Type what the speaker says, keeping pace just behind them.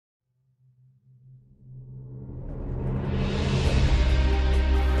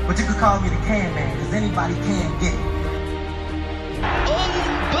But you could call me the can man, because anybody can get it.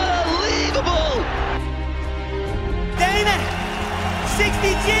 Unbelievable! Dana!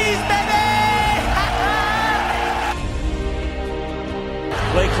 60 G's, baby!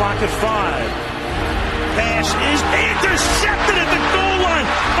 Play clock at 5. Pass is intercepted at the goal line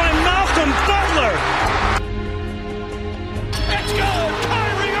by Malcolm Butler. Let's go!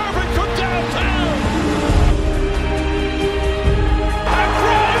 Kyrie Irving from downtown! And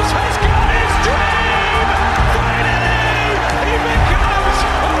Grimes has got his dream! Finally! He becomes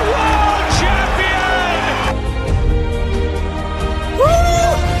a world champion!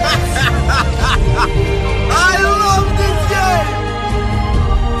 I love this game!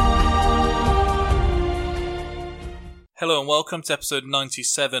 Hello and welcome to episode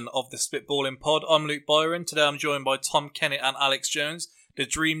 97 of the Spitballing Pod. I'm Luke Byron. Today I'm joined by Tom Kennett and Alex Jones, the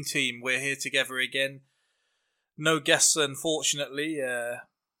dream team. We're here together again. No guests, unfortunately.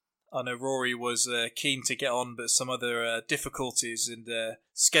 I know Rory was keen to get on, but some other difficulties and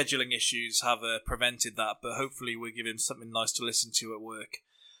scheduling issues have prevented that. But hopefully we'll give him something nice to listen to at work.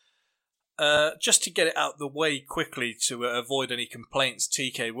 Just to get it out the way quickly to avoid any complaints,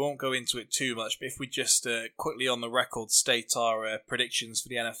 TK, we won't go into it too much, but if we just quickly on the record state our predictions for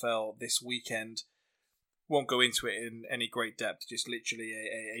the NFL this weekend, won't go into it in any great depth, just literally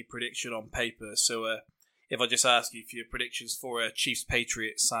a prediction on paper. So if I just ask you for your predictions for Chiefs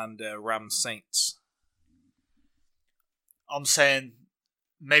Patriots and Rams Saints. I'm saying,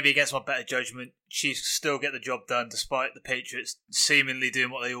 maybe against my better judgment, Chiefs still get the job done despite the Patriots seemingly doing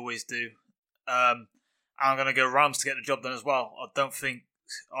what they always do. I'm going to go Rams to get the job done as well. I don't think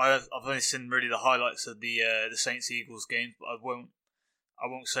I've only seen really the highlights of the Saints-Eagles game, but I won't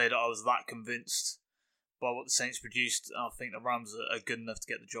say that I was that convinced by what the Saints produced. I think the Rams are good enough to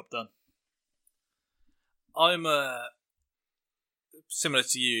get the job done. I'm similar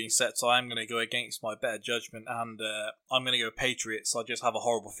to you, except I'm going to go against my better judgment, and I'm going to go Patriots. I just have a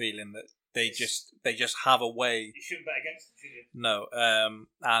horrible feeling that they just have a way. You shouldn't bet against them, should you? No,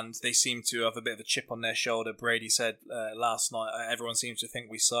 and they seem to have a bit of a chip on their shoulder. Brady said last night, everyone seems to think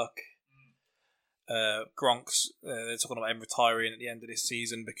we suck. Gronk's, they're talking about him retiring at the end of this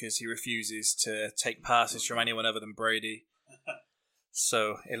season because he refuses to take passes from anyone other than Brady.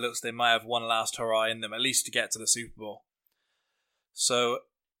 So it looks they might have one last hurrah in them, at least to get to the Super Bowl. So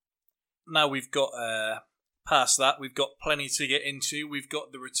now we've got past that, we've got plenty to get into. We've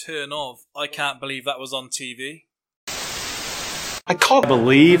got the return of I Can't Believe That Was on TV. I can't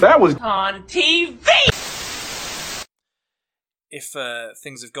believe that was On TV! If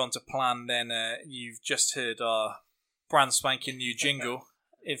things have gone to plan, then you've just heard our brand spanking new jingle.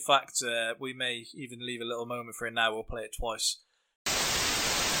 In fact, we may even leave a little moment for it now. We'll play it twice.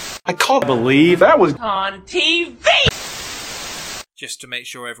 I can't believe that was On TV! Just to make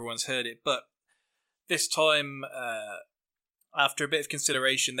sure everyone's heard it. But this time, after a bit of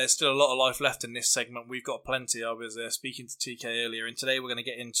consideration, there's still a lot of life left in this segment. We've got plenty. I was speaking to TK earlier, and today we're going to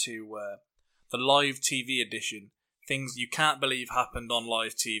get into the live TV edition. Things you can't believe happened on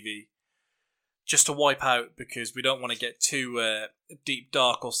live TV. Just to wipe out, because we don't want to get too deep,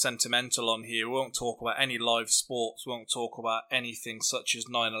 dark or sentimental on here. We won't talk about any live sports. We won't talk about anything such as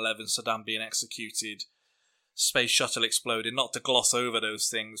 9/11, Saddam being executed, space shuttle exploded. Not to gloss over those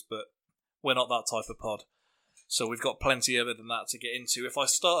things, but we're not that type of pod. So we've got plenty other than that to get into. If I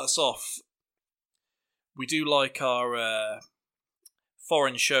start us off, we do like our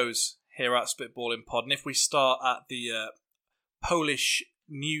foreign shows here at Spitballing Pod. And if we start at the Polish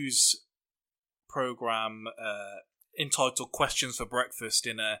news program entitled Questions for Breakfast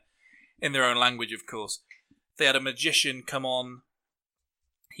in their own language, of course. They had a magician come on.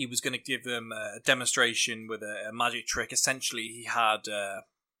 He was going to give them a demonstration with a magic trick. Essentially, he had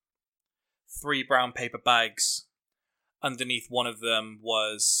 3 brown paper bags. Underneath one of them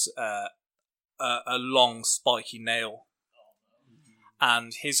was a long spiky nail.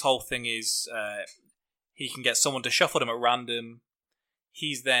 And his whole thing is he can get someone to shuffle them at random.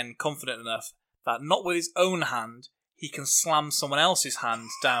 He's then confident enough that not with his own hand, he can slam someone else's hand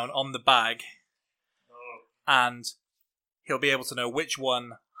down on the bag. And he'll be able to know which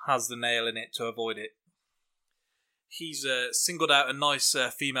one has the nail in it to avoid it. He's singled out a nice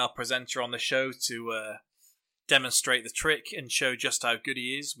female presenter on the show to demonstrate the trick and show just how good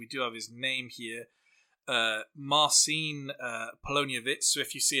he is. We do have his name here. Marcin Poloniewicz. So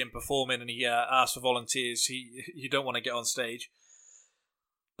if you see him performing and he asks for volunteers, you don't want to get on stage.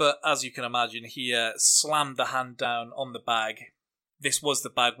 But as you can imagine, he slammed the hand down on the bag. This was the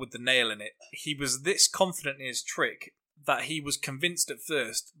bag with the nail in it. He was this confident in his trick that he was convinced at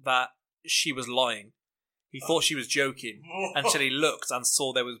first that she was lying. He thought she was joking until he looked and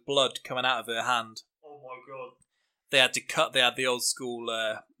saw there was blood coming out of her hand. Oh my god. They had to cut. They had the old school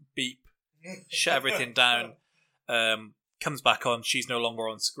beep, shut everything down. Comes back on. She's no longer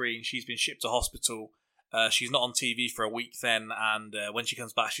on screen. She's been shipped to hospital. She's not on TV for a week then, and when she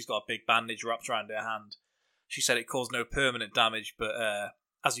comes back, she's got a big bandage wrapped around her hand. She said it caused no permanent damage, but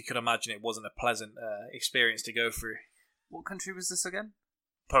as you could imagine, it wasn't a pleasant experience to go through. What country was this again?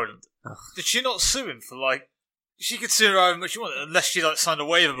 Poland. Ugh. Did she not sue him for she could sue her however much she wanted, unless she signed a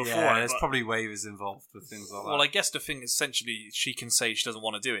waiver before. Yeah, there's probably waivers involved with things like that. Well, I guess the thing is, essentially, she can say she doesn't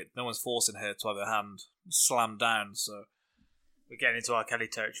want to do it. No one's forcing her to have her hand slammed down, so... We're getting into R. Kelly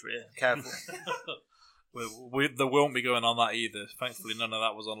territory here. Careful. There won't be going on that either. Thankfully, none of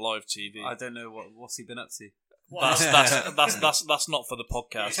that was on live TV. I don't know what's he been up to. That's not for the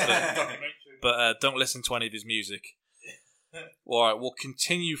podcast, but don't listen to any of his music. Alright, we'll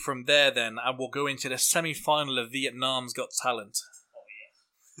continue from there then, and we'll go into the semi-final of Vietnam's Got Talent.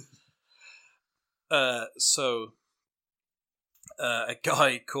 A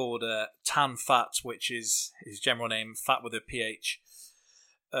guy called Tan Phat, which is his general name, Fat with a PH,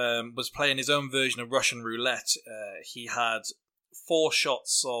 was playing his own version of Russian roulette. He had 4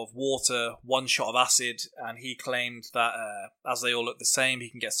 shots of water, 1 shot of acid, and he claimed that as they all look the same, he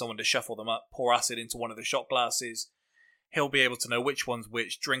can get someone to shuffle them up, pour acid into one of the shot glasses. He'll be able to know which one's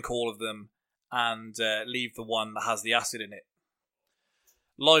which, drink all of them, and leave the one that has the acid in it.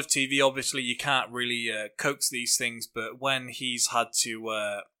 Live TV, obviously, you can't really coax these things, but when he's had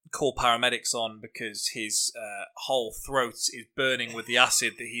to call paramedics on because his whole throat is burning with the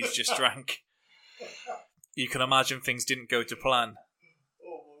acid that he's just drank, you can imagine things didn't go to plan.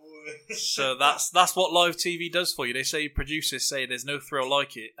 So that's what live TV does for you. They say producers say there's no thrill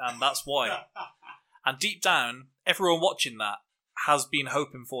like it, and that's why. And deep down, everyone watching that has been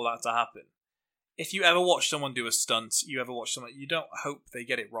hoping for that to happen. If you ever watch someone do a stunt, you don't hope they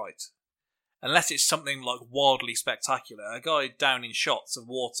get it right. Unless it's something like wildly spectacular. A guy downing shots of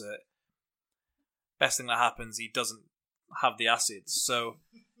water, best thing that happens, he doesn't have the acid. So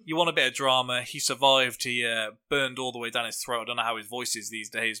you want a bit of drama. He survived. He burned all the way down his throat. I don't know how his voice is these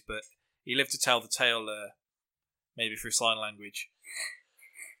days, but he lived to tell the tale, maybe through sign language.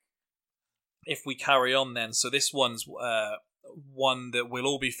 If we carry on then, so this one's one that we'll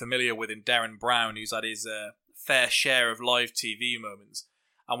all be familiar with in Darren Brown, who's had his fair share of live TV moments.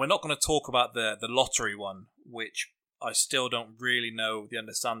 And we're not going to talk about the lottery one, which I still don't really know the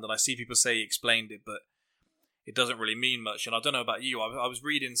understanding. I see people say he explained it, but it doesn't really mean much. And I don't know about you, I was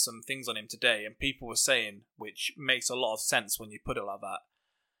reading some things on him today, and people were saying, which makes a lot of sense when you put it like that,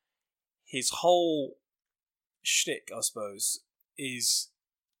 his whole shtick, I suppose, is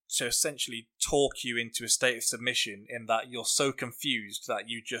to essentially talk you into a state of submission in that you're so confused that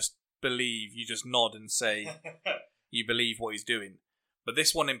you just nod and say you believe what he's doing. But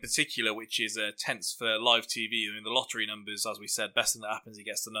this one in particular, which is tense for live TV, I mean, the lottery numbers, as we said, best thing that happens, he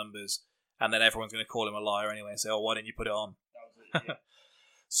gets the numbers, and then everyone's going to call him a liar anyway and say, oh, why didn't you put it on? That was it, yeah.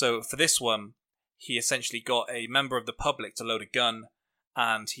 So for this one, he essentially got a member of the public to load a gun,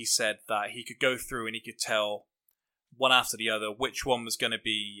 and he said that he could go through and he could tell one after the other which one was going to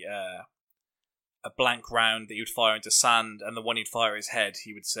be a blank round that he would fire into sand, and the one he'd fire his head,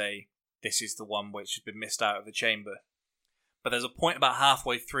 he would say, this is the one which has been missed out of the chamber. But there's a point about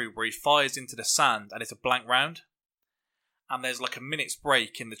halfway through where he fires into the sand and it's a blank round, and there's like a minute's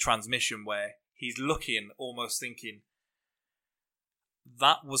break in the transmission where he's looking, almost thinking,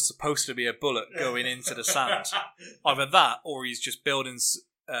 that was supposed to be a bullet going into the sand. Either that, or he's just building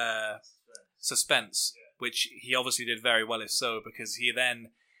suspense, which he obviously did very well if so, because he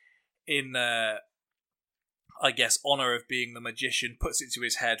then, in, I guess, honour of being the magician, puts it to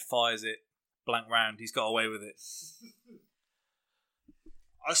his head, fires it, blank round. He's got away with it.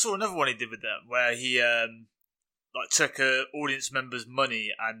 I saw another one he did with that, where he took a audience member's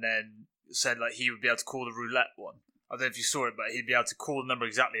money and then said he would be able to call the roulette one. I don't know if you saw it, but he'd be able to call the number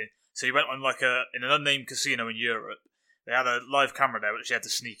exactly. So he went on in an unnamed casino in Europe. They had a live camera there, which he had to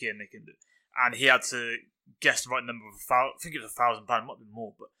sneak in. And he had to guess the right number of I think it was £1,000, might have been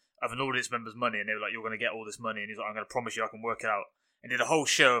more, but of an audience member's money. And they were like, "You're going to get all this money," and he's like, "I'm going to promise you, I can work it out." And did a whole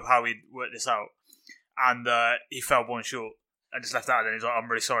show of how he'd worked this out, and he fell one short. And just left out, and he's like, "I'm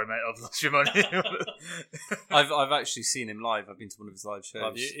really sorry, mate. I've lost your money." I've actually seen him live. I've been to one of his live shows.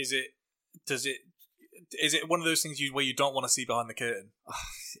 Have you? Is it one of those things where you don't want to see behind the curtain?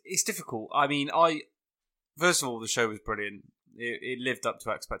 It's difficult. I mean, first of all, the show was brilliant. It lived up to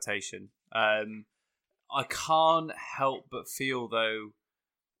expectation. I can't help but feel though,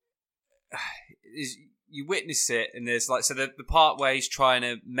 you witness it, and there's like so the part where he's trying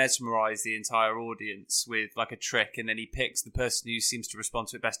to mesmerize the entire audience with like a trick, and then he picks the person who seems to respond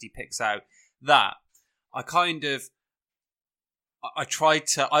to it best. He picks out that. I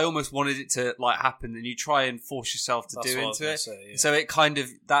almost wanted it to like happen, and you try and force yourself to do into it. Say, yeah. So it kind of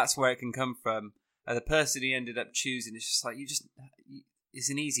that's where it can come from. And the person he ended up choosing is just like it's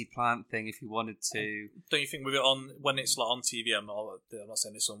an easy plant thing if you wanted to. Don't you think with it on when it's like on TV? I'm not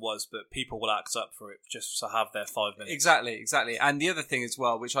saying this one was, but people will act up for it just to have their 5 minutes. Exactly. And the other thing as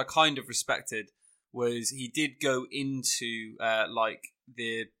well, which I kind of respected, was he did go into like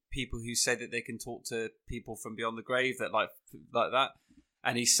the people who say that they can talk to people from beyond the grave, that like that,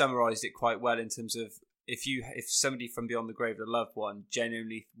 and he summarised it quite well in terms of if somebody from beyond the grave, a loved one,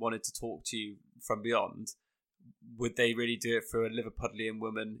 genuinely wanted to talk to you from beyond, would they really do it for a Liverpudlian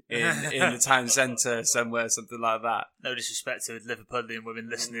woman in the town centre somewhere, something like that? No disrespect to Liverpudlian women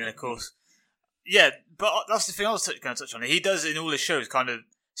listening, of course. Yeah, but that's the thing I was going to touch on. He does in all his shows kind of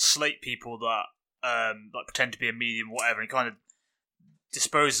slate people that like pretend to be a medium or whatever, and he kind of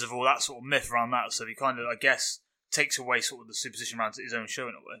disposes of all that sort of myth around that. So he kind of, I guess, takes away sort of the superstition around his own show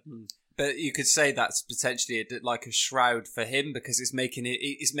in a way. But you could say that's potentially like a shroud for him, because it's making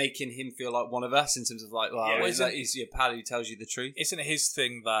him feel like one of us in terms of like, well, he's your pal who tells you the truth. Isn't it his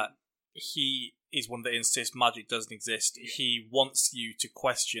thing that he is one that insists magic doesn't exist? He wants you to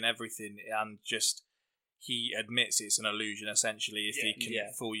question everything, and just he admits it's an illusion essentially if he can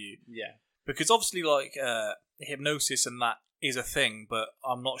fool you. Yeah, because obviously like hypnosis and that is a thing, but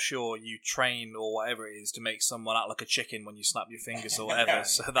I'm not sure you train or whatever it is to make someone act like a chicken when you snap your fingers or whatever.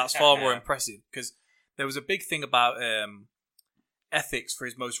 So that's far more impressive, because there was a big thing about ethics for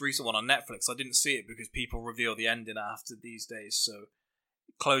his most recent one on Netflix. I didn't see it because people reveal the ending after these days, so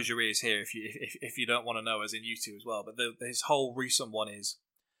close your ears here if you don't want to know, as in you two as well. But his whole recent one is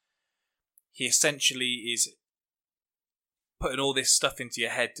he essentially is putting all this stuff into your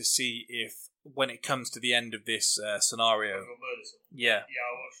head to see if, when it comes to the end of this scenario, I watched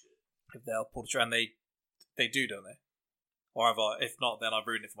it. if they'll pull the trigger, and they do, don't they? Or if not, then I've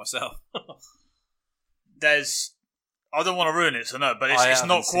ruined it for myself. I don't want to ruin it, so no, but it's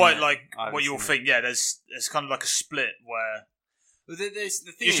not quite like what you'll think. Yeah, there's kind of like a split where. Well, the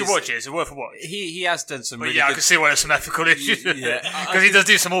thing you should watch it. It's worth a watch. He has done some. But really I good... can see why there's some ethical issues. Because he does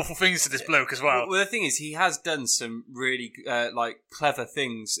do some awful things to this bloke as well. Well, the thing is, he has done some really like clever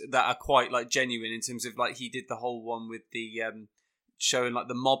things that are quite like genuine in terms of like he did the whole one with the showing like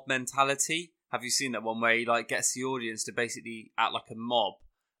the mob mentality. Have you seen that one where he like gets the audience to basically act like a mob,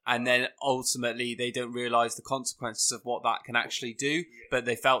 and then ultimately they don't realise the consequences of what that can actually do, but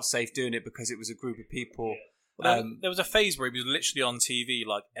they felt safe doing it because it was a group of people. Well, there was a phase where he was literally on TV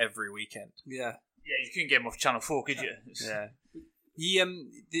like every weekend. Yeah, you couldn't get him off Channel 4, could you? Yeah. He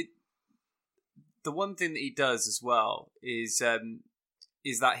the one thing that he does as well is that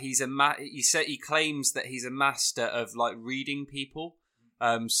he's he claims that he's a master of like reading people.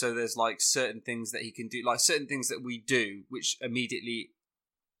 So there's like certain things that he can do, like certain things that we do, which immediately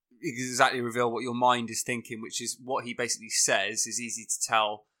exactly reveal what your mind is thinking, which is what he basically says is easy to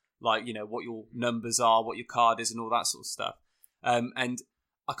tell. Like, you know, what your numbers are, what your card is, and all that sort of stuff. And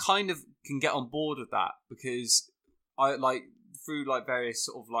I kind of can get on board with that, because I like through like various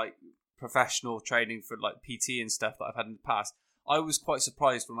sort of like professional training for like PT and stuff that I've had in the past, I was quite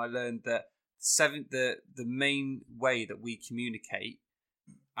surprised when I learned that the main way that we communicate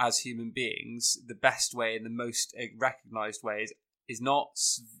as human beings, the best way and the most recognised way is not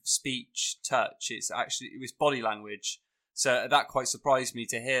speech, touch. It was body language. So that quite surprised me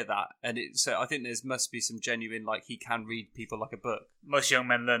to hear that, and so I think there must be some genuine, like, he can read people like a book. Most young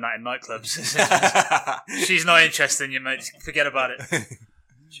men learn that in nightclubs. She's not interested in you, mate. Just forget about it.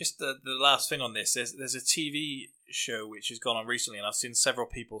 Just the last thing on this, there's a TV show which has gone on recently, and I've seen several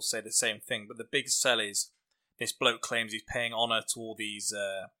people say the same thing, but the big sell is this bloke claims he's paying honour to all these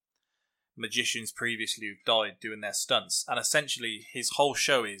magicians previously who've died doing their stunts, and essentially his whole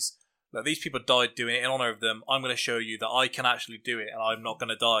show is, look, these people died doing it in honour of them. I'm going to show you that I can actually do it, and I'm not going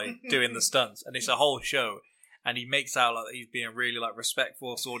to die doing the stunts. And it's a whole show, and he makes out like he's being really like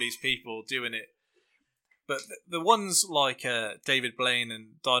respectful to all these people doing it. But the ones like David Blaine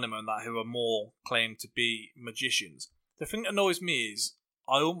and Dynamo and that, who are more claimed to be magicians, the thing that annoys me is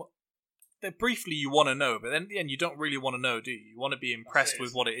that briefly you want to know, but then in the end you don't really want to know, do you? You want to be impressed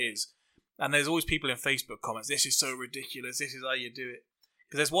with what it is. And there's always people in Facebook comments, this is so ridiculous, this is how you do it.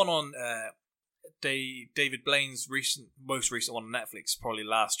 Because there's one on David Blaine's most recent one on Netflix, probably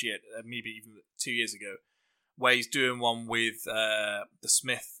last year, maybe even 2 years ago, where he's doing one with the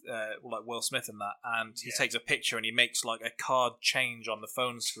Smith, like Will Smith and that, and he takes a picture and he makes like a card change on the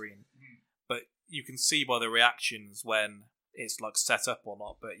phone screen. But you can see by the reactions when it's like set up or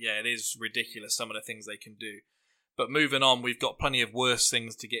not. But yeah, it is ridiculous some of the things they can do. But moving on, we've got plenty of worse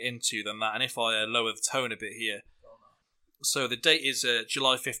things to get into than that. And if I lower the tone a bit here. So the date is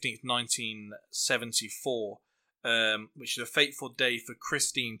July 15th, 1974, which is a fateful day for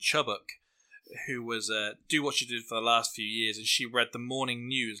Christine Chubbuck, who was do what she did for the last few years, and she read the morning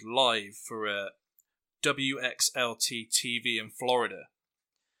news live for WXLT TV in Florida.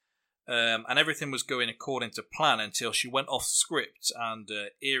 And everything was going according to plan until she went off script and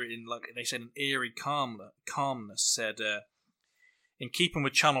eerie, like they said, an eerie calmness said, in keeping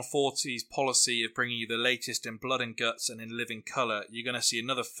with Channel 40's policy of bringing you the latest in blood and guts and in living colour, you're going to see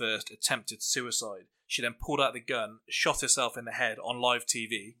another first attempted suicide. She then pulled out the gun, shot herself in the head on live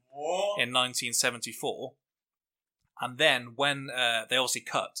TV in 1974. And then when they obviously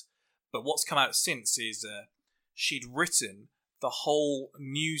cut, but what's come out since is she'd written the whole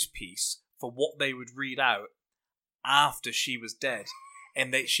news piece for what they would read out after she was dead.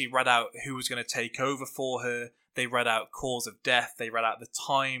 And she read out who was going to take over for her. They read out cause of death. They read out the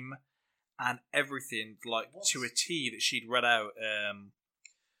time and everything, like to a T that she'd read out.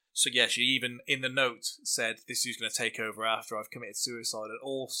 So yeah, she even in the note said, "This is going to take over after I've committed suicide," and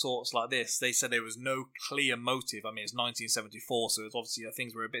all sorts like this. They said there was no clear motive. I mean, it's 1974, so it's obviously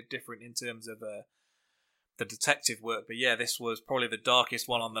things were a bit different in terms of the detective work. But yeah, this was probably the darkest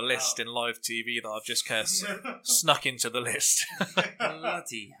one on the list in live TV that I've just kind of snuck into the list.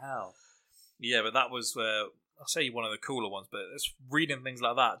 Bloody hell! Yeah, but that was. I'll say one of the cooler ones, but it's reading things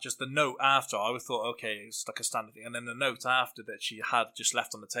like that. Just the note after, I would thought, okay, it's like a standard thing. And then the note after that she had just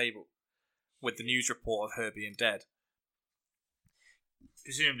left on the table with the news report of her being dead.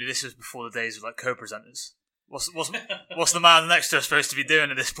 Presumably this was before the days of like co-presenters. What's the man next to us supposed to be doing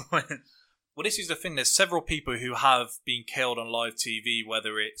at this point? Well, this is the thing. There's several people who have been killed on live TV,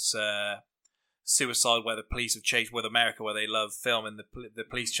 whether it's suicide, where the police have chased, with America, where they love filming the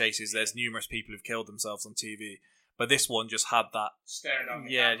police chases. There's numerous people who've killed themselves on TV, but this one just had that Staring down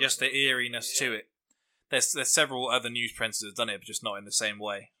the yeah, camera. just the eeriness to it. There's several other news presenters that have done it, but just not in the same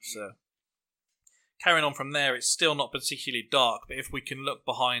way. So carrying on from there, it's still not particularly dark, but if we can look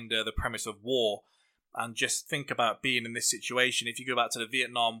behind the premise of war and just think about being in this situation, if you go back to the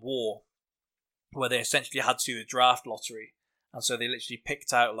Vietnam War, where they essentially had to do the draft lottery, and so they literally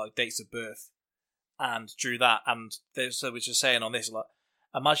picked out like dates of birth and drew that, and so we're just saying on this, like,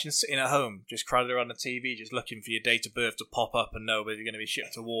 imagine sitting at home, just crowded around the TV, just looking for your date of birth to pop up and know whether you're going to be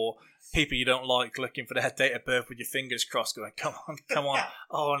shipped to war. People you don't like looking for their date of birth with your fingers crossed, going, come on,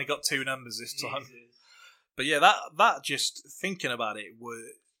 oh, I only got 2 numbers this time. But yeah, that just thinking about it was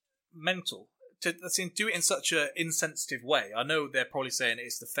mental. To do it in such an insensitive way. I know they're probably saying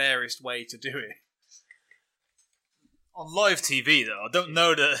it's the fairest way to do it. On live TV, though, I don't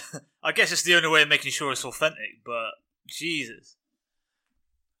know that. I guess it's the only way of making sure it's authentic, but Jesus.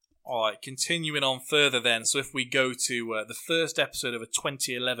 Alright, continuing on further then. So if we go to the first episode of a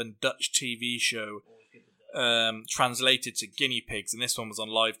 2011 Dutch TV show translated to guinea pigs, and this one was on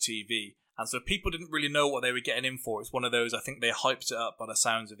live TV. And so people didn't really know what they were getting in for. It's one of those, I think they hyped it up by the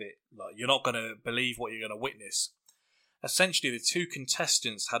sounds of it. Like, you're not going to believe what you're going to witness. Essentially, the 2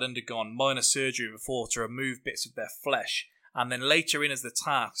 contestants had undergone minor surgery before to remove bits of their flesh, and then later in as the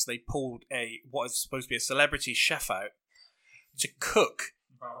task, they pulled what is supposed to be a celebrity chef out to cook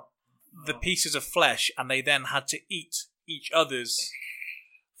the pieces of flesh, and they then had to eat each other's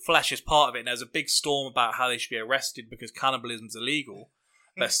flesh as part of it. And there was a big storm about how they should be arrested because cannibalism is illegal,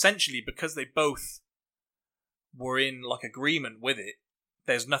 but essentially because they both were in like agreement with it,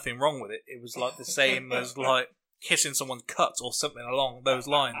 there's nothing wrong with it. It was like the same as like kissing someone's cut or something along those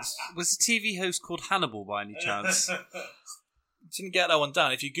lines. Was the TV host called Hannibal by any chance? Didn't get that one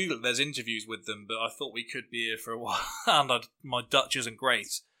down. If you Google it, there's interviews with them, but I thought we could be here for a while, and my Dutch isn't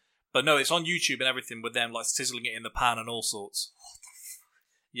great. But no, it's on YouTube and everything with them like sizzling it in the pan and all sorts.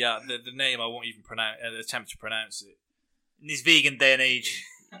 Yeah, the name I won't even attempt to pronounce it. In this vegan day and age,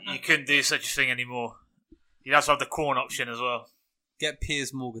 you couldn't do such a thing anymore. You'd have to have the corn option as well. Get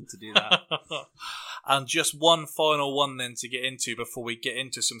Piers Morgan to do that. And just one final one then to get into before we get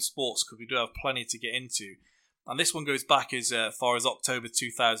into some sports, because we do have plenty to get into. And this one goes back as far as October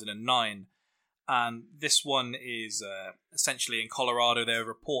 2009. And this one is essentially in Colorado. There are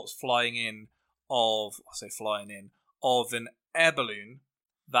reports of an air balloon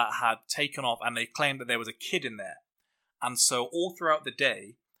that had taken off, and they claimed that there was a kid in there. And so all throughout the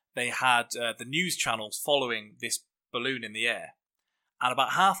day, they had the news channels following this balloon in the air. And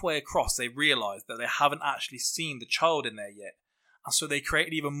about halfway across, they realised that they haven't actually seen the child in there yet. And so they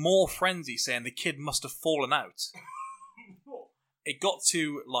created even more frenzy, saying the kid must have fallen out. it got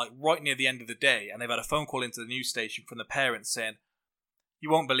to like right near the end of the day, and they've had a phone call into the news station from the parents saying, "You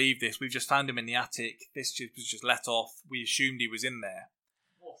won't believe this. We've just found him in the attic. This was just let off. We assumed he was in there."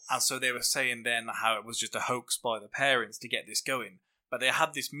 And so they were saying then how it was just a hoax by the parents to get this going. But they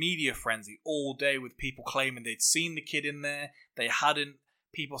had this media frenzy all day with people claiming they'd seen the kid in there. They hadn't.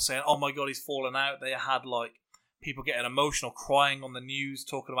 People saying, "Oh my God, he's fallen out." They had like people getting emotional, crying on the news,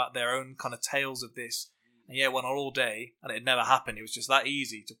 talking about their own kind of tales of this. And yeah, it went on all day, and it never happened. It was just that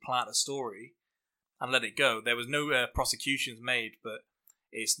easy to plant a story and let it go. There was no prosecutions made, but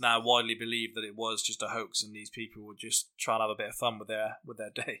it's now widely believed that it was just a hoax, and these people were just trying to have a bit of fun with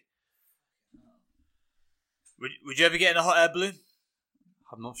their day. Would you ever get in a hot air balloon?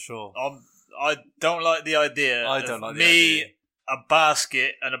 I'm not sure. I don't like the idea. I don't like the idea. idea. A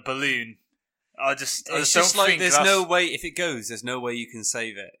basket and a balloon. I just It's don't just like think there's that's... no way, if it goes, there's no way you can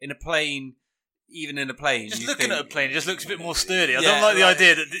save it. In a plane, even in a plane, Just you looking think, at a plane, it just looks a bit more sturdy. I Yeah, don't like the right.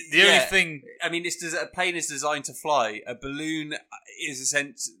 idea that the only Yeah. thing... I mean, a plane is designed to fly. A balloon is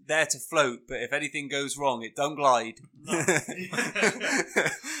there to float, but if anything goes wrong, it don't glide.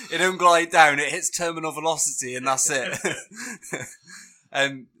 It don't glide down. It hits terminal velocity, and that's it.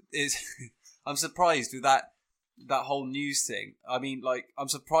 I'm surprised with that whole news thing. I mean, like, I'm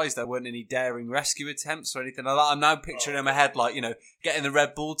surprised there weren't any daring rescue attempts or anything like that. I'm now picturing in my head, like, you know, getting the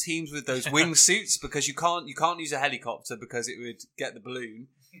Red Bull teams with those wingsuits, because you can't use a helicopter because it would get the balloon,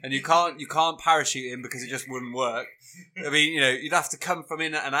 and you can't parachute in because it just wouldn't work. I mean, you know, you'd have to come from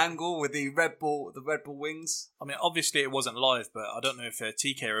in at an angle with the Red Bull wings. I mean, obviously it wasn't live, but I don't know if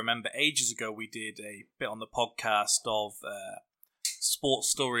TK remember, ages ago we did a bit on the podcast of sports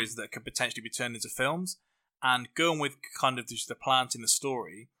stories that could potentially be turned into films. And going with kind of just the plant in the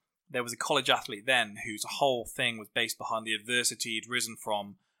story, there was a college athlete then whose whole thing was based behind the adversity he'd risen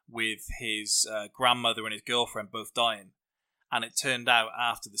from with his grandmother and his girlfriend both dying. And it turned out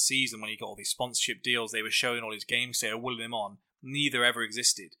after the season, when he got all these sponsorship deals, they were showing all his games, they were willing him on. Neither ever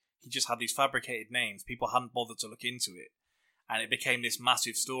existed. He just had these fabricated names. People hadn't bothered to look into it. And it became this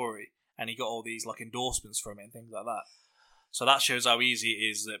massive story. And he got all these like endorsements from it and things like that. So that shows how easy it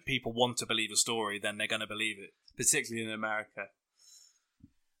is that people want to believe a story, then they're going to believe it. Particularly in America.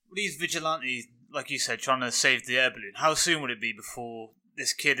 These vigilantes, like you said, trying to save the air balloon, how soon would it be before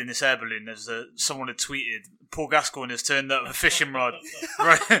this kid in this air balloon, someone had tweeted, Paul Gascoigne has turned up with a fishing rod,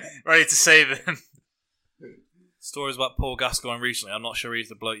 ready to save him? Stories about Paul Gascoigne recently, I'm not sure he's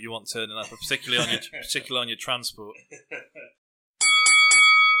the bloke you want turning up, particularly on your transport.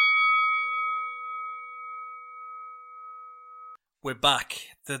 We're back.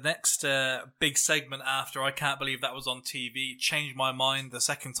 The next big segment after I Can't Believe That Was on TV changed my mind the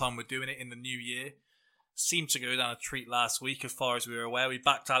second time we're doing it in the new year. Seemed to go down a treat last week as far as we were aware. We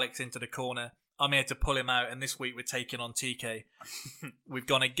backed Alex into the corner. I'm here to pull him out, and this week we're taking on TK. We've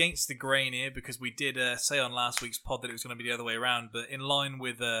gone against the grain here because we did say on last week's pod that it was going to be the other way around, but in line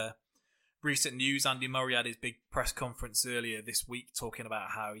with recent news, Andy Murray had his big press conference earlier this week talking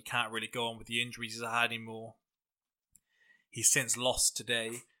about how he can't really go on with the injuries he's had anymore. He's since lost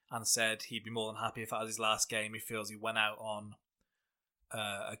today and said he'd be more than happy if that was his last game. He feels he went out on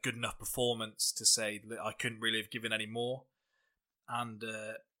a good enough performance to say that I couldn't really have given any more. And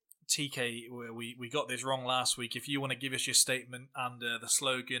TK, we got this wrong last week. If you want to give us your statement and the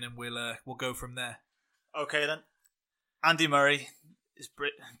slogan, and we'll go from there. Okay then. Andy Murray is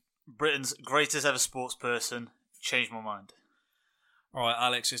Britain's greatest ever sports person. Changed my mind. All right,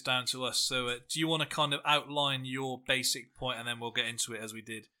 Alex, it's down to us. So do you want to kind of outline your basic point, and then we'll get into it as we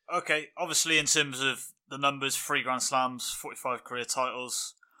did? Okay, obviously in terms of the numbers, 3 Grand Slams, 45 career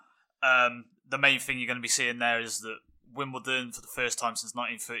titles, the main thing you're going to be seeing there is that Wimbledon, for the first time since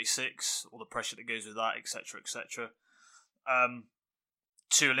 1936, all the pressure that goes with that, etc., etc.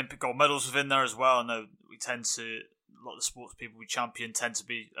 2 Olympic gold medals within there as well. I know we tend to, a lot of the sports people we champion tend to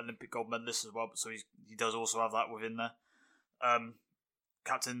be Olympic gold medalists as well, but so he does also have that within there.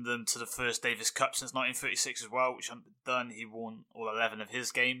 Captained them to the first Davis Cup since 1936 as well, which hadn't been done. He won all 11 of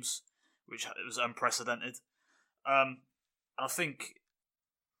his games, which was unprecedented. And I think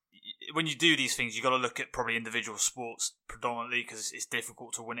when you do these things, you've got to look at probably individual sports predominantly, because it's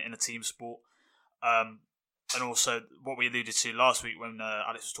difficult to win it in a team sport. And also what we alluded to last week when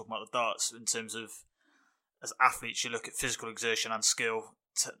Alex was talking about the darts, in terms of as athletes, you look at physical exertion and skill.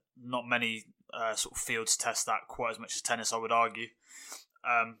 Not many sort of fields test that quite as much as tennis, I would argue.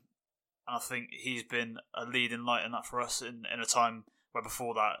 And I think he's been a leading light in that for us in a time where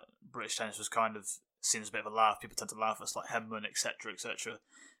before that British tennis was kind of seen as a bit of a laugh. People tend to laugh at us like Henman, etc.,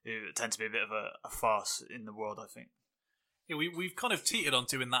 who tend to be a bit of a farce in the world, I think. Yeah, we've kind of teetered on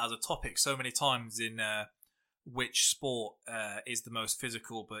doing that as a topic so many times in which sport is the most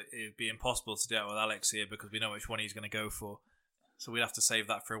physical, but it'd be impossible to do it with Alex here because we know which one he's going to go for. So we'd have to save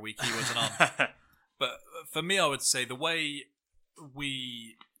that for a week he wasn't on. But for me, I would say the way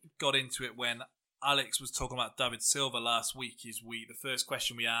we got into it when Alex was talking about David Silva last week is the first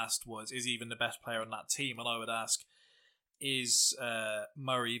question we asked was, is he even the best player on that team? And I would ask, is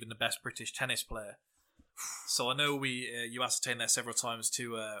Murray even the best British tennis player? So I know you ascertained there several times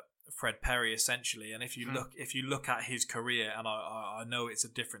to Fred Perry essentially, and if you look at his career, and I know it's a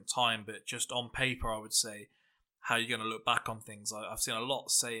different time, but just on paper, I would say, how you're going to look back on things. I've seen a lot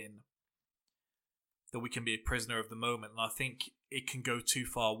saying that we can be a prisoner of the moment, and I think it can go too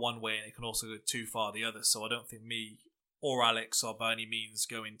far one way, and it can also go too far the other. So I don't think me or Alex are by any means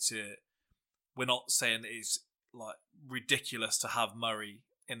going to. We're not saying it's like ridiculous to have Murray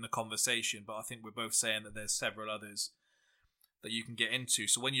in the conversation, but I think we're both saying that there's several others that you can get into.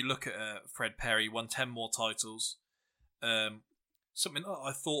 So when you look at Fred Perry, won 10 more titles. Something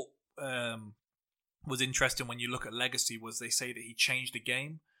I thought was interesting when you look at legacy was they say that he changed the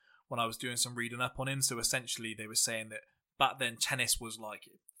game. When I was doing some reading up on him, so essentially they were saying that back then tennis was like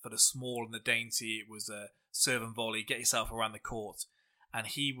for the small and the dainty. It was a serve and volley, get yourself around the court, and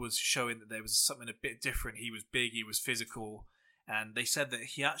he was showing that there was something a bit different. He was big, he was physical, and they said that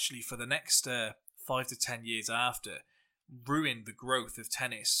he actually for the next 5 to 10 years after ruined the growth of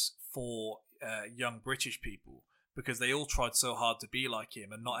tennis for young British people because they all tried so hard to be like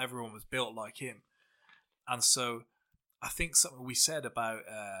him, and not everyone was built like him. And so I think something we said about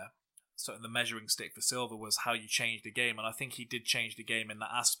sort of the measuring stick for Silva was how you changed the game, and I think he did change the game in that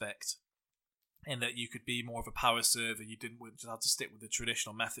aspect, in that you could be more of a power server, you didn't just have to stick with the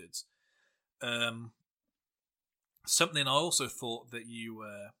traditional methods. Something I also thought that you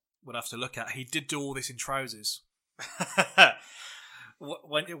would have to look at, he did do all this in trousers.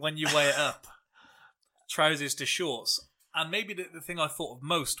 when you weigh it up, trousers to shorts. And maybe the thing I thought of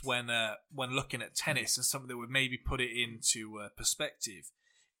most when looking at tennis, and something that would maybe put it into perspective,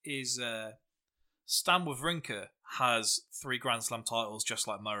 is Stan Wawrinka has 3 Grand Slam titles just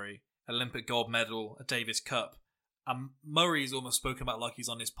like Murray, Olympic gold medal, a Davis Cup, and Murray is almost spoken about like he's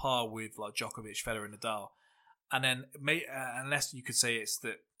on his par with like Djokovic, Federer and Nadal. And then unless you could say it's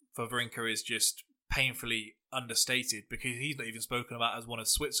that Wawrinka is just painfully understated because he's not even spoken about as one of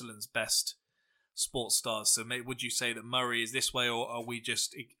Switzerland's best sports stars. So would you say that Murray is this way, or are we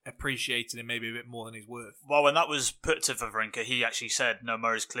just appreciating him maybe a bit more than he's worth? Well, when that was put to Wawrinka, he actually said, no,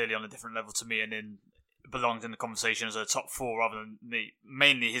 Murray's clearly on a different level to me and belonged in the conversation as a top 4 rather than me.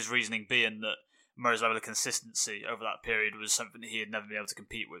 Mainly his reasoning being that Murray's level of consistency over that period was something that he had never been able to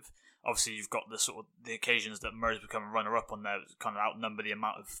compete with. Obviously, you've got the sort of the occasions that Murray's become a runner-up on there, kind of outnumber the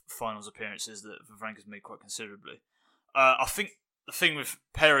amount of finals appearances that Wawrinka's made quite considerably. I think the thing with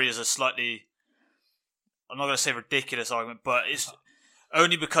Perry is a slightly, I'm not going to say ridiculous argument, but it's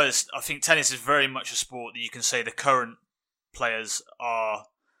only because I think tennis is very much a sport that you can say the current players are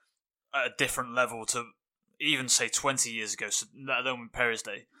at a different level to even say 20 years ago, so let alone with Perry's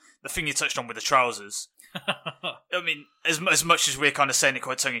day. The thing you touched on with the trousers, I mean, as much as we're kind of saying it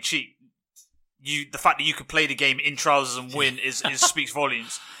quite tongue-in-cheek, the fact that you could play the game in trousers and win is speaks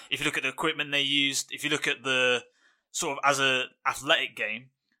volumes. If you look at the equipment they used, if you look at the sort of as an athletic game,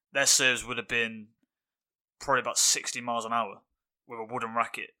 their serves would have been probably about 60 miles an hour with a wooden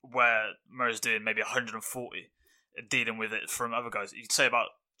racket, where Murray's doing maybe 140, dealing with it from other guys. You could say about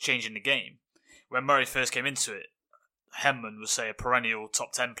changing the game. When Murray first came into it, Henman was, say, a perennial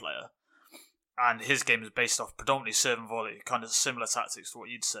top 10 player, and his game was based off predominantly serve and volley, kind of similar tactics to what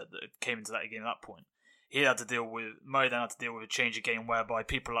you'd said that came into that game at that point. Murray then had to deal with a change of game whereby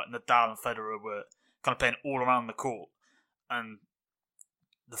people like Nadal and Federer were kind of playing all around the court, and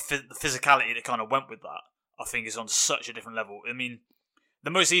the physicality that kind of went with that, I think, is on such a different level. I mean, the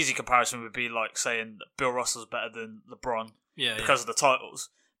most easy comparison would be like saying that Bill Russell's better than LeBron because of the titles.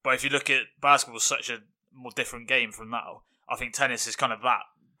 But if you look at basketball, such a more different game from now, I think tennis is kind of that,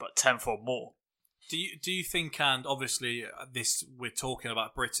 but tenfold more. Do you think, and obviously this we're talking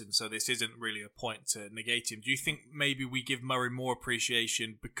about Britain, so this isn't really a point to negate him. Do you think maybe we give Murray more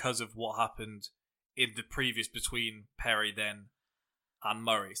appreciation because of what happened in the previous between Perry then and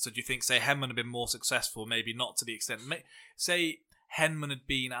Murray? So do you think, say, Henman had been more successful, maybe not to the extent, say Henman had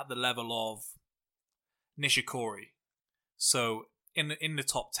been at the level of Nishikori, so in the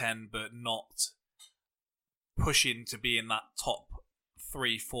top 10, but not pushing to be in that top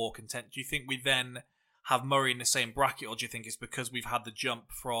 3-4 content, do you think we then have Murray in the same bracket, or do you think it's because we've had the jump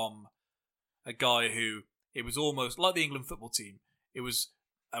from a guy who, it was almost like the England football team, it was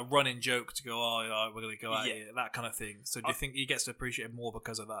a running joke to go, oh, we're going to go at Yeah. it, that kind of thing. So do you think he gets to appreciate it more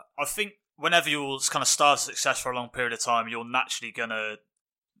because of that? I think whenever you're kind of starve success for a long period of time, you're naturally going to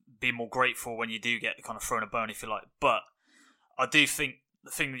be more grateful when you do get kind of thrown a bone, if you like. But I do think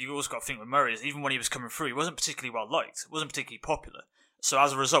the thing that you also got to think with Murray is even when he was coming through, he wasn't particularly well liked, wasn't particularly popular. So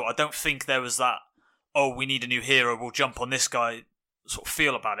as a result, I don't think there was that, oh, we need a new hero, we'll jump on this guy sort of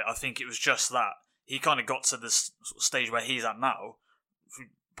feel about it. I think it was just that he kind of got to this sort of stage where he's at now,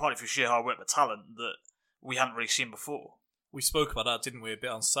 partly through sheer hard work but talent that we hadn't really seen before. We spoke about that, didn't we, a bit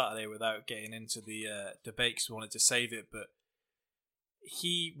on Saturday without getting into the debate because we wanted to save it, but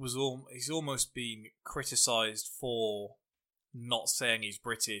he's almost been criticised for not saying he's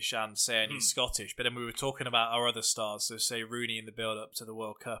British and saying he's Scottish, but then we were talking about our other stars, so say Rooney in the build-up to the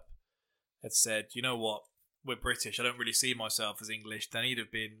World Cup had said, you know what, we're British, I don't really see myself as English, then he'd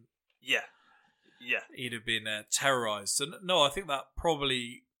have been he'd have been terrorised. So no, I think that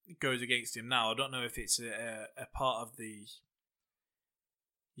probably goes against him now. I don't know if it's a part of the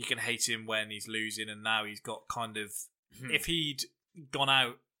you can hate him when he's losing and now he's got kind of if he'd gone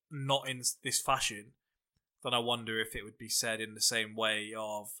out not in this fashion, then I wonder if it would be said in the same way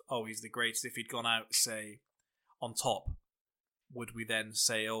of, oh, he's the greatest. If he'd gone out, say, on top, would we then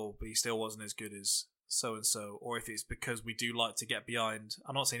say, oh, but he still wasn't as good as so-and-so? Or if it's because we do like to get behind,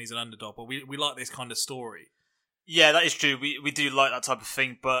 I'm not saying he's an underdog, but we like this kind of story. Yeah, that is true. We do like that type of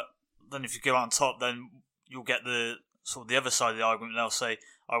thing, but then if you go out on top, then you'll get the sort of the other side of the argument. They'll say,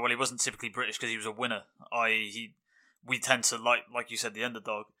 oh, well, he wasn't typically British because he was a winner, i.e. we tend to like you said, the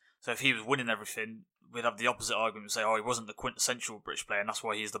underdog. So if he was winning everything, we'd have the opposite argument and say, oh, he wasn't the quintessential British player, and that's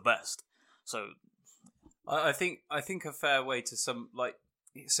why he's the best. So, I think a fair way to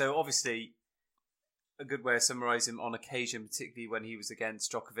so obviously a good way of summarising him on occasion, particularly when he was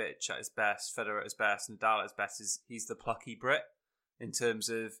against Djokovic at his best, Federer at his best, and Nadal at his best, is he's the plucky Brit in terms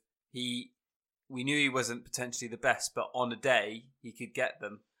of we knew he wasn't potentially the best, but on a day he could get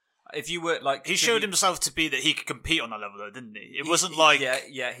them. If you were like, he showed himself to be that he could compete on that level, though, didn't he? It wasn't like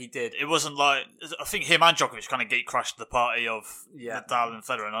he did. It wasn't like I think him and Djokovic kind of gate crashed the party of Nadal and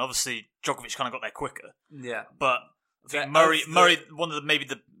Federer, and obviously Djokovic kind of got there quicker. Yeah, but I think Murray, one of maybe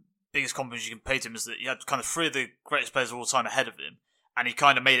the biggest compliments you can pay to him is that he had kind of three of the greatest players of all time ahead of him, and he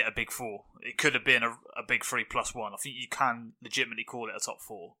kind of made it a big four. It could have been a big 3+1. I think you can legitimately call it a top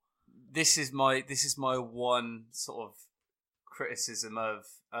four. This is my one sort of criticism of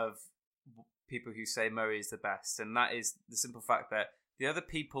people who say Murray is the best, and that is the simple fact that the other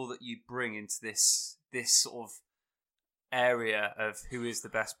people that you bring into this sort of area of who is the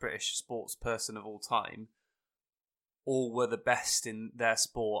best British sports person of all time all were the best in their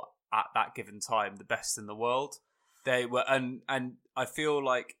sport at that given time, the best in the world. They were, and I feel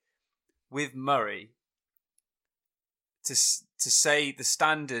like with Murray, to say the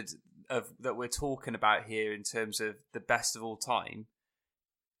standard of that we're talking about here in terms of the best of all time,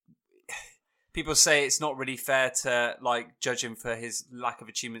 people say it's not really fair to like judge him for his lack of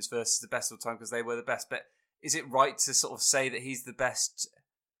achievements versus the best of all time because they were the best. But is it right to sort of say that he's the best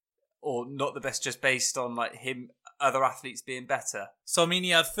or not the best just based on like other athletes being better? So I mean, he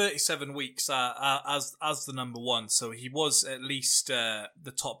had 37 weeks as the number one, so he was at least the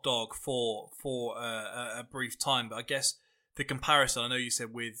top dog for a brief time. But I guess the comparison, I know you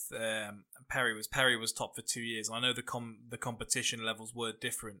said with Perry was top for 2 years, and I know the competition levels were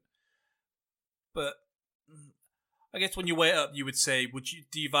different. But I guess when you weigh it up, you would say,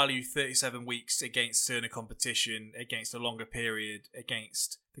 do you value 37 weeks against certain competition, against a longer period,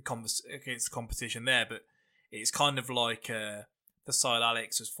 against the competition there? But it's kind of like the side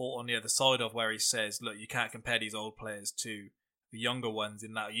Alex has fought on the other side of, where he says, look, you can't compare these old players to the younger ones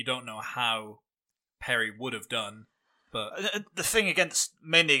in that you don't know how Perry would have done. But the thing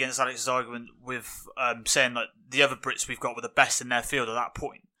mainly against Alex's argument with saying that the other Brits we've got were the best in their field at that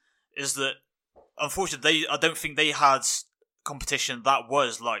point is that, unfortunately, I don't think they had competition that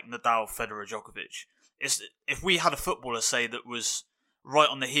was like Nadal, Federer, Djokovic. If we had a footballer, say, that was right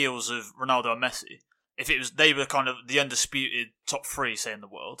on the heels of Ronaldo and Messi, if it was they were kind of the undisputed top three, say, in the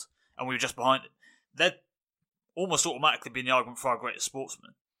world, and we were just behind it, they'd almost automatically be in the argument for our greatest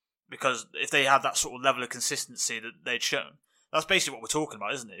sportsman. Because if they had that sort of level of consistency that they'd shown, that's basically what we're talking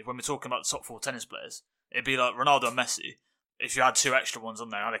about, isn't it? When we're talking about the top four tennis players, it'd be like Ronaldo and Messi. If you had two extra ones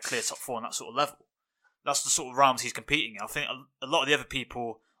on there, had a clear top four on that sort of level. That's the sort of realms he's competing in. I think a lot of the other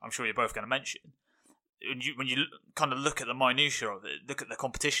people, I'm sure you're both going to mention, when you kind of look at the minutiae of it, look at the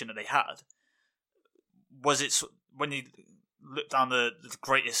competition that they had, was it, when you look down the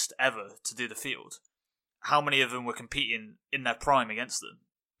greatest ever to do the field, how many of them were competing in their prime against them?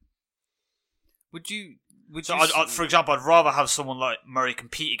 Would you For example, I'd rather have someone like Murray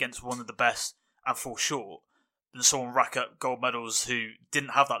compete against one of the best and fall short than someone rack up gold medals who didn't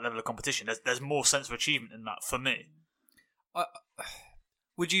have that level of competition. There's more sense of achievement in that for me.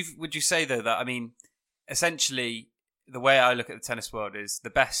 Would you say though that, I mean, essentially the way I look at the tennis world is the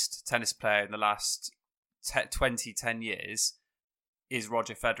best tennis player in the last 10 years is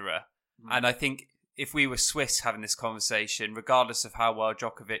Roger Federer. And I think if we were Swiss having this conversation, regardless of how well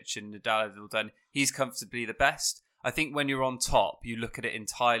Djokovic and Nadal have all done, he's comfortably the best. I think when you're on top, you look at it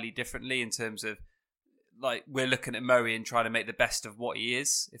entirely differently in terms of, like, we're looking at Murray and trying to make the best of what he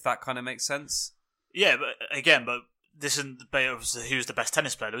is, if that kind of makes sense. Yeah, but this isn't the debate of who's the best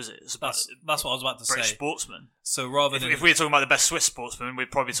tennis player, is it? It's about That's what I was about to British say. sportsman. So rather than if we were talking about the best Swiss sportsman,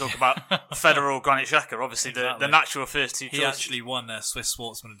 we'd probably talk about Federer or Granit Xhaka. Obviously, Exactly. the natural first two choices. he actually won Swiss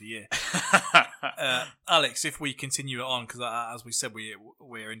Sportsman of the Year. Alex, if we continue it on, because as we said,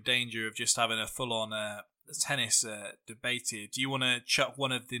 we're in danger of just having a full-on tennis debate here. Do you want to chuck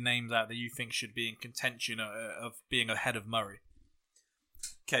one of the names out that you think should be in contention of being ahead of Murray?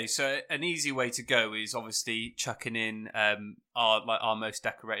 Okay, so an easy way to go is obviously chucking in our most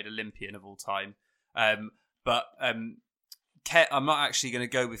decorated Olympian of all time. But I'm not actually going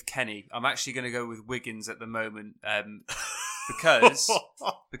to go with Kenny. I'm actually going to go with Wiggins at the moment because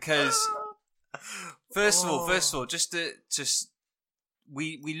first of all,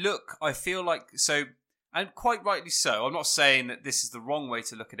 we look. I feel like so, and quite rightly so. I'm not saying that this is the wrong way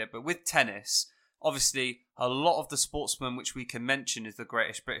to look at it, but with tennis, obviously, a lot of the sportsmen which we can mention as the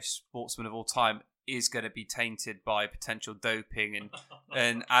greatest British sportsman of all time is going to be tainted by potential doping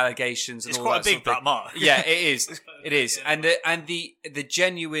and allegations. And it's all quite that a big black mark. Yeah, it is. It is. And the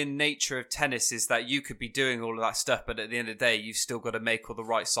genuine nature of tennis is that you could be doing all of that stuff, but at the end of the day, you've still got to make all the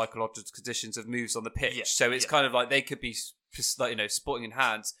right psychological conditions of moves on the pitch. Yeah, so it's kind of like they could be, sporting in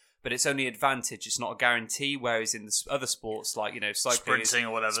hands, but it's only advantage. It's not a guarantee. Whereas in the other sports, like, cycling, Sprinting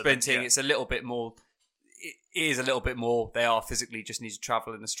or whatever. it's a little bit more. It is a little bit more. They are physically just need to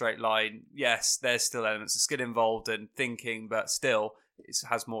travel in a straight line. Yes, there's still elements of skill involved and thinking, but still, it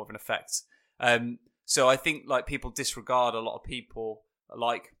has more of an effect. So I think people disregard a lot of people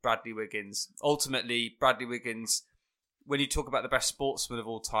like Bradley Wiggins. Ultimately, Bradley Wiggins, when you talk about the best sportsman of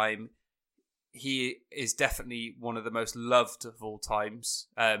all time, he is definitely one of the most loved of all times.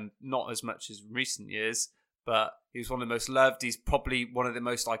 Not as much as in recent years, but he was one of the most loved. He's probably one of the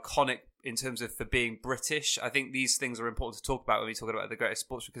most iconic in terms of for being British. I think these things are important to talk about when we talk about the greatest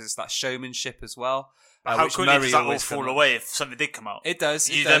sports because it's that showmanship as well. How quickly does that all fall away if something did come out? It does.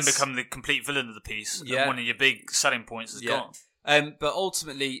 You then become the complete villain of the piece. Yeah. And one of your big selling points is gone. But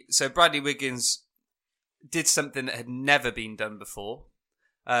ultimately, so Bradley Wiggins did something that had never been done before.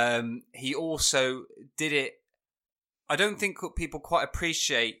 He also did it. I don't think people quite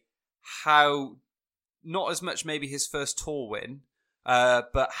appreciate how, not as much maybe his first tour win,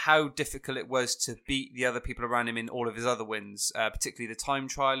 but how difficult it was to beat the other people around him in all of his other wins, particularly the time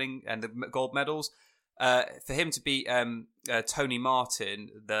trialing and the gold medals. For him to beat Tony Martin,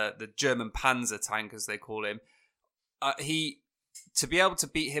 the German Panzer tank, as they call him, to be able to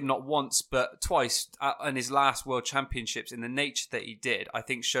beat him not once but twice in his last World Championships in the nature that he did, I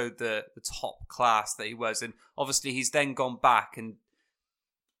think showed the top class that he was. And obviously he's then gone back and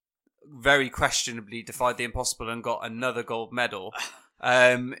very questionably defied the impossible and got another gold medal.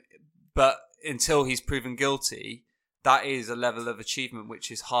 But until he's proven guilty, that is a level of achievement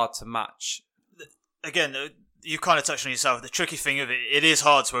which is hard to match. Again, you kind of touched on yourself. The tricky thing of it is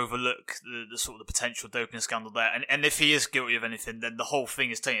hard to overlook the sort of the potential doping scandal there. And if he is guilty of anything, then the whole thing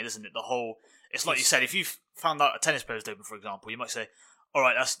is tainted, isn't it? It's like you said, if you've found out a tennis player is doping, for example, you might say, all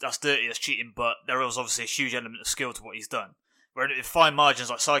right, that's dirty, that's cheating, but there is obviously a huge element of skill to what he's done. Where in fine margins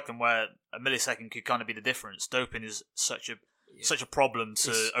like cycling, where a millisecond could kind of be the difference, doping is such a problem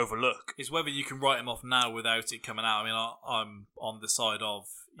to overlook. It's whether you can write him off now without it coming out. I mean, I'm on the side of...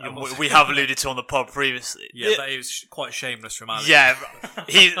 we have alluded to on the pod previously. Yeah, that is quite shameless from Alex. Yeah,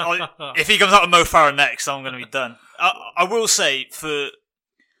 if he comes out with Mo Farah next, I'm going to be done. I will say,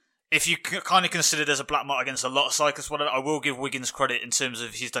 if you kind of consider there's a black mark against a lot of cyclists, whatever, I will give Wiggins credit in terms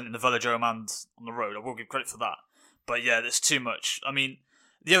of he's done it in the Velodrome and on the road. I will give credit for that. But yeah, there's too much. I mean,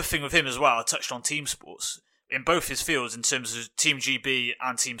 the other thing with him as well, I touched on team sports. In both his fields, in terms of Team GB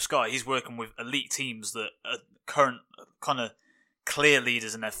and Team Sky, he's working with elite teams that are current kind of clear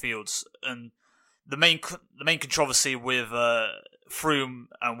leaders in their fields. And the main controversy with Froome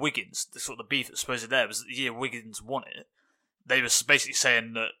and Wiggins, the sort of beef that supposed there, was that the year Wiggins won it. They were basically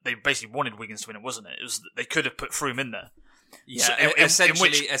saying that they basically wanted Wiggins to win it, wasn't it? It was they could have put Froome in there. Yeah, so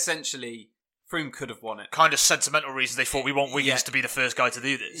essentially, Froome could have won it. kind of sentimental reasons they thought we want Wiggins to be the first guy to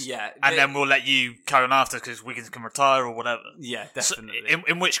do this. Yeah. And then we'll let you carry on after because Wiggins can retire or whatever. Yeah, definitely. So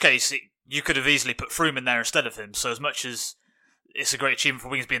in which case, you could have easily put Froome in there instead of him. So as much as it's a great achievement for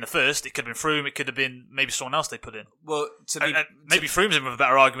Wiggins being the first, it could have been Froome, it could have been maybe someone else they put in. Well, maybe Froome's in with a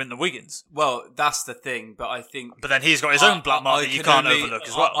better argument than Wiggins. Well, that's the thing, but I think... But then he's got his own black mark that you can't overlook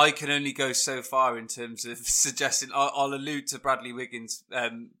as well. I can only go so far in terms of suggesting... I'll allude to Bradley Wiggins,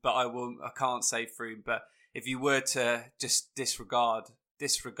 but I can't say Froome. But if you were to just disregard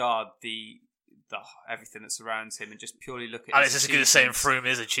the everything that surrounds him and just purely look at... Alex, it's as good as saying Froome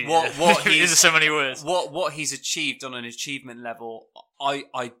is a cheater. What These are so many words. What he's achieved on an achievement level,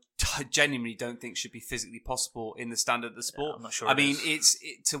 I genuinely don't think should be physically possible in the standard of the sport. Yeah, I'm not sure. I mean,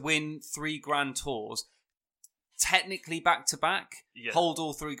 to win 3 Grand Tours, technically back to back, hold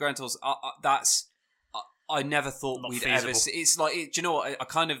all 3 Grand Tours. I never thought we'd ever see. It's like, do you know what? I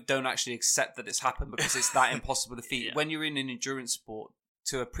kind of don't actually accept that it's happened because it's that impossible to feat. When you're in an endurance sport,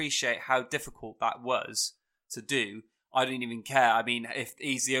 to appreciate how difficult that was to do, I don't even care. I mean, if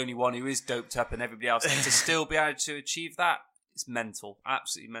he's the only one who is doped up and everybody else, to still be able to achieve that, it's mental.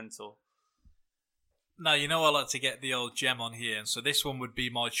 Absolutely mental. Now, you know I like to get the old gem on here, and so this one would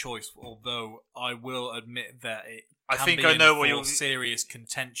be my choice, although I will admit that it can be in serious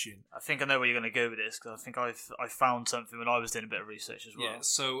contention. I think I know where you're going to go with this, because I think I found something when I was doing a bit of research as well. Yeah,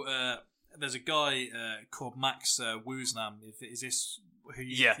 so there's a guy called Max Woosnam. Is this...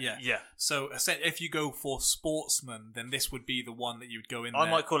 Yeah. So if you go for sportsman, then this would be the one that you would go in there. I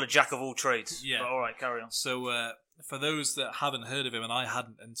might call it jack of all trades. Yeah. But all right, carry on. So for those that haven't heard of him, and I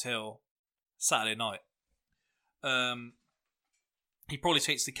hadn't until Saturday night, he probably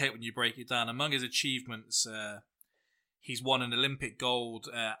takes the cake when you break it down. Among his achievements, he's won an Olympic gold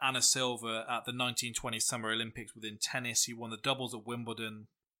and a silver at the 1920 Summer Olympics within tennis. He won the doubles at Wimbledon.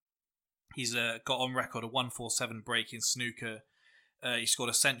 He's got on record a 147 break in snooker. He scored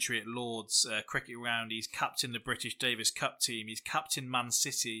a century at Lord's cricket round. He's captained the British Davis Cup team. He's captained Man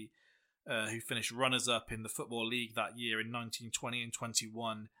City, who finished runners-up in the Football League that year in 1920 and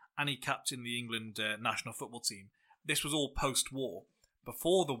 21. And he captained the England national football team. This was all post-war.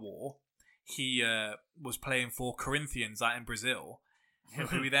 Before the war, he was playing for Corinthians out in Brazil,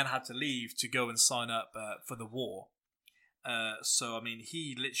 who he then had to leave to go and sign up for the war. So, I mean,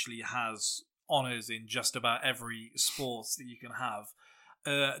 he literally has honours in just about every sport that you can have.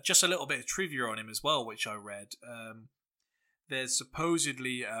 Just a little bit of trivia on him as well, which I read. There's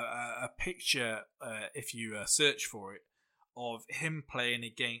supposedly a picture, if you search for it, of him playing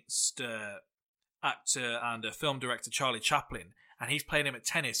against actor and film director Charlie Chaplin, and he's playing him at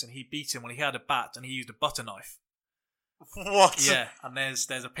tennis, and he beat him when he had a bat and he used a butter knife. What? Yeah, and there's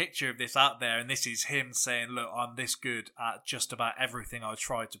a picture of this out there, and this is him saying, "Look, I'm this good at just about everything I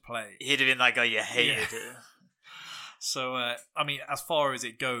tried to play." He'd have been that guy you hated. Yeah. So, I mean, as far as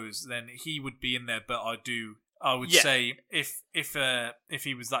it goes, then he would be in there. But I would say if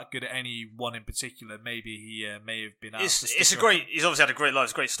he was that good at any one in particular, maybe he may have been asked. He's obviously had a great life.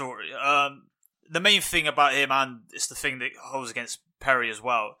 It's a great story. The main thing about him, and it's the thing that holds against Perry as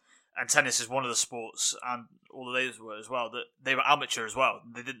well. And tennis is one of the sports, and all the ladies were as well, that they were amateur as well.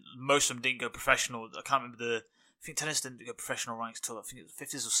 Most of them didn't go professional. I can't remember I think tennis didn't go professional ranks till I think it was the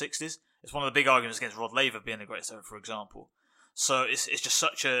 50s or 60s. It's one of the big arguments against Rod Laver being the greatest ever, for example. So it's just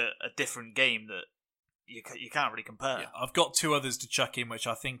such a different game that you can't really compare. Yeah, I've got 2 others to chuck in, which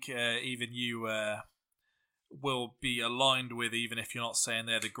I think even you will be aligned with, even if you're not saying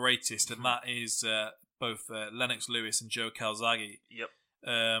they're the greatest, and that is both Lennox Lewis and Joe Calzaghe. Yep.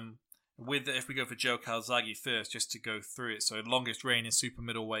 If we go for Joe Calzaghe first, just to go through it, so longest reigning super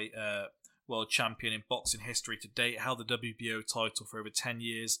middleweight world champion in boxing history to date, held the WBO title for over 10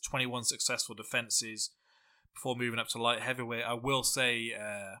 years, 21 successful defenses before moving up to light heavyweight. I will say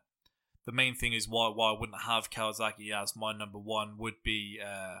the main thing is why I wouldn't have Calzaghe as my number one would be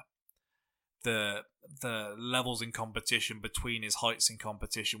the levels in competition between his heights in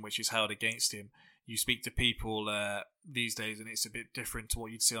competition, which is held against him. You speak to people these days, and it's a bit different to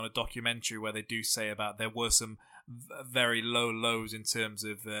what you'd see on a documentary, where they do say about there were some very low lows in terms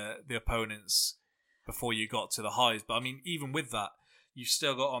of the opponents before you got to the highs. But I mean, even with that, you've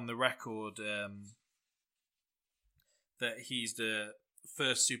still got on the record that he's the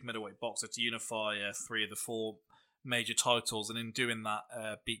first super middleweight boxer to unify 3 of the 4 major titles, and in doing that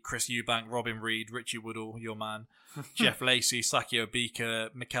beat Chris Eubank, Robin Reed, Richie Woodall, your man, Jeff Lacey, Saki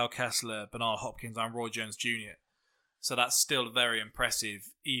Obika, Mikhail Kessler, Bernard Hopkins and Roy Jones Jr. So that's still very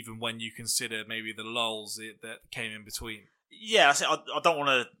impressive, even when you consider maybe the lulls that came in between. Yeah, I don't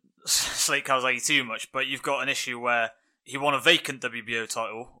want to slate Calzaghe too much, but you've got an issue where he won a vacant WBO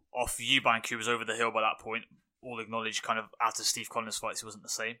title off Eubank, who was over the hill by that point. All acknowledged, kind of after Steve Collins fights, he wasn't the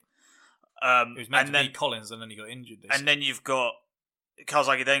same. It was meant to be Collins, and then he got injured. And then you've got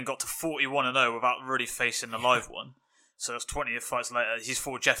Calzaghe. Then got to 41-0 without really facing a live one. So that's 20 fights later. He's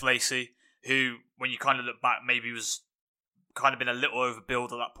fought Jeff Lacey, who, when you kind of look back, maybe was kind of been a little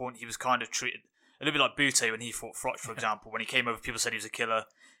overbilled at that point. He was kind of treated a little bit like Butte when he fought Froch, for example. When he came over, people said he was a killer.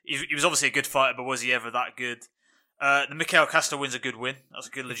 He was obviously a good fighter, but was he ever that good? The Mikael Castro win's a good win. That's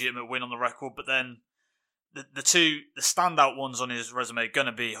a good, legitimate win on the record. But then the standout ones on his resume are going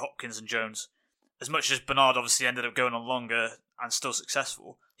to be Hopkins and Jones. As much as Bernard obviously ended up going on longer and still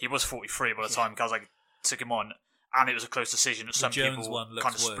successful, he was 43 by the time Calzaghe took him on, and it was a close decision that some Jones people one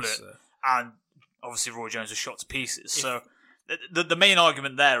kind of looks split. worse, And obviously Roy Jones was shot to pieces. So the main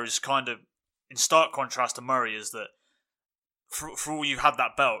argument there is kind of in stark contrast to Murray is that for all you had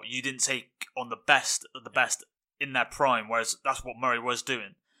that belt, you didn't take on the best of the best in their prime, whereas that's what Murray was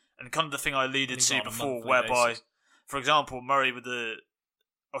doing. And kind of the thing I alluded to before, whereby, for example, Murray with the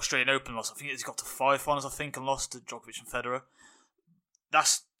Australian Open loss, I think he's got to 5 finals, and lost to Djokovic and Federer.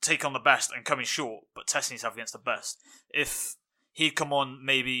 That's take on the best and coming short, but testing himself against the best. If he'd come on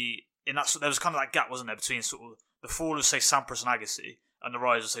maybe in that, there was kind of that gap, wasn't there, between sort of the fall of, say, Sampras and Agassi and the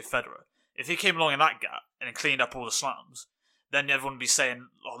rise of, say, Federer. If he came along in that gap and then cleaned up all the slams, then everyone would be saying,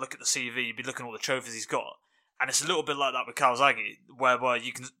 oh, look at the CV, you'd be looking at all the trophies he's got. And it's a little bit like that with Calzaghe, whereby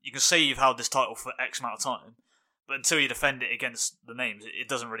you can say you've held this title for X amount of time, but until you defend it against the names, it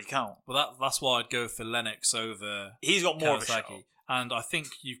doesn't really count. Well, that's why I'd go for Lennox over. He's got more of a shot. And I think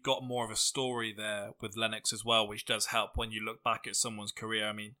you've got more of a story there with Lennox as well, which does help when you look back at someone's career.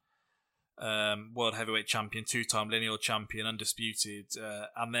 I mean, world heavyweight champion, 2-time lineal champion, undisputed,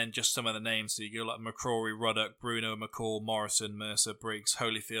 and then just some of the names. So you go like McCrory, Ruddock, Bruno, McCall, Morrison, Mercer, Briggs,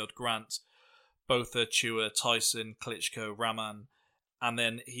 Holyfield, Grant, Botha, Chua, Tyson, Klitschko, Rahman, and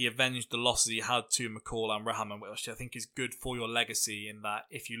then he avenged the losses he had to McCall and Rahman, which I think is good for your legacy in that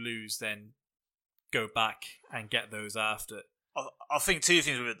if you lose, then go back and get those after. I think two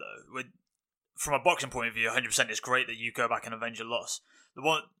things with it though. From a boxing point of view, 100% it's great that you go back and avenge a loss. The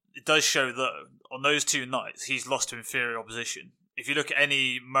one it does show though, on those 2 nights, he's lost to inferior opposition. If you look at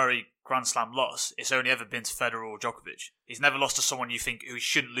any Murray Grand Slam loss, it's only ever been to Federer or Djokovic. He's never lost to someone you think who he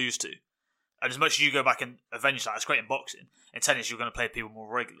shouldn't lose to. And as much as you go back and avenge that, it's great in boxing. In tennis, you're going to play people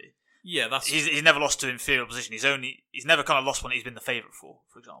more regularly. Yeah, he's never lost to inferior opposition. He's never kind of lost one he's been the favourite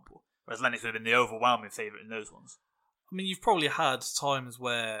for example. Whereas Lennox would have been the overwhelming favourite in those ones. I mean, you've probably had times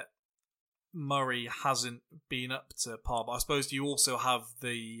where Murray hasn't been up to par, but I suppose you also have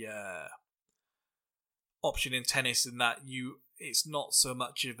the option in tennis in that it's not so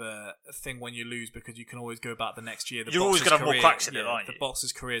much of a thing when you lose because you can always go back the next year. You're always going to have more cracks in it, aren't you? The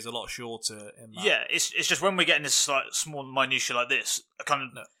boxer's career is a lot shorter in that. Yeah, it's just when we're getting this like small minutiae like this, kind of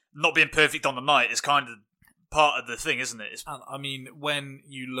not being perfect on the night is kind of part of the thing, isn't it? And I mean, when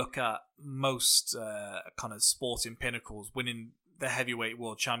you look at most kind of sporting pinnacles, winning the heavyweight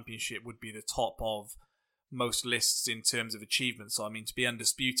world championship would be the top of most lists in terms of achievements. So I mean, to be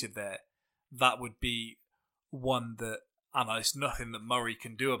undisputed there, that would be one that, and it's nothing that Murray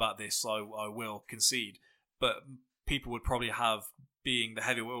can do about this, I will concede, but people would probably have being the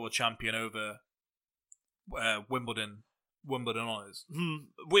heavyweight world champion over Wimbledon honours.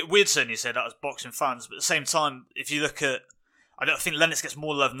 We'd certainly say that as boxing fans, but at the same time, if you look at, I don't think Lennox gets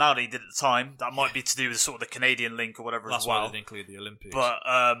more love now than he did at the time. That might be to do with sort of the Canadian link or whatever. That's as well. Why they didn't include the Olympics. But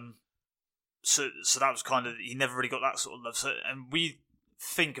so that was kind of, he never really got that sort of love. So, and we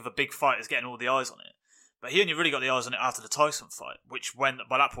think of a big fight as getting all the eyes on it, but he only really got the eyes on it after the Tyson fight, which when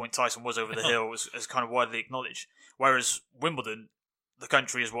by that point Tyson was over the hill, was kind of widely acknowledged. Whereas Wimbledon, the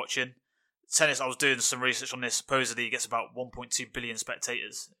country is watching. Tennis, I was doing some research on this. Supposedly, it gets about 1.2 billion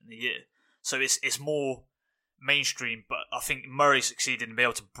spectators in a year, so it's more mainstream. But I think Murray succeeded in being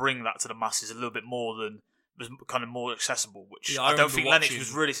able to bring that to the masses a little bit more than was kind of more accessible. Which I don't think Lennox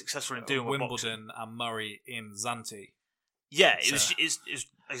was really successful in doing with Wimbledon and Murray in Zante. Yeah, it was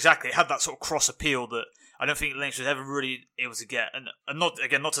exactly. It had that sort of cross appeal that I don't think Lennox was ever really able to get. And not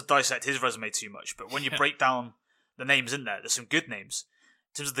to dissect his resume too much, but when you break down the names in there, there's some good names.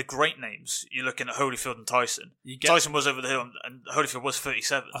 In terms of the great names, you're looking at Holyfield and Tyson. Tyson was over the hill, and Holyfield was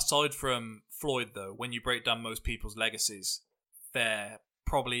 37. Aside from Floyd, though, when you break down most people's legacies, they're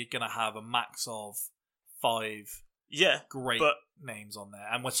probably going to have a max of 5 great names on there.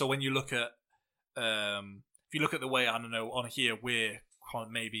 And so when you look at, if you look at the way, I don't know, on here, we're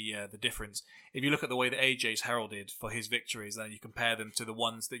maybe the difference. If you look at the way that AJ's heralded for his victories, then you compare them to the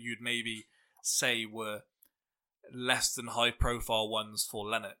ones that you'd maybe say were less than high profile ones for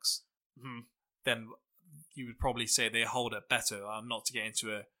Lennox, then you would probably say they hold it better. Not to get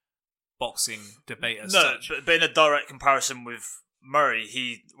into a boxing debate as No, such. but in a direct comparison with Murray,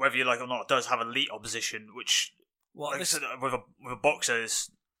 he, whether you like it or not, does have elite opposition, which, Well, like this- I said, with a boxer,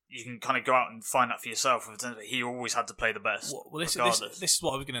 you can kind of go out and find that for yourself. He always had to play the best, regardless. This is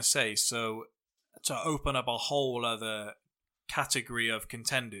what I was going to say. So, to open up a whole other category of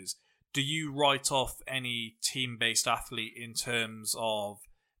contenders, do you write off any team-based athlete in terms of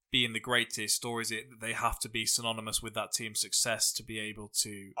being the greatest, or is it that they have to be synonymous with that team's success to be able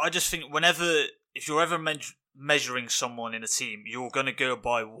to... I just think if you're ever measuring someone in a team, you're going to go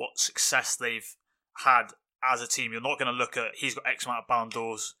by what success they've had as a team. You're not going to look at, he's got X amount of Ballon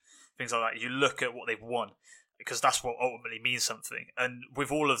d'Ors, things like that. You look at what they've won, because that's what ultimately means something. And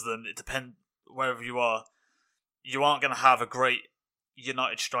with all of them, it depends, wherever you are, you aren't going to have a great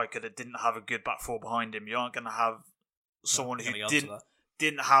United striker that didn't have a good back four behind him. You aren't going to have someone who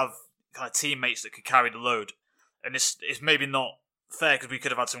didn't have kind of teammates that could carry the load. And it's maybe not fair, because we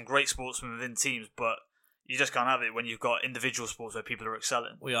could have had some great sportsmen within teams, but you just can't have it when you've got individual sports where people are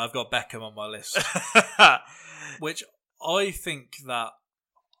excelling. Well, yeah, I've got Beckham on my list. Which I think that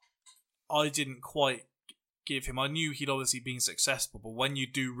I didn't quite give him. I knew he'd obviously been successful, but when you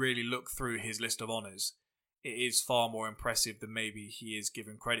do really look through his list of honours, it is far more impressive than maybe he is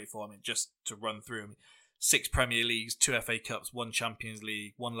given credit for. I mean, just to run through him: 6 Premier Leagues, 2 FA Cups, 1 Champions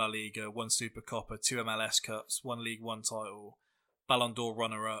League, 1 La Liga, 1 Super Copa, 2 MLS Cups, 1 League One title, Ballon d'Or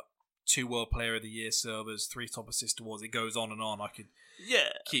runner-up, 2 World Player of the Year silvers, 3 top assist awards. It goes on and on. I could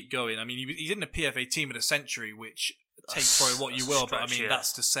keep going. I mean, he's in the PFA Team of the Century, which take for it what you will, but I mean,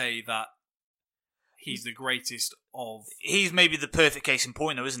 that's to say that he's the greatest of... He's maybe the perfect case in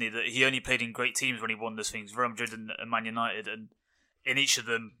point, though, isn't he? That he only played in great teams when he won those things, Real Madrid and Man United, and in each of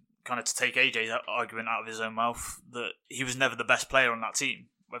them, kind of to take AJ's argument out of his own mouth, that he was never the best player on that team.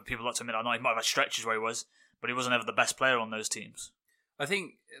 Whether people like to admit that or not, he might have had stretches where he was, but he wasn't ever the best player on those teams. I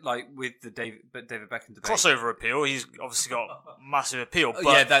think, like, with the David Beckham debate... Crossover appeal, he's obviously got massive appeal. But,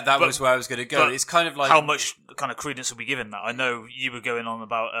 yeah, that was where I was going to go. It's kind of like... How much kind of credence will be given that? I know you were going on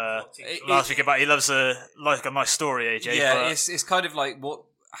about last week about he loves a nice story, AJ. Yeah, it's kind of like,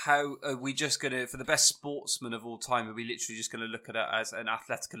 how are we just going to... For the best sportsman of all time, are we literally just going to look at it as an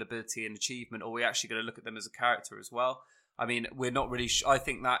athletic ability and achievement, or are we actually going to look at them as a character as well? I mean, we're not really...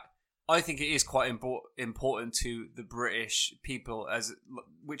 I think it is quite important to the British people,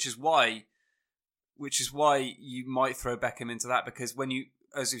 which is why you might throw Beckham into that, because when you,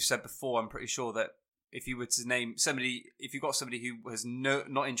 as we've said before, I'm pretty sure that if you were to name somebody, if you've got somebody who was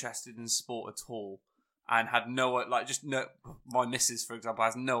not interested in sport at all and had my missus, for example,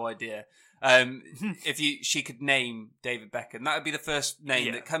 has no idea. She could name David Beckham, that would be the first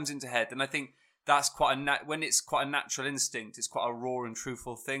name that comes into head, and I think. That's when it's quite a natural instinct. It's quite a raw and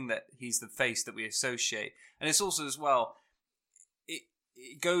truthful thing that he's the face that we associate, and it's also as well.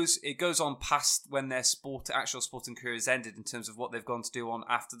 It goes on past when their actual sporting career is ended in terms of what they've gone to do on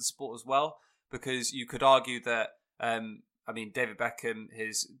after the sport as well. Because you could argue that David Beckham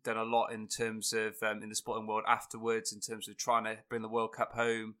has done a lot in terms of in the sporting world afterwards, in terms of trying to bring the World Cup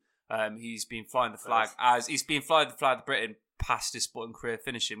home. He's been flying the flag of Britain past his sporting career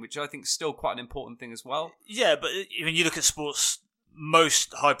finishing, which I think is still quite an important thing as well. Yeah, but when you look at sports,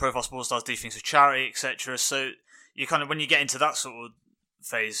 most high-profile sports stars do things for charity, etc. So you kind of, when you get into that sort of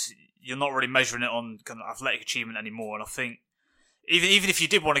phase, you're not really measuring it on kind of athletic achievement anymore. And I think even if you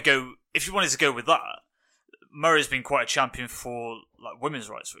did want to go, if you wanted to go with that, Murray's been quite a champion for like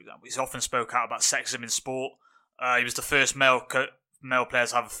women's rights, for example. He's often spoke out about sexism in sport. He was the first male player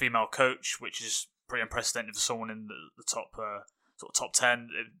to have a female coach, which is pretty unprecedented for someone in the top top 10.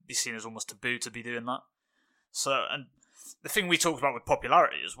 It'd be seen as almost taboo to be doing that. So, and the thing we talked about with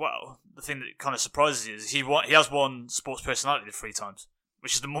popularity as well, the thing that kind of surprises you is he has won Sports Personality 3 times,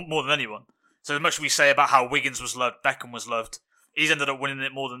 which is more than anyone. So as much as we say about how Wiggins was loved, Beckham was loved, he's ended up winning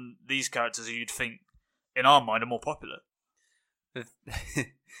it more than these characters who you'd think, in our mind, are more popular. A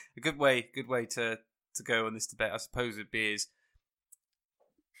good way to go on this debate, I suppose, would be is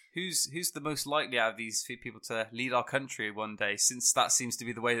who's the most likely out of these people to lead our country one day, since that seems to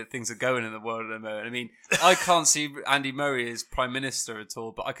be the way that things are going in the world at the moment. I mean, I can't see Andy Murray as Prime Minister at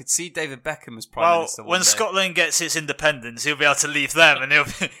all, but I could see David Beckham as Prime Minister one day. When Scotland gets its independence, he'll be able to leave them and he'll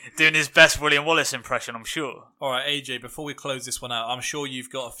be doing his best William Wallace impression, I'm sure. Alright, AJ, before we close this one out, I'm sure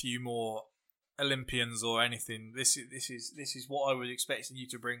you've got a few more Olympians or anything. This is what I was expecting you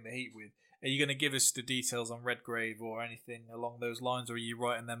to bring the heat with. Are you going to give us the details on Redgrave or anything along those lines, or are you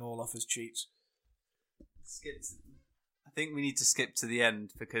writing them all off as cheats? I think we need to skip to the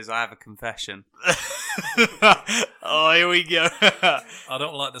end because I have a confession. Oh, here we go. I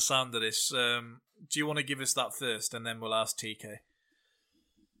don't like the sound of this. Do you want to give us that first, and then we'll ask TK?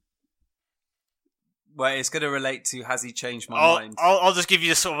 Well, it's going to relate to has he changed my mind? I'll just give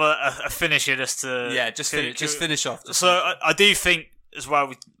you sort of a finish here just to... Yeah, just finish off. I do think, as well,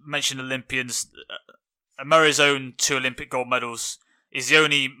 we mentioned Olympians. Murray's own 2 Olympic gold medals. He's the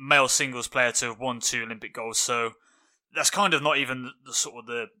only male singles player to have won 2 Olympic golds, so that's kind of not even the sort of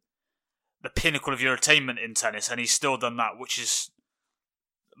the pinnacle of your attainment in tennis, and he's still done that, which is...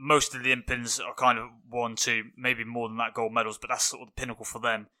 Most of the Olympians are kind of 1, 2, maybe more than that gold medals, but that's sort of the pinnacle for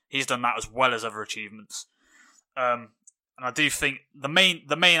them. He's done that as well as other achievements. And I do think the main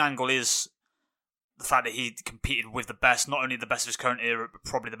angle is the fact that he competed with the best, not only the best of his current era, but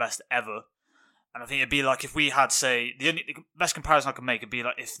probably the best ever. And I think it'd be like if we had, say, the best comparison I can make would be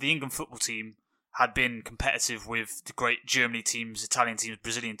like if the England football team had been competitive with the great Germany teams, Italian teams,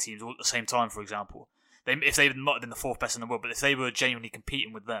 Brazilian teams all at the same time, for example. If they might have been the 4th best in the world, but if they were genuinely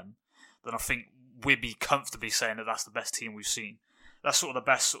competing with them, then I think we'd be comfortably saying that that's the best team we've seen. That's sort of the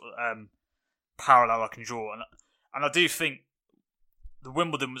best sort of, parallel I can draw. And I do think the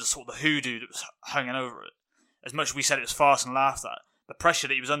Wimbledon was sort of the hoodoo that was hanging over it. As much as we said it was fast and laughed at, the pressure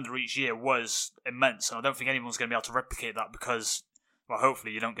that he was under each year was immense, and I don't think anyone's going to be able to replicate that because, well,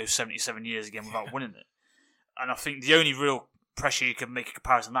 hopefully you don't go 77 years again without winning it. And I think the only real pressure you can make a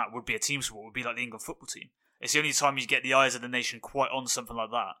comparison to that would be a team sport, would be like the England football team. It's the only time you get the eyes of the nation quite on something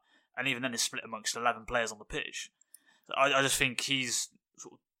like that, and even then it's split amongst 11 players on the pitch. So I just think he's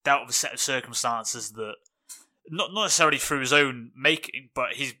sort of dealt with a set of circumstances that, not necessarily through his own making,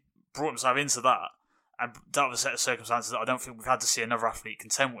 but he's brought himself into that, and dealt with a set of circumstances that I don't think we've had to see another athlete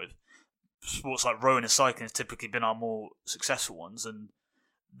contend with. Sports like rowing and cycling have typically been our more successful ones, and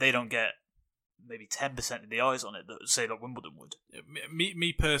they don't get maybe 10% of the eyes on it that say like Wimbledon would.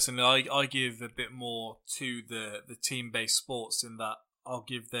 Me personally, I give a bit more to the team-based sports in that I'll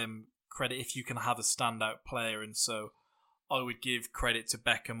give them credit if you can have a standout player, and so I would give credit to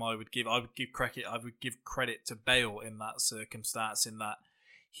Beckham. I would give credit to Bale in that circumstance, in that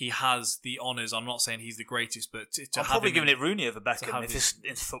he has the honours. I'm not saying he's the greatest, but I'm probably giving it Rooney over Beckham if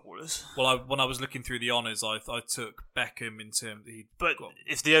it's footballers. Well, when I was looking through the honours, I took Beckham in terms. But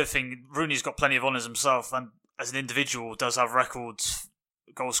if the other thing, Rooney's got plenty of honours himself, and as an individual, does have records,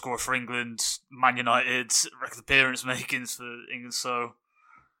 goal scorer for England, Man United, record appearance makings for England. So,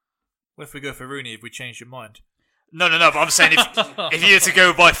 well, if we go for Rooney, have we changed your mind? No. But I'm saying if you were to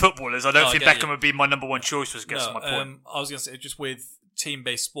go by footballers, I don't think Beckham would be my number one choice. Was guessing my point. I was going to say just with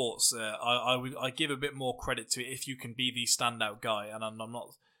team-based sports, I give a bit more credit to it if you can be the standout guy, and I'm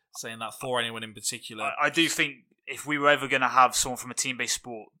not saying that for anyone in particular. I do think if we were ever going to have someone from a team-based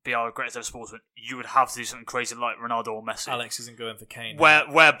sport be our greatest ever sportsman, you would have to do something crazy like Ronaldo or Messi. Alex isn't going for Kane.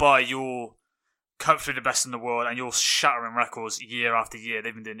 Whereby you're comfortably the best in the world and you're shattering records year after year.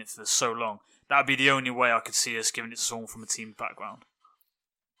 They've been doing it for so long. That would be the only way I could see us giving it to someone from a team background.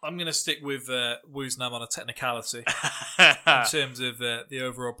 I'm going to stick with Woosnam on a technicality in terms of the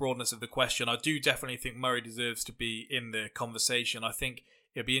overall broadness of the question. I do definitely think Murray deserves to be in the conversation. I think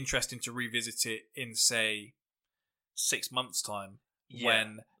it'd be interesting to revisit it in, say, 6 months' time. Yeah.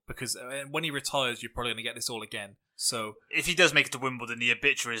 Because when he retires, you're probably going to get this all again. So if he does make it to Wimbledon, the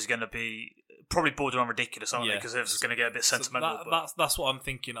obituary is going to be probably borderline ridiculous, aren't they? Because it's going to get a bit sentimental. That's what I'm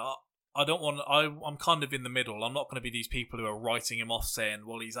thinking. I'm kind of in the middle. I'm not going to be these people who are writing him off saying,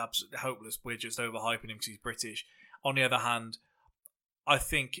 well, he's absolutely hopeless, we're just overhyping him because he's British. On the other hand, I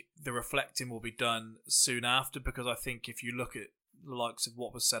think the reflecting will be done soon after, because I think if you look at the likes of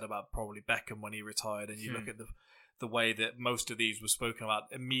what was said about probably Beckham when he retired, and you look at the way that most of these were spoken about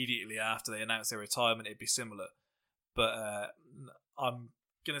immediately after they announced their retirement, it'd be similar. But I'm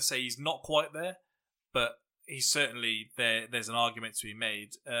going to say he's not quite there, but he's certainly there. There's an argument to be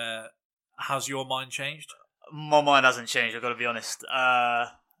made. Has your mind changed? My mind hasn't changed, I've got to be honest. I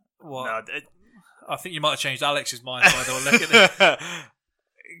think you might have changed Alex's mind by the way look at it.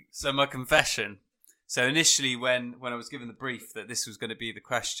 So my confession. So initially when I was given the brief that this was going to be the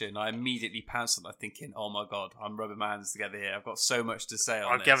question, I immediately pounced on it thinking, oh my God, I'm rubbing my hands together here. I've got so much to say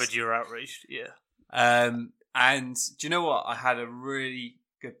on this. I gathered you were outraged, yeah. And do you know what? I had a really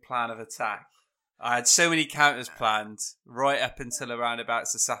good plan of attack. I had so many counters planned right up until around about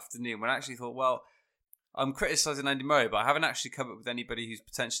this afternoon, when I actually thought, well, I'm criticising Andy Murray, but I haven't actually come up with anybody who's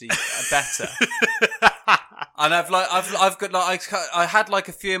potentially better. And I had like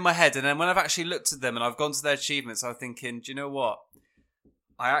a few in my head, and then when I've actually looked at them and I've gone to their achievements, I'm thinking, do you know what?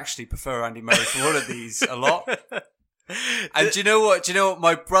 I actually prefer Andy Murray for all of these a lot. And do you know what?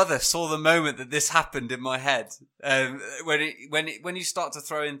 My brother saw the moment that this happened in my head. When you start to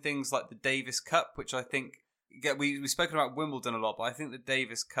throw in things like the Davis Cup, which I think we've spoken about Wimbledon a lot, but I think the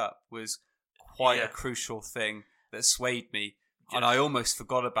Davis Cup was quite a crucial thing that swayed me, and I almost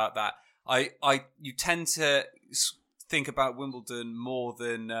forgot about that. you tend to think about Wimbledon more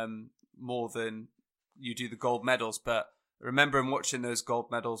than you do the gold medals, but I remember watching those gold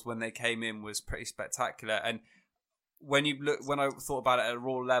medals when they came in was pretty spectacular. And when I thought about it at a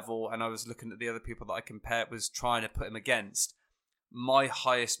raw level, and I was looking at the other people that I compared, was trying to put him against. My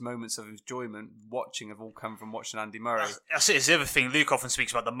highest moments of enjoyment watching have all come from watching Andy Murray. That's it. It's the other thing. Luke often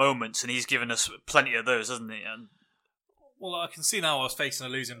speaks about the moments, and he's given us plenty of those, hasn't he? And well, I can see now I was facing a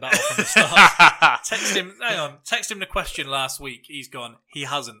losing battle from the start. Text him the question last week. He's gone. He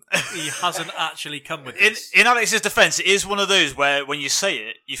hasn't actually come with this. In Alex's defence, it is one of those where when you say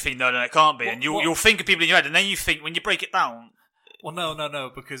it, you think, no, it can't be. And you'll think of people in your head, and then you think, when you break it down... Well,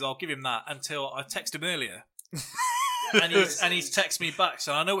 no, because I'll give him that until I texted him earlier. and he's texted me back,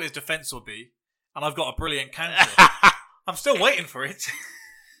 so I know what his defence will be, and I've got a brilliant counter. I'm still waiting for it.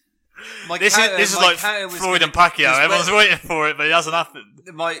 This is like Floyd and Pacquiao. Everyone's waiting for it, but it hasn't happened.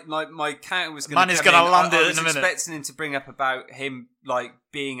 My counter was going Man to is going to land it in a minute. I was expecting him to bring up about him like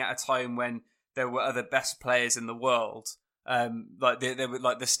being at a time when there were other best players in the world, like there were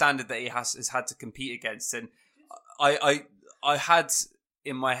like the standard that he has had to compete against, and I had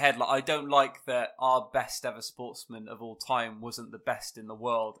in my head, like, I don't like that our best ever sportsman of all time wasn't the best in the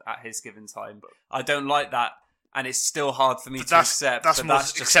world at his given time. I don't like that, and it's still hard for me to accept. That's more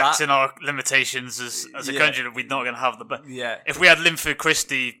accepting our limitations as a country, that we're not going to have the best. Yeah. If we had Linford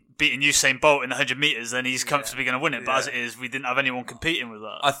Christie beating Usain Bolt in 100 metres, then he's comfortably going to win it. But as it is, we didn't have anyone competing with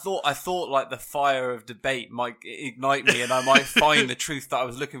that. I thought like the fire of debate might ignite me, and I might find the truth that I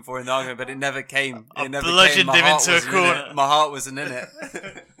was looking for in the argument, but it never came. Bludgeoned him into a corner. My heart wasn't in it.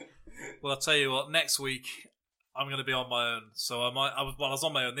 Well, I'll tell you what. Next week, I'm going to be on my own. So I was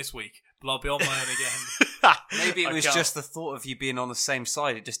on my own this week, but I'll be on my own again. Maybe it was just the thought of you being on the same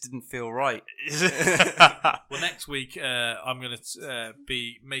side. It just didn't feel right. Well, next week I'm going to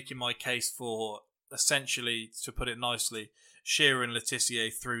be making my case for, essentially, to put it nicely, Shearer and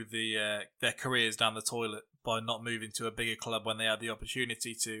Letitia threw their careers down the toilet by not moving to a bigger club when they had the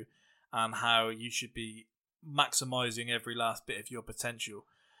opportunity to, and how you should be maximising every last bit of your potential.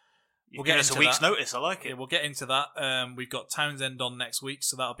 We'll get into a week's notice. I like it. Yeah, we'll get into that. We've got Townsend on next week,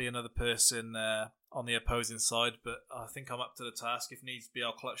 so that'll be another person on the opposing side. But I think I'm up to the task. If needs be,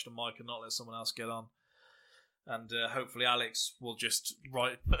 I'll clutch the mic and not let someone else get on. And hopefully Alex will just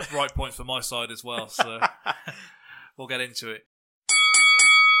write points for my side as well. So we'll get into it.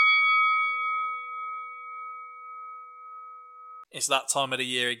 It's that time of the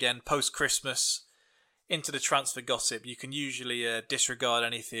year again, post-Christmas. Into the transfer gossip. You can usually disregard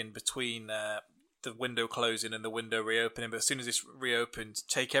anything between the window closing and the window reopening, but as soon as it's reopened,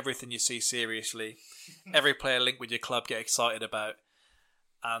 take everything you see seriously. Every player linked with your club, get excited about,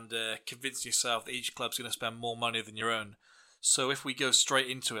 and convince yourself that each club's going to spend more money than your own. So if we go straight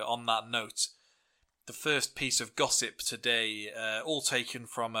into it on that note, the first piece of gossip today, all taken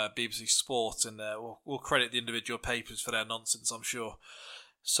from BBC Sport, and we'll credit the individual papers for their nonsense, I'm sure.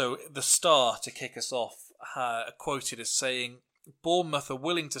 So the Star, to kick us off, quoted as saying, Bournemouth are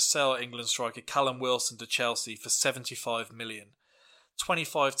willing to sell England striker Callum Wilson to Chelsea for $75 million,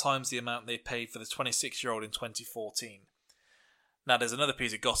 25 times the amount they paid for the 26-year-old in 2014. Now there's another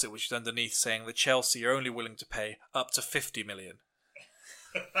piece of gossip which is underneath saying that Chelsea are only willing to pay up to $50 million.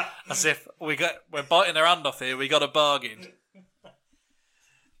 As if we're biting their hand off here, we got a bargain.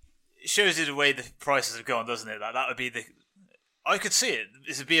 It shows you the way the prices have gone, doesn't it? That would be the... I could see it.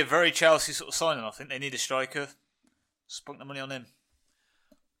 This would be a very Chelsea sort of signing. I think they need a striker. Spunk the money on him.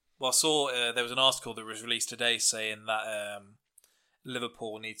 Well, I saw there was an article that was released today saying that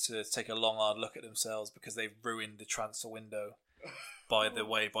Liverpool need to take a long, hard look at themselves because they've ruined the transfer window by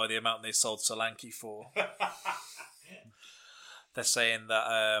the amount they sold Solanke for. They're saying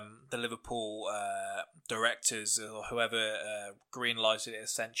that the Liverpool directors or whoever greenlighted it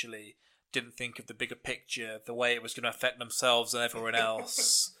essentially didn't think of the bigger picture, the way it was going to affect themselves and everyone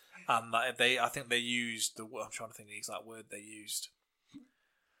else, and that I think they used I'm trying to think of the exact word they used.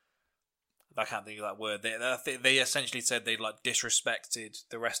 I can't think of that word. They essentially said they'd disrespected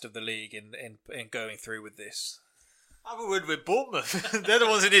the rest of the league in going through with this. Have a word with Bournemouth. They're the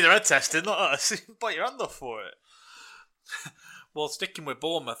ones who need their head tested, not us. Bite your hand off for it. Well, sticking with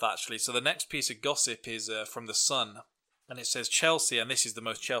Bournemouth actually. So the next piece of gossip is from The Sun. And it says Chelsea, and this is the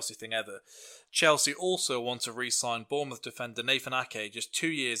most Chelsea thing ever, Chelsea also want to re-sign Bournemouth defender Nathan Ake just 2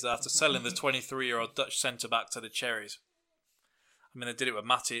 years after selling the 23-year-old Dutch centre-back to the Cherries. I mean, they did it with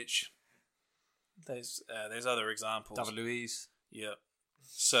Matic. There's other examples. David Luiz. Yeah.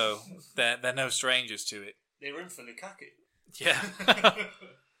 So they're no strangers to it. They were in for Lukaku. Yeah.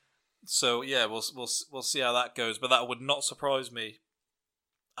 So yeah, we'll see how that goes, but that would not surprise me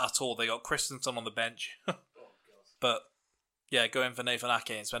at all. They got Christensen on the bench. But, yeah, go in for Nathan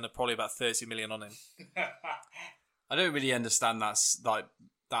Ake and spend probably about 30 million on him. I don't really understand that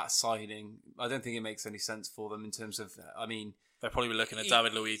signing. I don't think it makes any sense for them in terms of, I mean... They'll probably be looking at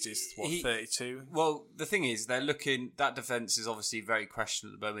David Luiz's, 32? Well, the thing is, they're looking... That defence is obviously very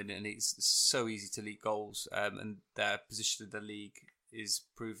questionable at the moment, and it's so easy to leak goals, and their position in the league is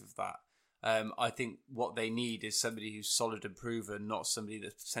proof of that. I think what they need is somebody who's solid and proven, not somebody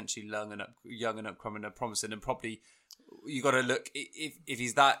that's potentially young and upcoming and promising. And probably you got to look, if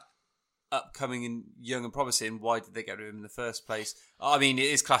he's that upcoming and young and promising, why did they get rid of him in the first place? I mean, it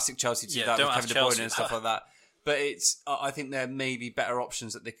is classic Chelsea to do that with Kevin De Bruyne and stuff like that. But I think there may be better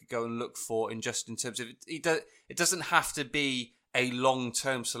options that they could go and look for in terms of it doesn't have to be a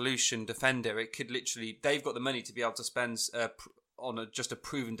long-term solution defender. It could literally, they've got the money to be able to spend on just a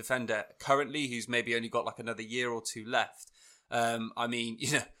proven defender currently who's maybe only got like another year or two left. I mean,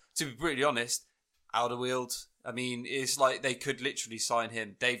 to be brutally honest, Alderweireld, I mean, it's like they could literally sign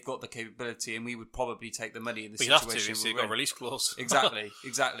him. They've got the capability, and we would probably take the money in the situation. We'd have to, you've got a release clause. Exactly.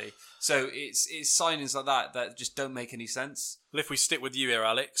 So it's signings like that just don't make any sense. Well, if we stick with you here,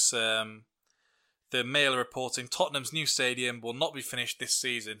 Alex, the Mail reporting Tottenham's new stadium will not be finished this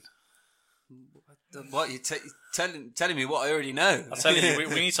season. What, you're telling me what I already know? I'm telling you,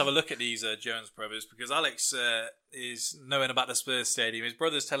 we need to have a look at these Jones brothers, because Alex is knowing about the Spurs stadium. His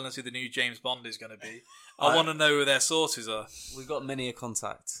brother's telling us who the new James Bond is going to be. I want to know who their sources are. We've got many a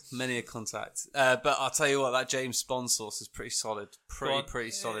contact. But I'll tell you what, that James Bond source is pretty solid.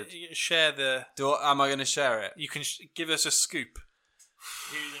 Pretty solid. Share the... Am I going to share it? You can give us a scoop.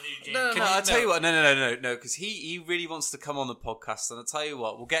 No, I'll tell you what. No, because he really wants to come on the podcast, and I'll tell you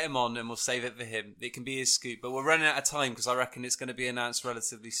what, we'll get him on and we'll save it for him. It can be his scoop, but we're running out of time because I reckon it's going to be announced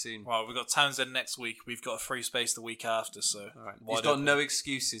relatively soon. Well, we've got Townsend next week. We've got a free space the week after, so... All right. He's got no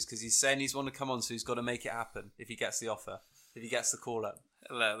excuses because he's saying he's want to come on, so he's got to make it happen if he gets the offer, if he gets the call up.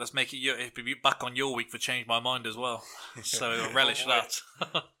 Let's make it it'll be back on your week for Change My Mind as well. So I'll relish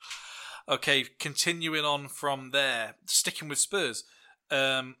that. Okay, continuing on from there, sticking with Spurs.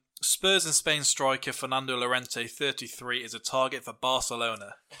 Spurs and Spain striker Fernando Llorente, 33, is a target for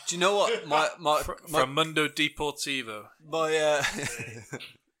Barcelona. Do you know what? From Mundo Deportivo.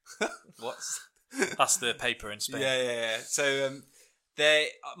 What's that's the paper in Spain. Yeah. So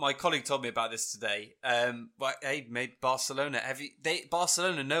my colleague told me about this today. Hey, mate, Barcelona.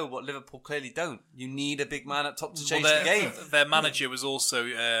 Barcelona know what Liverpool clearly don't. You need a big man up top to change the game. Their manager was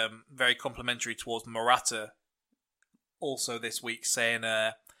also very complimentary towards Morata. Also this week, saying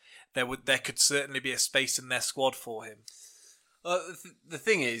there could certainly be a space in their squad for him. The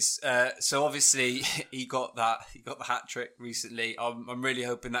thing is, so obviously he got the hat trick recently. I'm really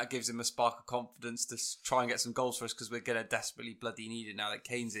hoping that gives him a spark of confidence to try and get some goals for us, because we're going to desperately bloody need it now that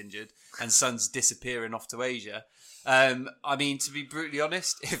Kane's injured and Son's disappearing off to Asia. I mean, to be brutally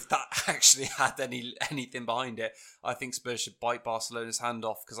honest, if that actually had anything behind it, I think Spurs should bite Barcelona's hand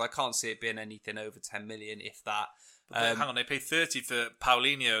off, because I can't see it being anything over 10 million, if that. Hang on, they paid 30 for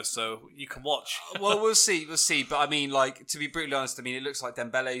Paulinho, so you can watch. Well, we'll see. But I mean, like, to be brutally honest, I mean, it looks like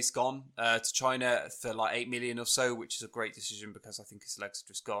Dembele's gone to China for like 8 million or so, which is a great decision because I think his legs are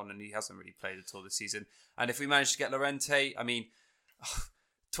just gone and he hasn't really played at all this season. And if we manage to get Llorente, I mean,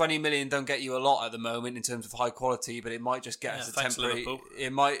 20 million don't get you a lot at the moment in terms of high quality, but it might just get us a temporary.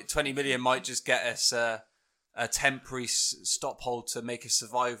 20 million might just get us a temporary stop hold to make us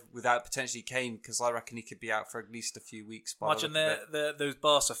survive without potentially Kane, because I reckon he could be out for at least a few weeks. Imagine those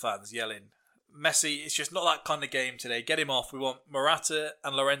Barca fans yelling, Messi, it's just not that kind of game today. Get him off. We want Morata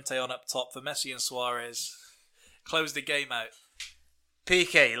and Llorente on up top for Messi and Suarez. Close the game out.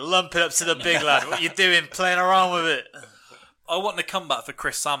 PK, lump it up to the big lad. What you doing, playing around with it? I want a comeback for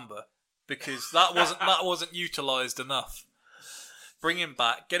Chris Samba, because that wasn't utilised enough. Bring him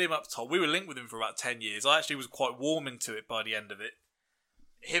back, get him up top. We were linked with him for about 10 years. I actually was quite warming to it by the end of it.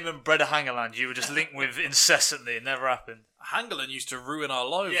 Him and Breda Hangeland, you were just linked with incessantly. It never happened. Hangeland used to ruin our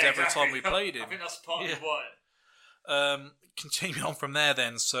lives every time we played him. I think that's part of why. Continuing on from there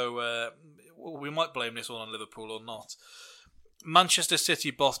then, so we might blame this one on Liverpool or not. Manchester City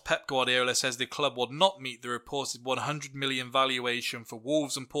boss Pep Guardiola says the club would not meet the reported 100 million valuation for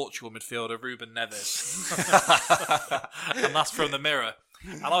Wolves and Portugal midfielder Ruben Neves. And that's from the Mirror.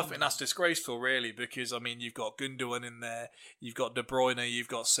 And I think that's disgraceful, really, because, I mean, you've got Gundogan in there, you've got De Bruyne, you've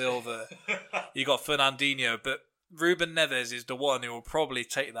got Silva, you've got Fernandinho, but Ruben Neves is the one who will probably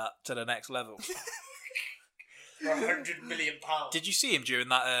take that to the next level. For £100 million. Did you see him during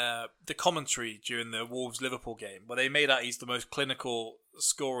that the commentary during the Wolves-Liverpool game, where they made out he's the most clinical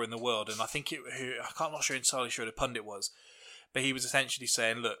scorer in the world? And I think I'm not entirely sure the pundit was, But he was essentially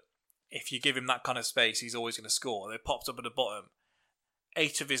saying, look, if you give him that kind of space, he's always going to score. They popped up at the bottom.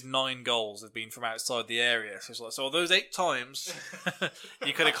 8 of his 9 goals have been from outside the area. So it's like, so those 8 times,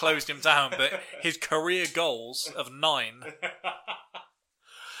 you could have closed him down. But his career goals of 9,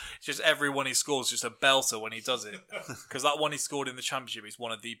 it's just every one he scores is just a belter when he does it. Because that one he scored in the Championship is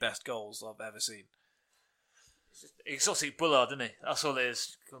one of the best goals I've ever seen. Exotic Bullard, isn't he? That's all it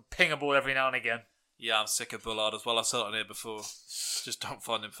is. Ping a ball every now and again. Yeah, I'm sick of Bullard as well. I said it on here before. Just don't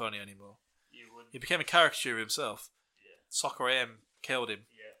find him funny anymore. He became a caricature himself. Yeah. Soccer AM killed him.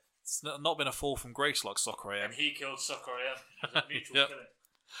 Yeah. It's not been a fall from grace like Soccer AM. And he killed Soccer AM. It was a mutual Yep. killing.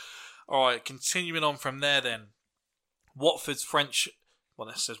 Alright, continuing on from there then. Watford's French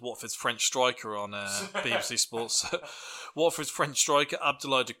striker on BBC Sports. Watford's French striker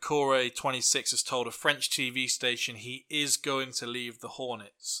Abdoulaye Doucouré, 26, has told a French TV station he is going to leave the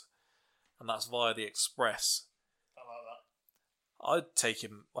Hornets. And that's via the Express. I like that. I'd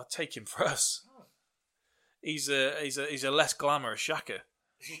take him for us. He's a less glamorous Xhaka.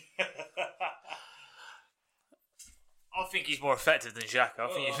 I think he's more effective than Xhaka. I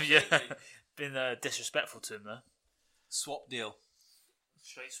think he's been disrespectful to him there. Swap deal.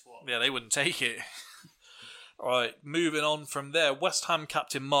 Straight swap. Yeah, they wouldn't take it. Alright, moving on from there. West Ham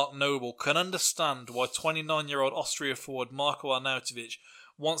captain Mark Noble can understand why 29-year-old Austria forward Marko Arnautovic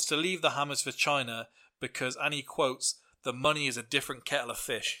wants to leave the Hammers for China because, and he quotes, the money is a different kettle of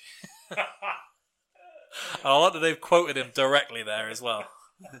fish. And I like that they've quoted him directly there as well.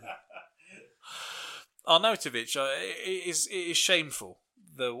 Arnautovic, it is shameful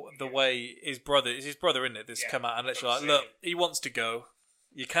the way his brother, isn't it, that's come out and literally like, look, he wants to go.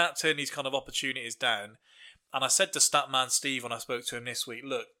 You can't turn these kind of opportunities down. And I said to Statman Steve when I spoke to him this week,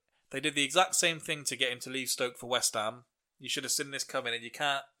 look, they did the exact same thing to get him to leave Stoke for West Ham. You should have seen this coming and you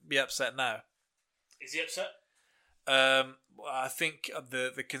can't be upset now. Is he upset? I think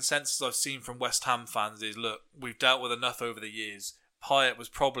the consensus I've seen from West Ham fans is, look, we've dealt with enough over the years. Pyatt was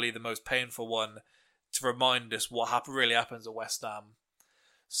probably the most painful one to remind us what really happens at West Ham.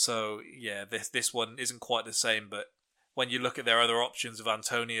 So, yeah, this one isn't quite the same, but when you look at their other options of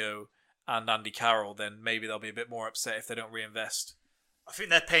Antonio and Andy Carroll, then maybe they'll be a bit more upset if they don't reinvest. I think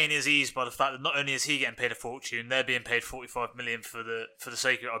their pain is eased by the fact that not only is he getting paid a fortune, they're being paid $45 million for the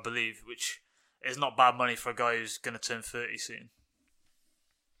sake of it, I believe, which is not bad money for a guy who's going to turn 30 soon.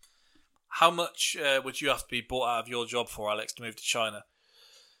 How much would you have to be bought out of your job for, Alex, to move to China?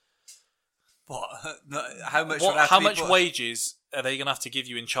 What? No, how much? How much wages are they going to have to give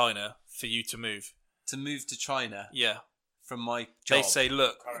you in China for you to move? To move to China? Yeah. From my job?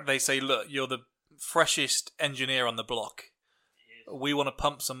 They say, look, you're the freshest engineer on the block. We want to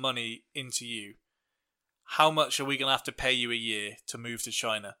pump some money into you. How much are we going to have to pay you a year to move to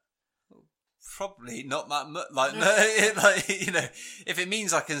China? Probably not that much. If it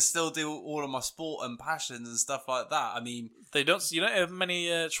means I can still do all of my sport and passions and stuff like that, I mean, you don't have many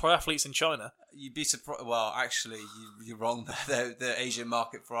triathletes in China. You'd be surprised. Well, actually, you're wrong. The Asian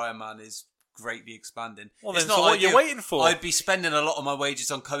market for Ironman is greatly expanding. Well, then, so what are you waiting for? I'd be spending a lot of my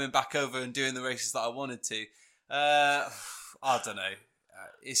wages on coming back over and doing the races that I wanted to. I don't know.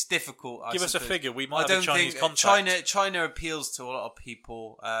 It's difficult. Give us a figure. We might have a Chinese contact. China appeals to a lot of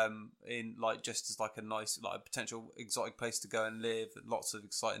people in just as like a nice, like a potential exotic place to go and live. Lots of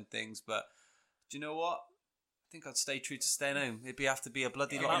exciting things. But do you know what? I think I'd stay true to staying home. It'd have to be a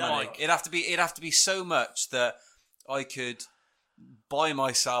bloody lot of money. It'd have to be so much that I could buy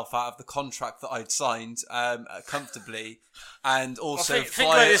myself out of the contract that I'd signed comfortably, and also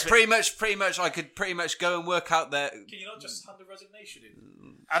fly. Like pretty much, I could pretty much go and work out there. Can you not just hand the resignation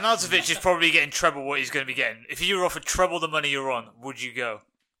in? Arnautovic is probably getting treble what he's going to be getting. If you were offered treble the money you're on, would you go?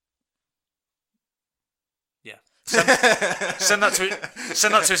 Yeah. Send that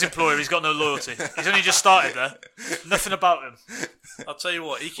to his employer. He's got no loyalty. He's only just started there. Nothing about him. I'll tell you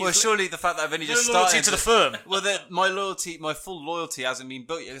what. Surely the fact that I've only just started started to the firm. Well, my full loyalty hasn't been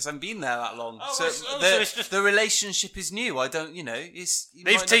built yet because I haven't been there that long. The relationship is new. I don't,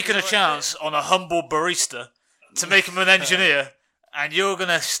 They've taken a chance on a humble barista to make him an engineer, and you're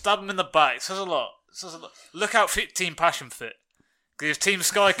gonna stab him in the back. It says a lot. Look out for Team Passion Fit. Because if Team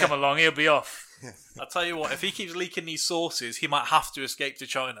Sky come along, he'll be off. I'll tell you what, if he keeps leaking these sources, he might have to escape to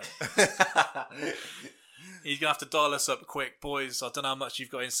China. He's going to have to dial us up quick. Boys, I don't know how much you've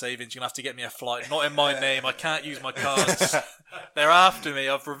got in savings. You're going to have to get me a flight. Not in my name. I can't use my cards. They're after me.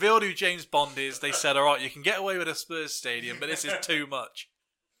 I've revealed who James Bond is. They said, all right, you can get away with a Spurs stadium, but this is too much.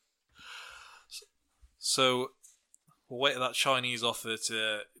 So we'll wait for that Chinese offer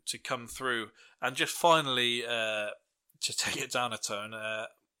to come through. And just finally, to take it down a tone,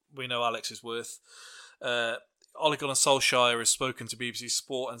 we know Alex's worth. Ole Gunnar Solskjaer has spoken to BBC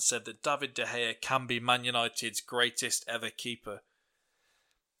Sport and said that David De Gea can be Man United's greatest ever keeper.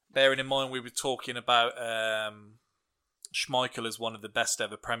 Bearing in mind we were talking about Schmeichel as one of the best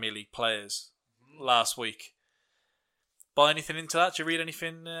ever Premier League players last week. Buy anything into that? Do you read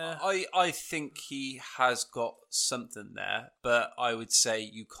anything? I think he has got something there, but I would say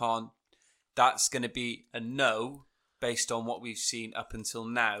you can't. That's going to be a no based on what we've seen up until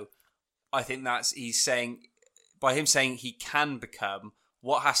now. I think he's saying, by him saying he can become,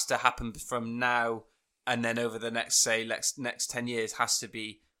 what has to happen from now and then over the next 10 years has to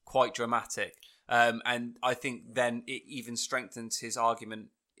be quite dramatic. And I think then it even strengthens his argument.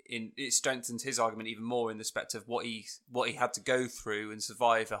 It strengthens his argument even more in respect of what he had to go through and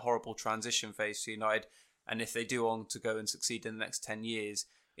survive a horrible transition phase for United. And if they do on to go and succeed in the next 10 years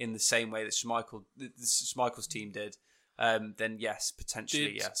in the same way that Schmeichel's team did, then yes,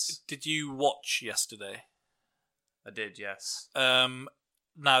 potentially yes. Did you watch yesterday? I did, yes.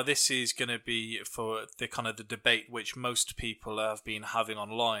 Now this is going to be for the kind of the debate which most people have been having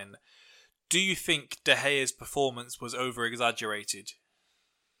online. Do you think De Gea's performance was over-exaggerated?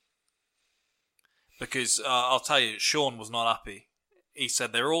 Because I'll tell you, Sean was not happy. He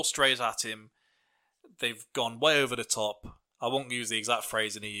said they're all straight at him. They've gone way over the top. I won't use the exact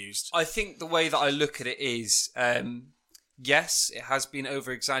phrasing he used. I think the way that I look at it is, yes, it has been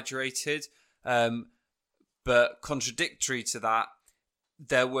over-exaggerated, but contradictory to that,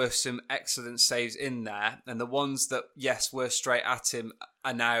 there were some excellent saves in there, and the ones that, yes, were straight at him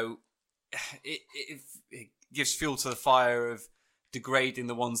are now... It gives fuel to the fire of degrading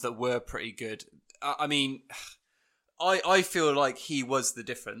the ones that were pretty good. I mean, I feel like he was the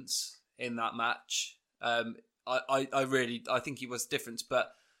difference in that match. I think he was the difference,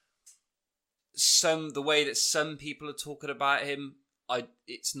 but the way that some people are talking about him,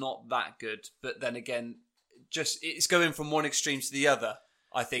 it's not that good. But then again, it's going from one extreme to the other,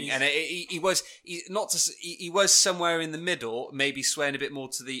 I think. And he was somewhere in the middle, maybe swaying a bit more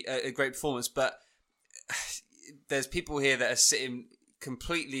to a great performance. But there's people here that are sitting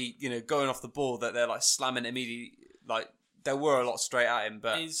completely, going off the ball, that they're like slamming immediately. Like there were a lot straight at him,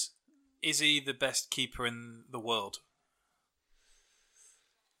 but is he the best keeper in the world?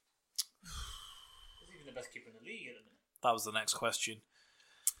 Is he even the best keeper in the league at the minute? That was the next question.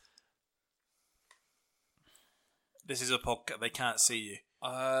 This is a podcast. They can't see you.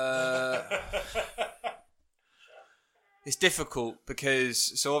 It's difficult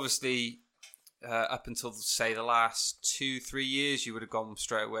because, so obviously, up until, say, the last 2-3 years, you would have gone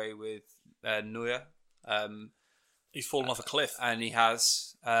straight away with Neuer. He's fallen off a cliff. And he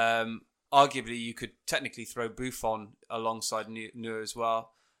has. Arguably, you could technically throw Buffon alongside Neuer as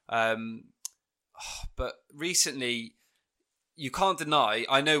well. But recently, you can't deny,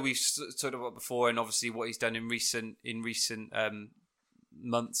 I know we've talked about before, and obviously what he's done in recent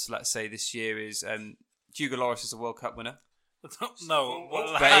months, let's say this year, is Hugo Lloris is a World Cup winner. No,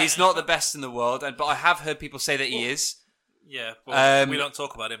 but he's not the best in the world. But I have heard people say that he is. Yeah, well, we don't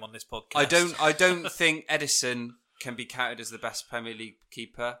talk about him on this podcast. I don't think Edison can be counted as the best Premier League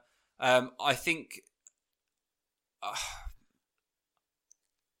keeper. I think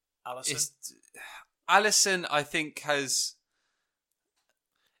Alisson, I think, has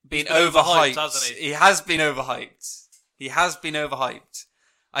been overhyped, hasn't he? He has been overhyped. He has been overhyped.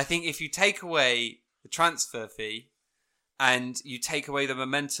 I think if you take away the transfer fee and you take away the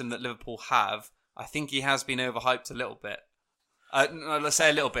momentum that Liverpool have, I think he has been overhyped a little bit. No, let's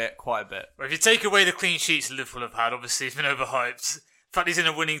say a little bit, quite a bit. Well, if you take away the clean sheets Liverpool have had, obviously he's been overhyped. The fact he's in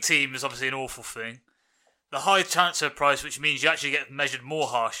a winning team is obviously an awful thing. The high transfer price, which means you actually get measured more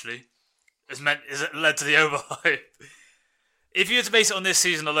harshly, has led to the overhype. If you were to base it on this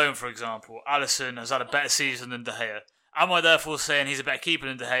season alone, for example, Alisson has had a better season than De Gea. Am I therefore saying he's a better keeper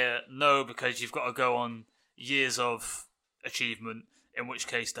than De Gea? No, because you've got to go on years of achievement, in which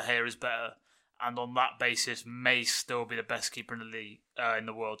case De Gea is better, and on that basis may still be the best keeper in the league, in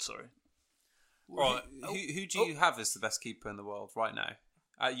the world. Sorry. Right. Who do you have as the best keeper in the world right now?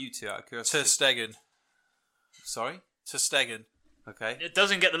 You two, out of curiosity. Ter Stegen. Sorry? Ter Stegen. Okay. It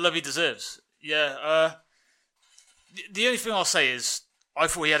doesn't get the love he deserves. Yeah. The only thing I'll say is I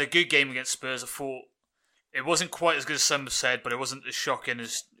thought he had a good game against Spurs. I thought it wasn't quite as good as some said, but it wasn't as shocking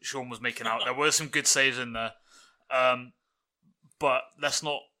as Sean was making out. There were some good saves in there. But let's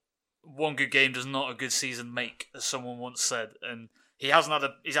not... One good game does not a good season make, as someone once said. And he's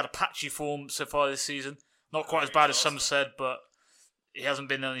had a patchy form so far this season. Not quite as bad as some said, but he hasn't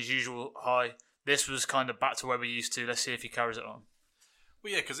been on his usual high. This was kind of back to where we used to. Let's see if he carries it on.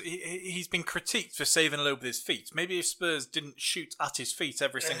 Well, yeah, because he's been critiqued for saving a load with his feet. Maybe if Spurs didn't shoot at his feet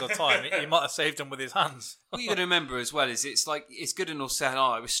every single time, he might have saved them with his hands. What you got to remember as well is it's like it's good enough saying,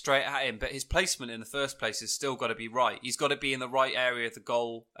 "Oh, it was straight at him," but his placement in the first place has still got to be right. He's got to be in the right area of the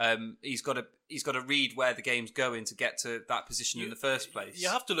goal. He's got to read where the game's going to get to that position in the first place. You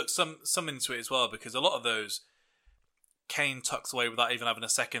have to look some into it as well, because a lot of those Kane tucks away without even having a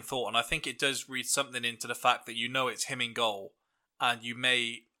second thought, and I think it does read something into the fact that you know it's him in goal. And you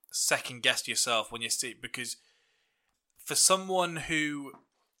may second guess yourself when you see it, because for someone who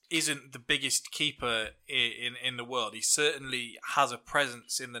isn't the biggest keeper in the world, he certainly has a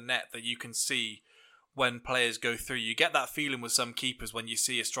presence in the net that you can see when players go through. You get that feeling with some keepers when you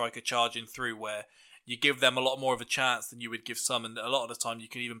see a striker charging through, where you give them a lot more of a chance than you would give some, and a lot of the time you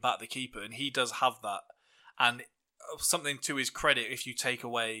can even back the keeper, and he does have that. And something to his credit, if you take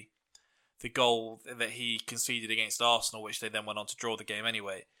away the goal that he conceded against Arsenal, which they then went on to draw the game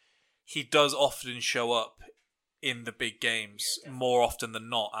anyway, he does often show up in the big games more often than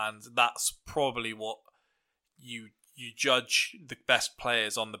not, and that's probably what you judge the best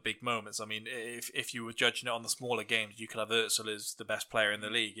players on the big moments. I mean, if you were judging it on the smaller games, you could have Özil as the best player in the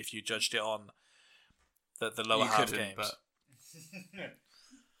league. If you judged it on the lower half games, but...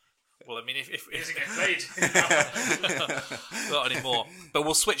 Well, I mean, if doesn't get played. Not anymore. But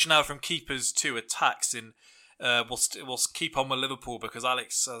we'll switch now from keepers to attacks. We'll keep on with Liverpool, because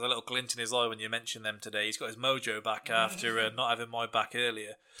Alex has a little glint in his eye when you mention them today. He's got his mojo back after not having my back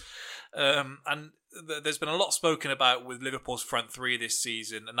earlier. And there's been a lot spoken about with Liverpool's front three this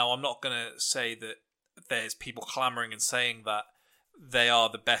season. Now, I'm not going to say that there's people clamouring and saying that they are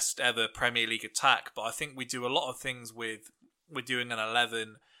the best ever Premier League attack, but I think we do a lot of things with we're doing an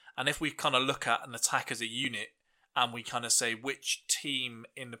 11. And if we kind of look at an attack as a unit, and we kind of say which team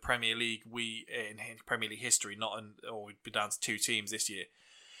in the Premier League in Premier League history, or we'd be down to two teams this year,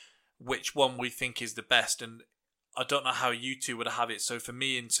 which one we think is the best. And I don't know how you two would have it. So for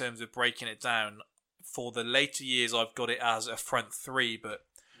me, in terms of breaking it down, for the later years, I've got it as a front three, but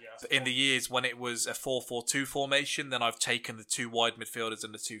in the years when it was a 4-4-2 formation, then I've taken the two wide midfielders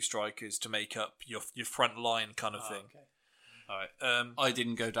and the two strikers to make up your front line kind of thing. Okay. All right. I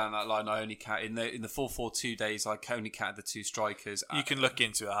didn't go down that line. I only count in the 4-4-2 days. I only counted the two strikers. You can look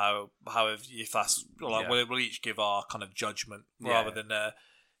into it how if that's like, we'll each give our kind of judgment rather than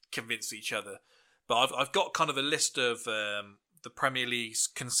convince each other. But I've got kind of a list of the Premier League's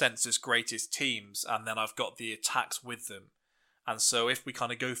consensus greatest teams, and then I've got the attacks with them. And so if we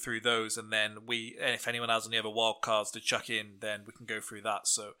kind of go through those, and then if anyone has any other wild cards to chuck in, then we can go through that.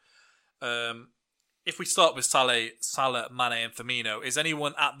 So. If we start with Salah, Mane and Firmino, is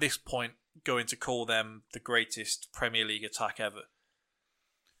anyone at this point going to call them the greatest Premier League attack ever?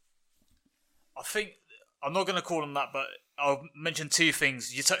 I think I'm not going to call them that, but I'll mention two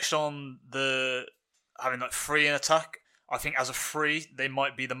things. You touched on having like three in attack. I think as a three, they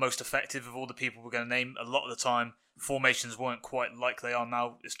might be the most effective of all the people we're going to name. A lot of the time, formations weren't quite like they are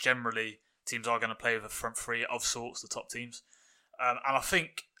now. It's generally teams are going to play with a front three of sorts, the top teams. And I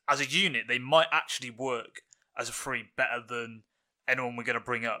think as a unit, they might actually work as a three better than anyone we're going to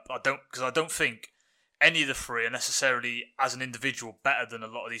bring up. Because I don't think any of the three are necessarily, as an individual, better than a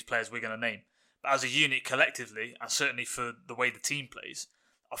lot of these players we're going to name. But as a unit, collectively, and certainly for the way the team plays,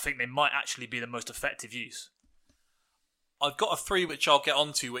 I think they might actually be the most effective use. I've got a three which I'll get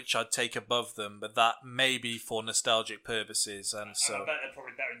onto, which I'd take above them, but that may be for nostalgic purposes. And so, I bet they're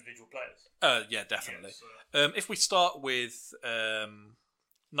probably better individual players. Yeah, definitely. Yeah, so. If we start with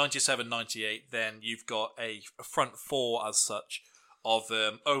 97-98, then you've got a front four as such of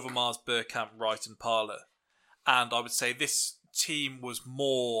Overmars, Bergkamp, Wright and Parlour. And I would say this team was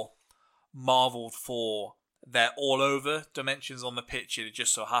more marvelled for their all-over dimensions on the pitch. It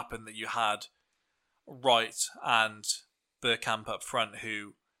just so happened that you had Wright and Bergkamp up front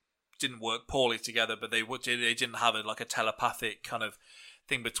who didn't work poorly together, but they didn't have a telepathic kind of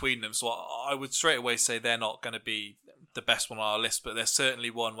thing between them. So I would straight away say they're not going to be the best one on our list, but they're certainly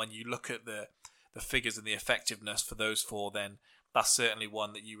one when you look at the figures and the effectiveness for those four, then that's certainly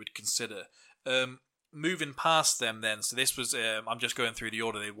one that you would consider. Moving past them then, so this was, I'm just going through the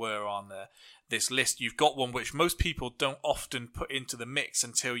order they were on this list. You've got one which most people don't often put into the mix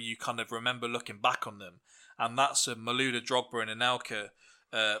until you kind of remember looking back on them, and that's Malouda, Drogba and Anelka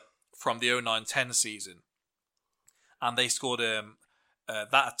from the 09-10 season. And they scored,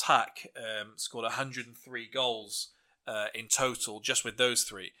 that attack scored 103 goals in total, just with those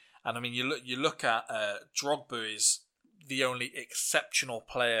three. And I mean, you look at Drogba is the only exceptional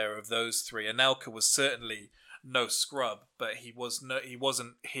player of those three. Anelka was certainly no scrub, but he wasn't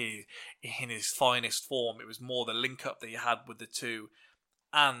in his finest form. It was more the link up that he had with the two,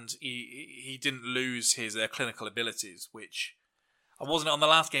 and he didn't lose his clinical abilities, which wasn't it on the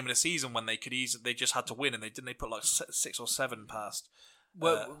last game of the season when they just had to win and they put like 6 or 7 past.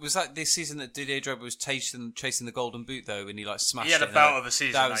 Well, was that this season that Didier Drogba was chasing the golden boot though, and he like smashed? He had it a bout of a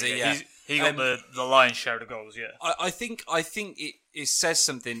season. That was it. Yeah, he got the lion's share of the goals. Yeah, I think it says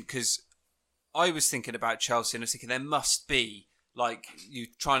something because I was thinking about Chelsea and I was thinking there must be like you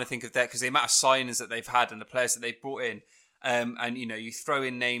trying to think of that because the amount of signings that they've had and the players that they've brought in, and you throw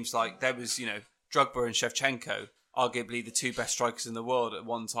in names like there was Drogba and Shevchenko, arguably the 2 best strikers in the world at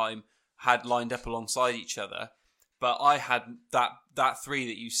one time, had lined up alongside each other. But I had that 3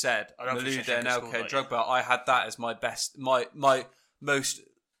 that you said, Malouda, Anelka, Drogba. I had that as my best, my most,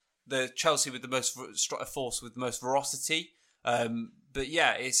 the Chelsea with the most force, with the most ferocity. But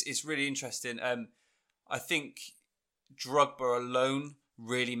yeah, it's really interesting. I think Drogba alone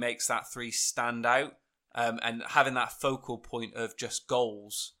really makes that 3 stand out, and having that focal point of just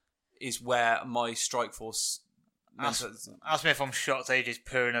goals is where my strike force. Ask me if I'm shocked AJ's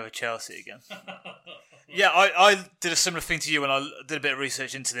purring over Chelsea again. Yeah, I did a similar thing to you when I did a bit of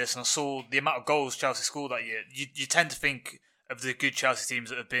research into this and I saw the amount of goals Chelsea scored that year. You tend to think of the good Chelsea teams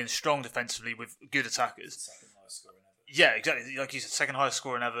that have been strong defensively with good attackers. Second highest scoring ever. Yeah, exactly. Like you said, second highest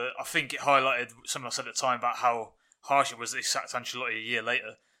scoring ever. I think it highlighted something I said at the time about how harsh it was that they sacked Ancelotti a year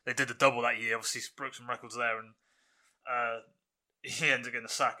later. They did the double that year, obviously broke some records there, and he ended up getting the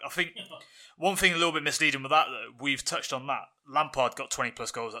sack. I think one thing a little bit misleading with that, though, we've touched on that. Lampard got 20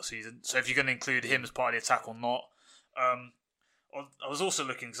 plus goals that season, so if you're going to include him as part of the attack or not. I was also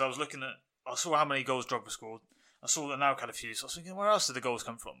looking, because I saw how many goals Drogba scored. I saw that now had a few, so I was thinking, where else did the goals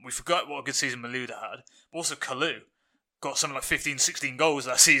come from? We forgot what a good season Malouda had, but also Kalou got something like 15, 16 goals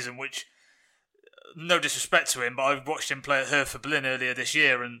that season, which, no disrespect to him, but I watched him play at Hertha Berlin earlier this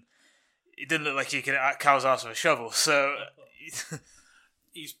year, and he didn't look like he could at Cal's ass with a shovel, so...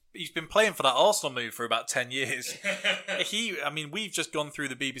 He's been playing for that Arsenal move for about 10 years. We've just gone through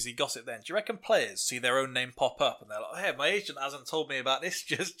the BBC gossip then. Do you reckon players see their own name pop up and they're like, hey, my agent hasn't told me about this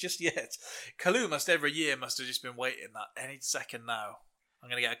just yet? Kalou every year must have just been waiting that any second now. I'm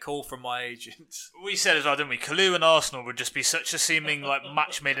going to get a call from my agent. We said as well, didn't we? Kalou and Arsenal would just be such a seeming like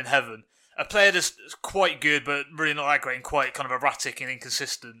match made in heaven. A player that's quite good but really not that great and quite kind of erratic and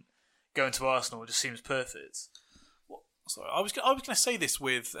inconsistent going to Arsenal just seems perfect. Sorry, I was going to say this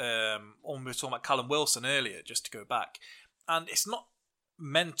with when we were talking about Callum Wilson earlier, just to go back, and it's not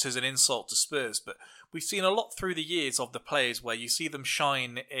meant as an insult to Spurs, but we've seen a lot through the years of the players where you see them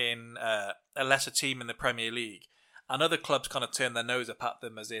shine in a lesser team in the Premier League, and other clubs kind of turn their nose up at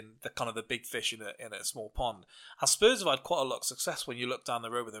them as in the kind of the big fish in a small pond. And Spurs have had quite a lot of success when you look down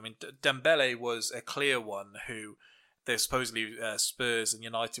the road with them. I mean, Dembele was a clear one who there's supposedly Spurs and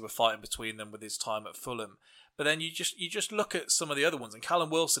United were fighting between them with his time at Fulham. But then you just look at some of the other ones, and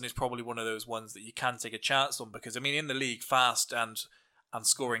Callum Wilson is probably one of those ones that you can take a chance on because, I mean, in the league, fast and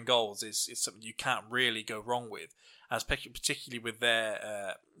scoring goals is something you can't really go wrong with, as particularly with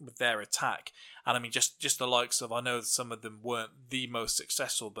their attack. And I mean, just the likes of, I know some of them weren't the most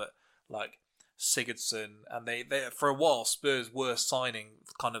successful, but like Sigurdsson, and they for a while Spurs were signing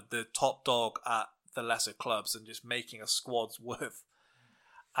kind of the top dog at the lesser clubs and just making a squad's worth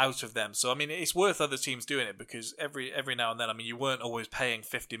out of them. So I mean, it's worth other teams doing it because every now and then, I mean, you weren't always paying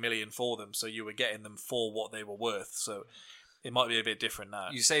 50 million for them, so you were getting them for what they were worth. So it might be a bit different now.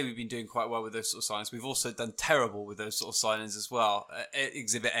 You say we've been doing quite well with those sort of signings. We've also done terrible with those sort of signings as well.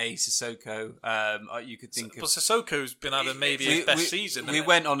 Exhibit A, Sissoko. You could think but Sissoko's been having maybe his best season. We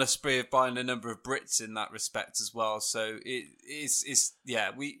went on a spree of buying a number of Brits in that respect as well. So it's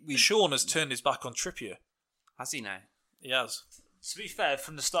we Sean has turned his back on Trippier. Has he now? He has. To be fair,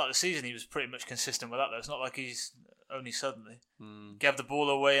 from the start of the season, he was pretty much consistent with that, though. It's not like he's only suddenly gave the ball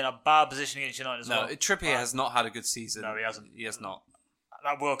away in a bad position against United as well. No, Trippier has not had a good season. No, he hasn't. He has not.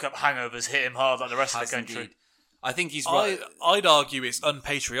 That World Cup hangovers hit him hard like the rest of the country. Indeed. I think he's right. I'd argue it's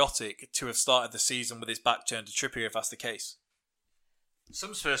unpatriotic to have started the season with his back turned to Trippier if that's the case.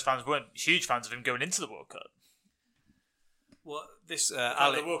 Some Spurs fans weren't huge fans of him going into the World Cup. Well, this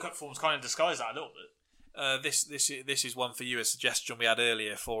the World Cup forms kind of disguise that a little bit. This is one for you, a suggestion we had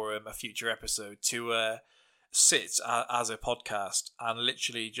earlier for a future episode to sit as a podcast and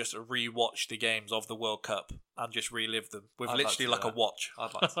literally just rewatch the games of the World Cup and just relive them with literally like a watch.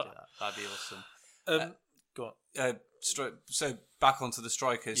 I'd like to do that. That'd be awesome. Go on. So back onto the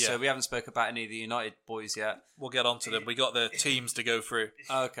strikers. Yeah. So we haven't spoke about any of the United boys yet. We'll get onto them. We got the teams to go through.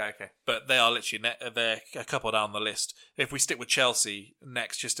 Okay. But they are literally they're a couple down the list. If we stick with Chelsea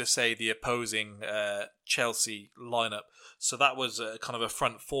next, just to say the opposing Chelsea lineup. So that was kind of a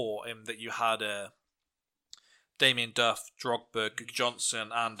front four in that you had Damien Duff, Drogba, Johnson,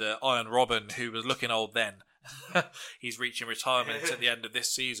 and Iron Robin, who was looking old then. He's reaching retirement at the end of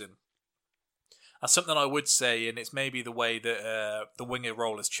this season. And something I would say, and it's maybe the way that the winger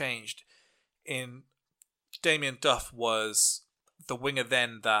role has changed. In Damien Duff was the winger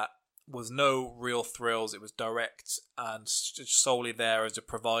then that was no real thrills. It was direct and solely there as a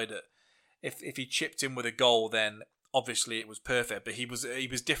provider. If he chipped in with a goal, then obviously it was perfect. But he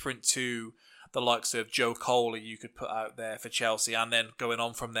was different to the likes of Joe Cole, you could put out there for Chelsea, and then going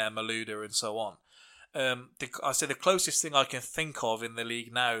on from there, Malouda and so on. I say the closest thing I can think of in the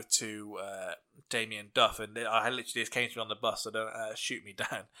league now to Damien Duff, and I literally just came to me on the bus, so don't shoot me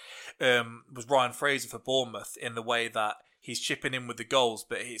down, was Ryan Fraser for Bournemouth, in the way that he's chipping in with the goals,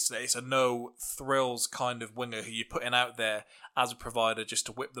 but it's a no thrills kind of winger who you're putting out there as a provider just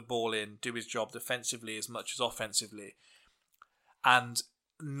to whip the ball in, do his job defensively as much as offensively. And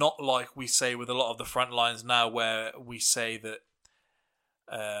not like we say with a lot of the front lines now, where we say that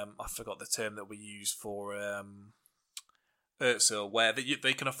I forgot the term that we use for Özil, where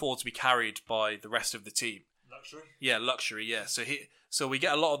they can afford to be carried by the rest of the team. Luxury? Yeah, luxury, yeah. So we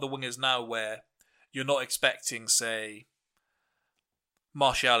get a lot of the wingers now where you're not expecting, say,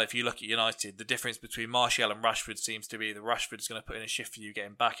 Martial. If you look at United, the difference between Martial and Rashford seems to be that Rashford's going to put in a shift for you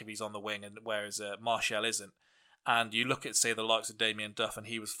getting back if he's on the wing, and whereas Martial isn't. And you look at, say, the likes of Damien Duff, and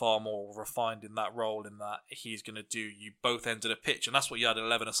he was far more refined in that role, in that he's going to do you both ends of the pitch. And that's what you had at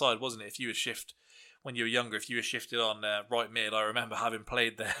 11 aside, wasn't it? If you were when you were younger, if you were shifted on right mid, I remember having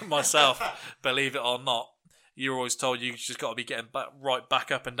played there myself, believe it or not, you were always told you just got to be getting right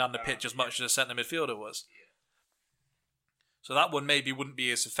back up and down the pitch as much as a centre midfielder was. So that one maybe wouldn't be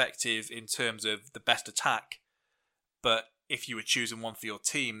as effective in terms of the best attack, but if you were choosing one for your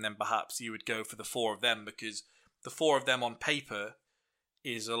team, then perhaps you would go for the four of them, because the four of them on paper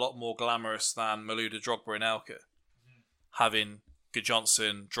is a lot more glamorous than Malouda, Drogba and Elka. Having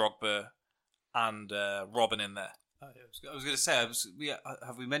Johnson, Drogba and Robin in there. I was going to say,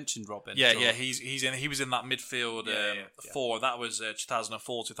 have we mentioned Robin? Yeah, he was in that midfield four. That was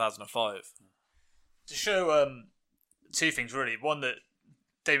 2004, 2005. To show two things really. One, that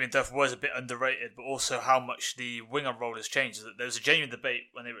Damien Duff was a bit underrated, but also how much the winger role has changed. There was a genuine debate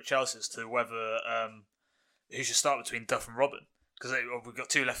when they were at Chelsea as to whether who should start between Duff and Robin, because we've got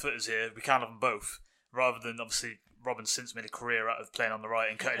two left footers here. We can't have them both, rather than obviously Robin's since made a career out of playing on the right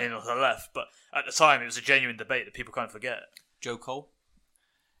and cutting in on the left. But at the time, it was a genuine debate that people kind of forget. Joe Cole.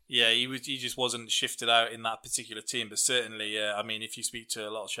 Yeah, he just wasn't shifted out in that particular team, but certainly, I mean, if you speak to a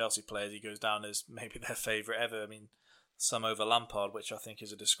lot of Chelsea players, he goes down as maybe their favourite ever. I mean, some over Lampard, which I think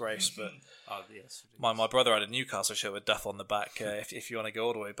is a disgrace. But yes, my brother had a Newcastle shirt with Duff on the back. If you want to go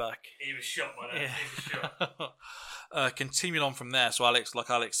all the way back, he was shot by that. Yeah. He was shot. Continuing on from there, so Alex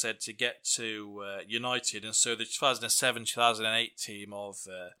said, to get to United, and so the 2007-2008 team of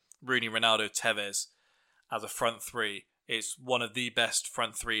Rooney, Ronaldo, Tevez as a front three, it's one of the best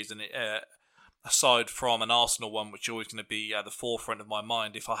front threes, and aside from an Arsenal one, which is always going to be at the forefront of my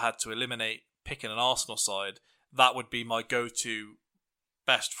mind, if I had to eliminate picking an Arsenal side, that would be my go-to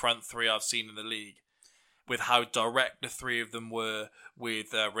best front three I've seen in the league, with how direct the three of them were,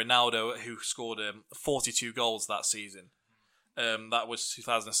 with Ronaldo, who scored 42 goals that season. That was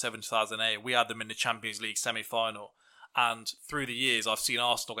 2007-2008. We had them in the Champions League semi-final. And through the years, I've seen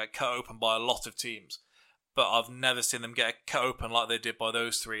Arsenal get cut open by a lot of teams. But I've never seen them get cut open like they did by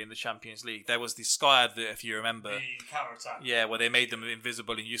those three in the Champions League. There was the Sky advert, if you remember. The counter-attack. Yeah, where they made them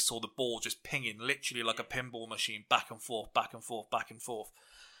invisible and you saw the ball just pinging, literally like a pinball machine, back and forth, back and forth, back and forth.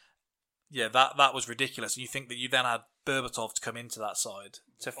 Yeah, that was ridiculous. And you think that you then had Berbatov to come into that side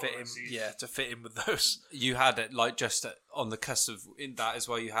to fit him. Yeah, to fit in with those. You had it just on the cusp of in that as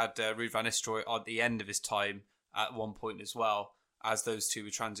well. You had Ruud van Nistelrooy at the end of his time at one point as well, as those two were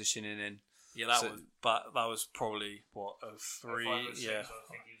transitioning in. Yeah, that was probably what, 03. Yeah. I think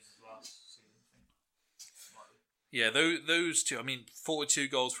he was his last season. Yeah, those two. I mean, 42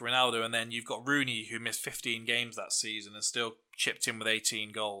 goals for Ronaldo, and then you've got Rooney, who missed 15 games that season and still chipped in with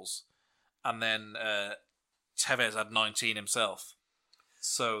 18 goals. And then Tevez had 19 himself.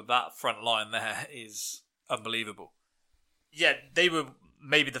 So that front line there is unbelievable. Yeah, they were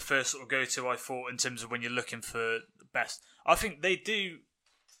maybe the first sort of go-to, I thought, in terms of when you're looking for the best. I think they do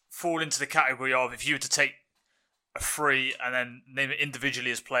fall into the category of, if you were to take a three and then name it individually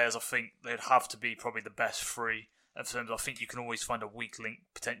as players, I think they'd have to be probably the best three. In terms of, I think you can always find a weak link,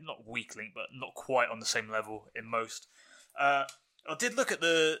 not weak link, but not quite on the same level in most. I did look at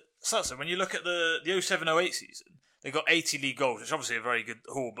the stats. When you look at the 07-08 season, they got 80 league goals, which is obviously a very good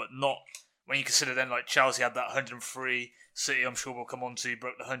haul, but not when you consider then like Chelsea had that 103, City I'm sure we'll come on to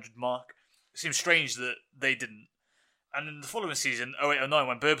broke the 100 mark. seems strange that they didn't. And in the following season, 08-09,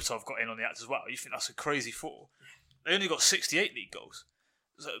 when Berbatov got in on the act as well, you think that's a crazy thought. They only got 68 league goals.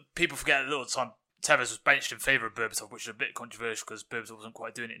 So people forget a little time Tevez was benched in favour of Berbatov, which is a bit controversial because Berbatov wasn't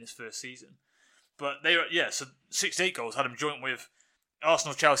quite doing it in his first season. But they were, so 68 goals had him joint with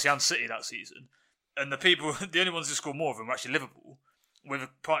Arsenal, Chelsea and City that season. And the only ones who scored more of them were actually Liverpool, with a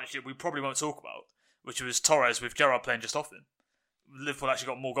partnership we probably won't talk about, which was Torres with Gerrard playing just off him. Liverpool actually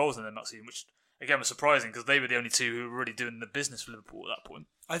got more goals than them that season, which again was surprising because they were the only two who were really doing the business for Liverpool at that point.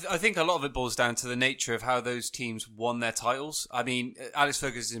 I think a lot of it boils down to the nature of how those teams won their titles. I mean, Alex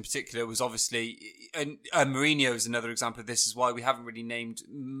Ferguson in particular was obviously, and Mourinho is another example of this, is why we haven't really named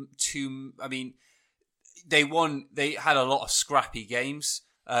two. I mean, they had a lot of scrappy games.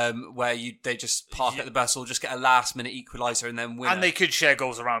 Where they just park at the bus or just get a last minute equaliser and then win. And they could share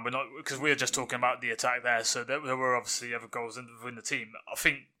goals around, but not because we were just talking about the attack there. So there were obviously other goals within the team. I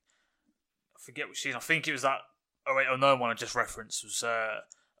forget which season. I think it was that 08-09 one I just referenced. Was I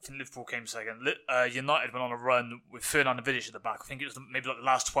think Liverpool came second. United went on a run with Fernando Vidic at the back. I think it was maybe like the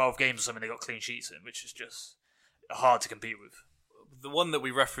last 12 games or something they got clean sheets in, which is just hard to compete with. The one that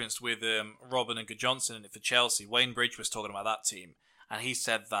we referenced with Robin and Johnson for Chelsea, Wayne Bridge was talking about that team. And he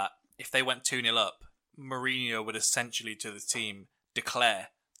said that if they went 2-0 up, Mourinho would essentially to the team declare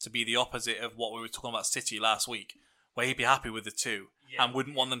to be the opposite of what we were talking about City last week, where he'd be happy with the two and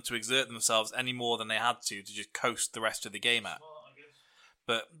wouldn't want them to exert themselves any more than they had to just coast the rest of the game at.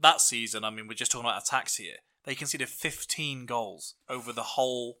 But that season, I mean, we're just talking about attacks here. They conceded 15 goals over the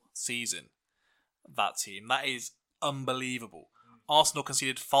whole season, that team. That is unbelievable. Arsenal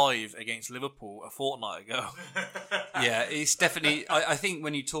conceded 5 against Liverpool a fortnight ago. Yeah, it's definitely. I think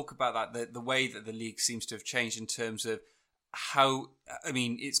when you talk about that, the way that the league seems to have changed in terms of how. I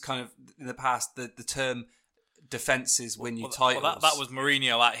mean, it's kind of in the past the term defences win you titles. Well, that was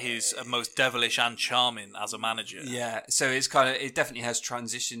Mourinho at his most devilish and charming as a manager. Yeah, so it definitely has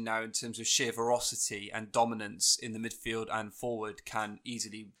transitioned now in terms of sheer ferocity and dominance in the midfield and forward can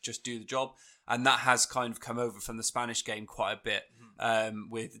easily just do the job. And that has kind of come over from the Spanish game quite a bit,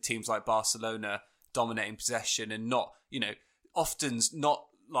 with teams like Barcelona dominating possession and not, often not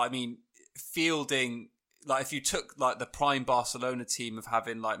like, I mean, fielding. Like if you took like the prime Barcelona team of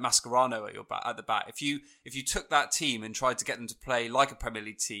having like Mascherano at the back, if you took that team and tried to get them to play like a Premier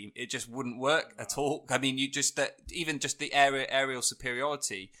League team, it just wouldn't work at all. I mean, even just the aerial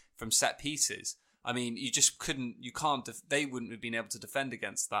superiority from set pieces. I mean, you just couldn't. You can't. They wouldn't have been able to defend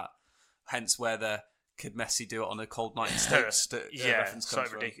against that. Hence, where could Messi do it on a cold night in Stokes? It's so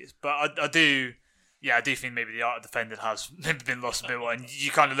ridiculous. But I do think maybe the art of defending has maybe been lost a bit. And you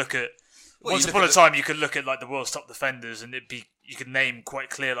kind of look at. Once upon a time, you could look at like the world's top defenders, and you could name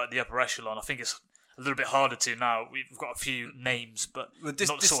quite clear like the upper echelon. I think it's a little bit harder to now. We've got a few names, but not the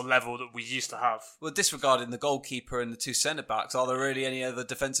sort of level that we used to have. Well, disregarding the goalkeeper and the two centre backs, are there really any other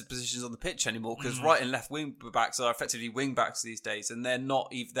defensive positions on the pitch anymore? Because right and left wing backs are effectively wing backs these days, and they're not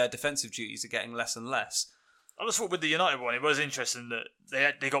even, their defensive duties are getting less and less. I just thought with the United one, it was interesting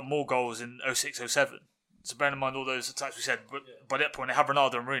that they got more goals in 06-07. So bearing in mind all those attacks we said, by that point they had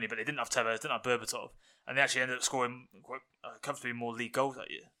Ronaldo and Rooney, but they didn't have Tevez, didn't have Berbatov, and they actually ended up scoring quite comfortably more league goals that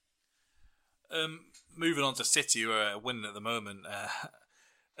year. Moving on to City, who are winning at the moment.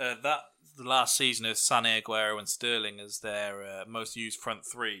 The last season of Sané, Aguero and Sterling as their most used front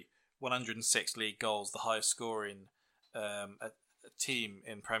three, 106 league goals, the highest scoring a team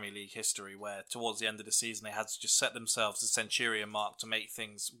in Premier League history, where towards the end of the season they had to just set themselves the centurion mark to make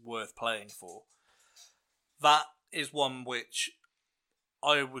things worth playing for. That is one which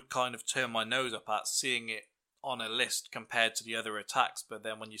I would kind of turn my nose up at, seeing it on a list compared to the other attacks. But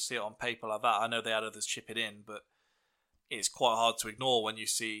then when you see it on paper like that, I know they had others chip it in, but it's quite hard to ignore when you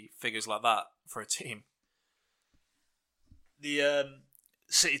see figures like that for a team. The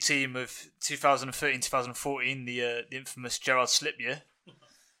City team of 2013-2014, the infamous Gerrard slip year,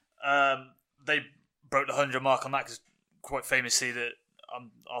 they broke the 100 mark on that because quite famously that.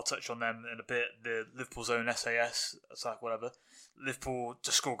 I'll touch on them in a bit. The Liverpool's own SAS, attack, whatever. Liverpool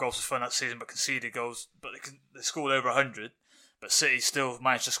just scored goals for fun that season, but conceded goals. But they scored over 100. But City still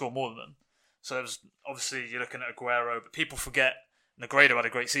managed to score more than them. So it was obviously you're looking at Aguero, but people forget Negredo had a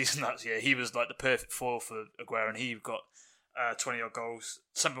great season that year. He was like the perfect foil for Aguero, and he got 20 odd goals.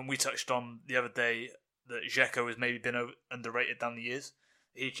 Something we touched on the other day that Dzeko has maybe been underrated down the years.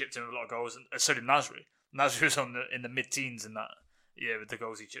 He chipped in with a lot of goals, and so did Nasri. Nasri was in the mid-teens in that. Yeah, with the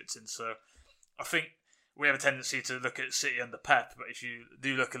goals he chipped in. So I think we have a tendency to look at City under Pep, but if you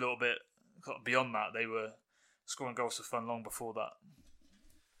do look a little bit beyond that, they were scoring goals for fun long before that.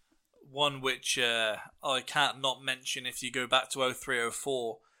 One which I can't not mention if you go back to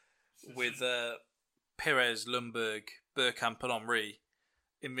 03-04, with Perez, Lundberg, Bergkamp and Henry.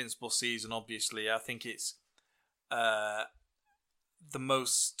 Invincible season, obviously. I think it's the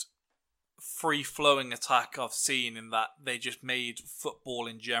most free-flowing attack I've seen, in that they just made football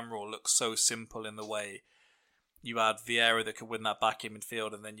in general look so simple in the way you had Vieira that could win that back in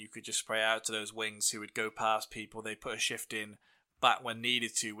midfield, and then you could just spray out to those wings who would go past people. They put a shift in back when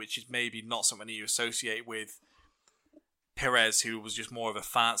needed to, which is maybe not something you associate with Perez, who was just more of a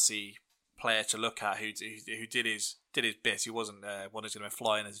fancy player to look at, who did his bit. He wasn't one who's going to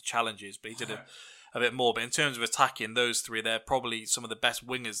fly in as challenges, but he did a bit more. But in terms of attacking, those three, they're probably some of the best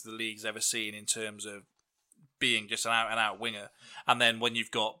wingers the league's ever seen in terms of being just an out-and-out winger. And then when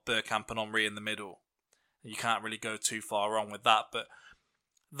you've got Bergkamp and Henry in the middle, you can't really go too far wrong with that. But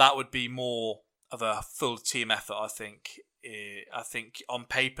that would be more of a full team effort, I think. I think on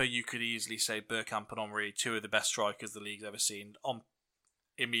paper you could easily say Bergkamp and Henry, two of the best strikers the league's ever seen. On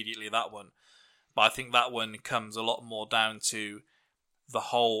immediately that one. But I think that one comes a lot more down to the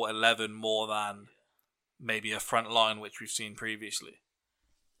whole 11 more than maybe a front line, which we've seen previously.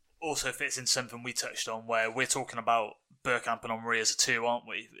 Also fits in something we touched on, where we're talking about Bergkamp and Henry as a two, aren't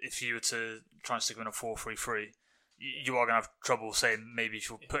we? If you were to try and stick them in a 4-3-3, you are going to have trouble saying maybe if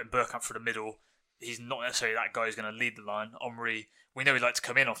you're putting Bergkamp through the middle, he's not necessarily that guy who's going to lead the line. Henry, we know he'd like to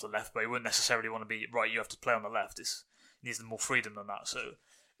come in off the left, but he wouldn't necessarily want to be, right, you have to play on the left. He needs more freedom than that. So,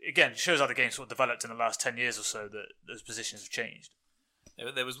 again, it shows how the game sort of developed in the last 10 years or so, that those positions have changed.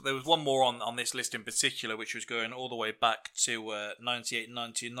 There was one more on this list in particular, which was going all the way back to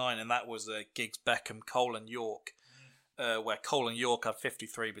 98-99, and that was Giggs, Beckham, Cole and York, where Cole and York had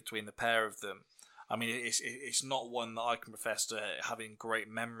 53 between the pair of them. I mean, it's not one that I can profess to having great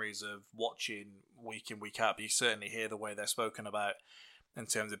memories of watching week in, week out, but you certainly hear the way they're spoken about in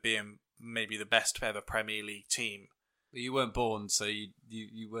terms of being maybe the best ever Premier League team. You weren't born, so you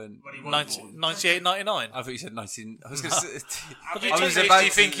weren't. 98-99. I thought you said 19. I was going to say. How do you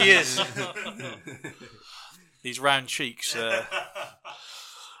think he is? These round cheeks.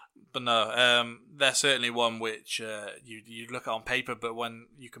 But no, they're certainly one which you look at on paper, but when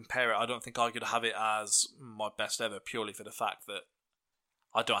you compare it, I don't think I could have it as my best ever, purely for the fact that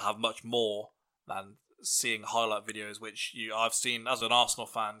I don't have much more than seeing highlight videos, which I've seen as an Arsenal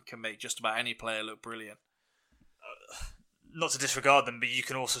fan can make just about any player look brilliant. Not to disregard them, but you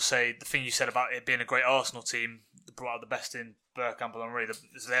can also say the thing you said about it being a great Arsenal team that brought out the best in Bergkamp and Henry.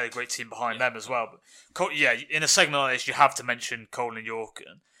 They're a great team behind them as well. But in a segment like this, you have to mention Cole and York.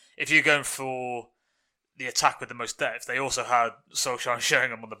 And if you're going for the attack with the most depth, they also had Solskjaer and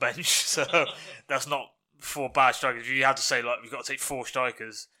Sheringham on the bench, so that's not 4 bad strikers. If you had to say, like, we've got to take 4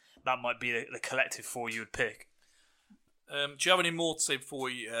 strikers, that might be the collective 4 you would pick. Do you have any more to say before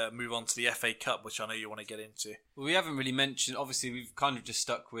we move on to the FA Cup, which I know you want to get into? Well, we haven't really mentioned. Obviously, we've kind of just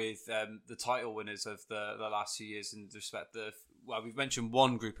stuck with the title winners of the last few years in respect. We've mentioned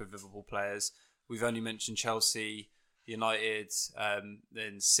one group of Liverpool players. We've only mentioned Chelsea, United,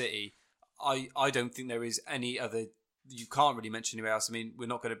 then City. I don't think there is any other. You can't really mention anywhere else. I mean, we're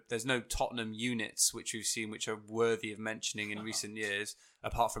not going to. There's no Tottenham units which we've seen which are worthy of mentioning in recent years,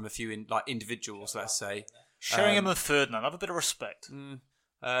 apart from a few individuals, let's say. Sheringham and Ferdinand, have a bit of respect.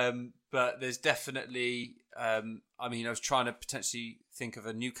 But there's definitely. I was trying to potentially think of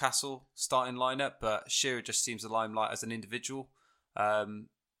a Newcastle starting lineup, but Shearer just seems the limelight as an individual.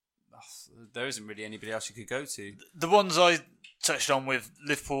 There isn't really anybody else you could go to. The ones I touched on with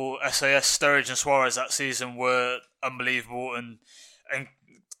Liverpool, SAS, Sturridge and Suarez that season were unbelievable, and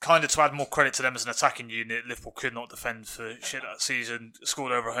kind of to add more credit to them as an attacking unit, Liverpool could not defend for shit that season,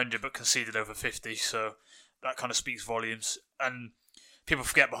 scored over 100 but conceded over 50, so that kind of speaks volumes. And people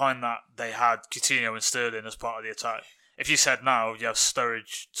forget behind that they had Coutinho and Sterling as part of the attack. If you said now you have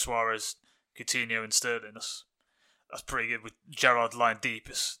Sturridge, Suarez, Coutinho and Sterling, that's pretty good, with Gerrard lying deep.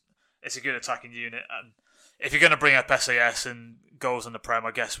 It's a good attacking unit. And if you're going to bring up SAS and goals in the Prem,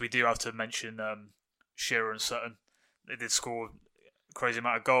 I guess we do have to mention Shearer and Sutton. They did score a crazy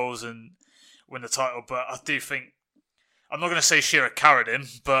amount of goals and win the title, but I do think, I'm not going to say Shearer carried him,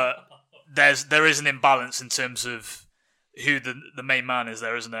 but there is an imbalance in terms of who the main man is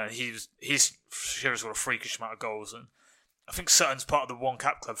there, isn't there? Shearer's got a freakish amount of goals, and I think Sutton's part of the one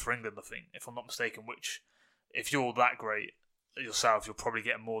cap club for England, I think, if I'm not mistaken, which, if you're that great yourself, you'll probably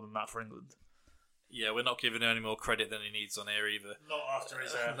get more than that for England. Yeah, we're not giving him any more credit than he needs on here either. Not after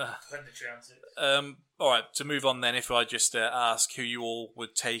his punditry antics. All right, to move on then, if I just ask who you all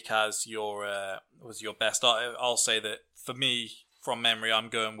would take as your best, I'll say that for me, from memory, I'm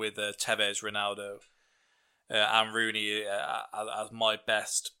going with Tevez, Ronaldo, and Rooney as my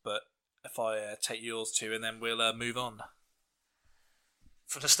best. But if I take yours too, and then we'll move on.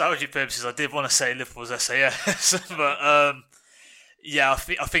 for nostalgia purposes, I did want to say Liverpool's SAS, but yeah, I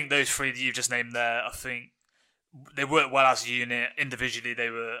think those three that you've just named there, I think they worked well as a unit. Individually, they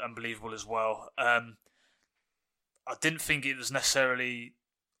were unbelievable as well. I didn't think it was necessarily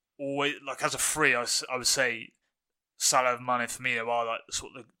always like as a three. I would say Salah, Mane, Firmino are like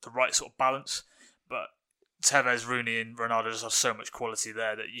the right sort of balance, but Tevez, Rooney, and Ronaldo just have so much quality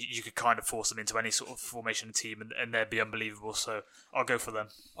there that you could kind of force them into any sort of formation team and they'd be unbelievable. So I'll go for them.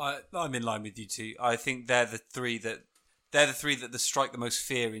 I'm in line with you too. I think they're the three that strike the most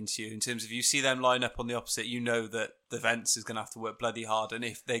fear into you in terms of you see them line up on the opposite, you know that the Vents is going to have to work bloody hard, and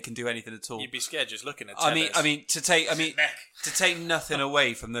if they can do anything at all, you'd be scared just looking at Tevez. I mean to take nothing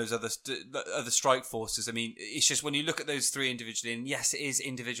away from those other strike forces. I mean, it's just when you look at those three individually, and yes, it is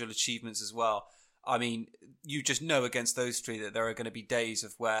individual achievements as well. I mean, you just know against those three that there are going to be days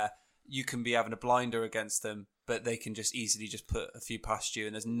of where you can be having a blinder against them, but they can just easily just put a few past you,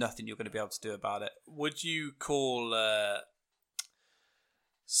 and there's nothing you're going to be able to do about it. Would you call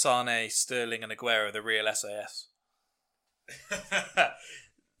Sane, Sterling, and Aguero the real SAS?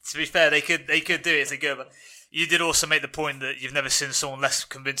 To be fair, they could do it if they go, but you did also make the point that you've never seen someone less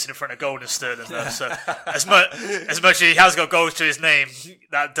convincing in front of goal than Sterling, though. So as much as he has got goals to his name,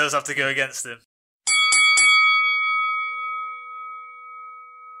 that does have to go against him.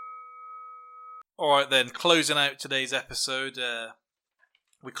 Alright then, closing out today's episode,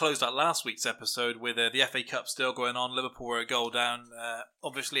 we closed out last week's episode with the FA Cup still going on. Liverpool were a goal down.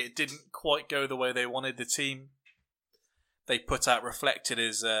 Obviously it didn't quite go the way they wanted. The team they put out reflected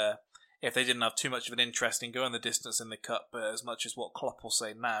as if they didn't have too much of an interest in going the distance in the Cup, as much as what Klopp will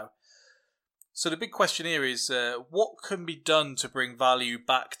say now. So the big question here is, what can be done to bring value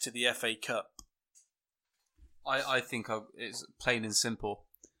back to the FA Cup? I think it's plain and simple.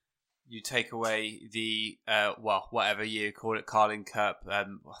 You take away the, whatever you call it, Carling Cup. I've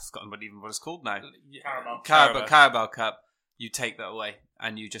forgotten what it's called now. Carabao Cup. You take that away,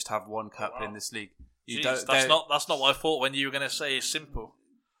 and you just have one cup in this league. That's not what I thought when you were going to say it's simple.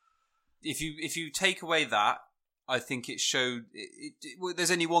 If you take away that, I think it showed.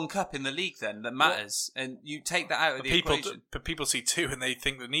 There's only one cup in the league then that matters, and you take that out of the equation. But people see two, and they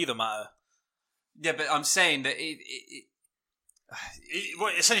think that neither matter. Yeah, but I'm saying that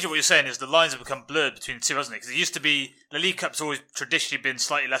essentially what you're saying is the lines have become blurred between the two, hasn't it? Because it used to be the League Cup's always traditionally been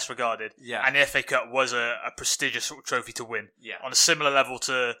slightly less regarded, and the FA Cup was a prestigious sort of trophy to win. Yeah. On a similar level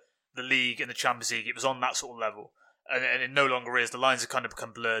to the League and the Champions League, it was on that sort of level, and it no longer is. The lines have kind of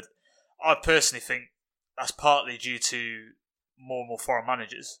become blurred. I personally think that's partly due to more and more foreign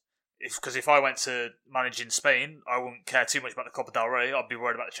managers. Because if I went to manage in Spain, I wouldn't care too much about the Copa del Rey. I'd be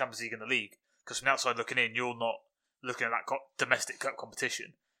worried about the Champions League and the League. Because from the outside looking in, you're not looking at that domestic cup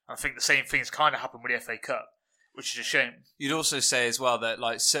competition. And I think the same thing's kind of happened with the FA Cup, which is a shame. You'd also say as well that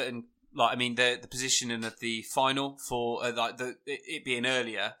the positioning of the final for it being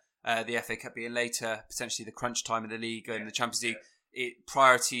earlier, the FA Cup being later, potentially the crunch time of the league and the Champions League,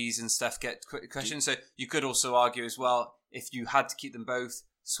 priorities and stuff get questioned. So you could also argue as well, if you had to keep them both,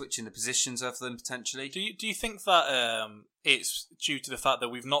 switching the positions of them potentially. Do you think that it's due to the fact that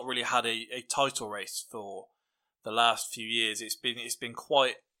we've not really had a title race for the last few years? It's been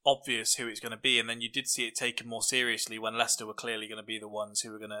quite obvious who it's going to be, and then you did see it taken more seriously when Leicester were clearly going to be the ones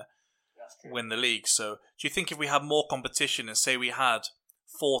who were going to win the league. So do you think if we had more competition, and say we had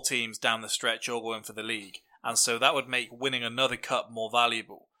 4 teams down the stretch all going for the league, and so that would make winning another cup more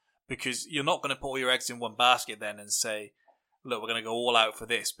valuable, because you're not going to put all your eggs in one basket then and say, look, we're going to go all out for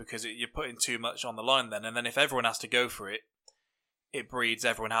this, because you're putting too much on the line then, and then if everyone has to go for it, it breeds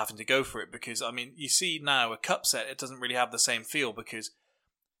everyone having to go for it. Because, I mean, you see now a cup set, it doesn't really have the same feel, because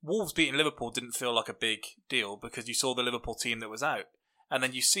Wolves beating Liverpool didn't feel like a big deal because you saw the Liverpool team that was out. And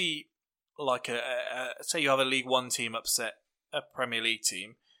then you see, like, say you have a League One team upset a Premier League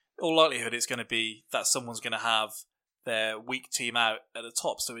team, all likelihood it's going to be that someone's going to have their weak team out at the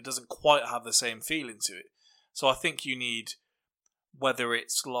top, so it doesn't quite have the same feeling to it. So I think you need, whether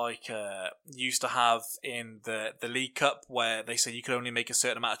it's like used to have in the League Cup, where they say you could only make a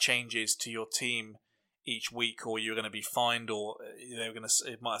certain amount of changes to your team each week, or you're going to be fined, or they're going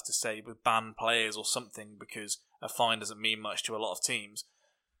to, it might have to say with ban players or something, because a fine doesn't mean much to a lot of teams.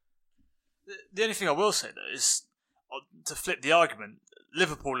 The only thing I will say though is, to flip the argument,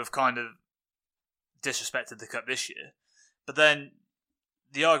 Liverpool have kind of disrespected the cup this year, but then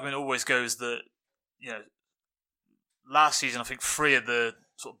the argument always goes that, last season, I think 3 of the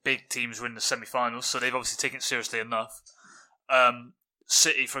sort of big teams were in the semi-finals, so they've obviously taken it seriously enough.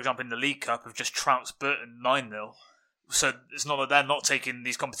 City, for example, in the League Cup, have just trounced Burton 9-0. So it's not that they're not taking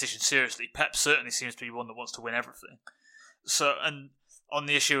these competitions seriously. Pep certainly seems to be one that wants to win everything. So, and on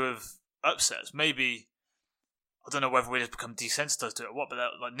the issue of upsets, maybe I don't know whether we just become desensitized to it or what, but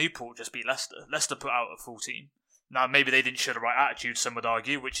like Newport just beat Leicester. Leicester put out a full team. Now maybe they didn't show the right attitude, some would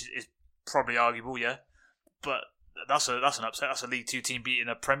argue, which is probably arguable, yeah. But that's an upset. That's a League Two team beating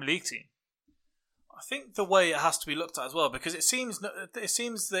a Premier League team. I think the way it has to be looked at as well, because it seems that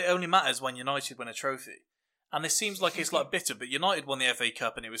it only matters when United win a trophy. And it seems like it's like bitter, but United won the FA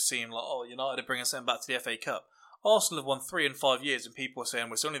Cup and it was seen like, oh, United are bringing something back to the FA Cup. Arsenal have won 3 and 5 years and people are saying,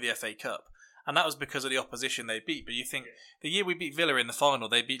 well, it's only the FA Cup. And that was because of the opposition they beat. But you think, the year we beat Villa in the final,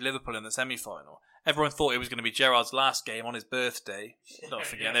 they beat Liverpool in the semi-final. Everyone thought it was going to be Gerrard's last game on his birthday. Don't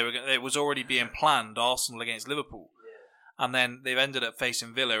forget, it was already being planned, Arsenal against Liverpool. And then they've ended up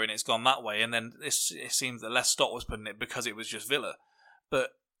facing Villa and it's gone that way. And then it seems that Les Stott was putting it because it was just Villa.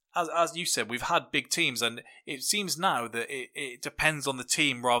 But as you said, we've had big teams, and it seems now that it depends on the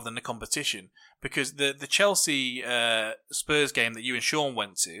team rather than the competition. Because the Chelsea Spurs game that you and Sean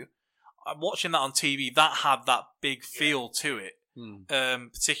went to, watching that on TV, that had that big feel to it.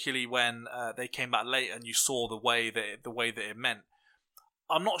 Particularly when they came back late and you saw the way that it meant.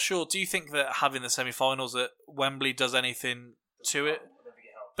 I'm not sure. Do you think that having the semi-finals at Wembley does anything to it?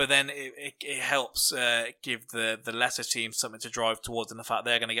 But then it helps give the lesser teams something to drive towards, and the fact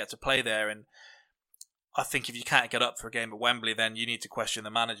they're going to get to play there. And I think if you can't get up for a game at Wembley, then you need to question the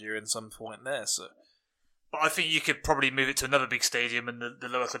manager in some point there. So, but I think you could probably move it to another big stadium, and the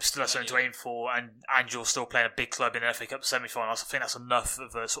lower clubs still have something to aim for. And you're still playing a big club in the FA Cup semi-finals. I think that's enough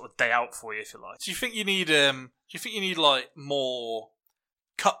of a sort of day out for you, if you like. Do you think you need? Do you think you need like more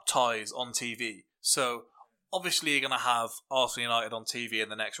cup ties on TV? So obviously you're going to have Arsenal United on TV in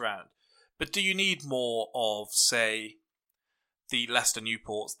the next round, but do you need more of, say, the Leicester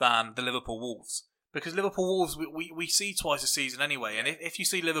Newports than the Liverpool Wolves? Because Liverpool Wolves we see twice a season anyway, and if you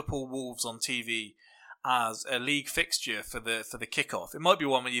see Liverpool Wolves on TV as a league fixture for the kickoff, it might be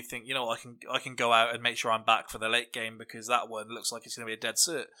one where you think, I can go out and make sure I'm back for the late game because that one looks like it's going to be a dead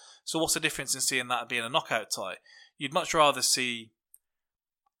cert. So what's the difference in seeing that being a knockout tie? You'd much rather see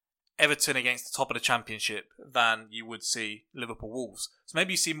Everton against the top of the Championship than you would see Liverpool Wolves. So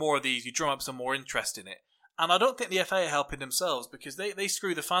maybe you see more of these, you drum up some more interest in it. And I don't think the FA are helping themselves, because they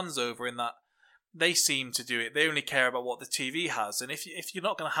screw the fans over in that they seem to do it. They only care about what the TV has. And if you're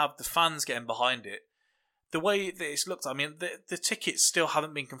not going to have the fans getting behind it, the way that it's looked, I mean, the tickets still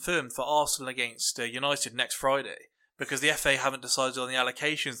haven't been confirmed for Arsenal against United next Friday, because the FA haven't decided on the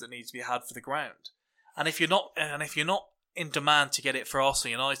allocations that need to be had for the ground. And if you're not in demand to get it for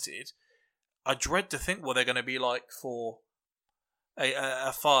Arsenal United, I dread to think what they're going to be like for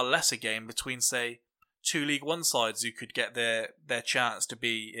a far lesser game between, say, 2 League One sides who could get their chance to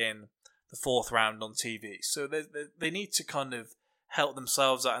be in the 4th round on TV. So they need to kind of help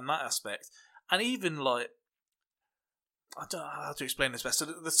themselves out in that aspect. And even like, I don't know how to explain this best. So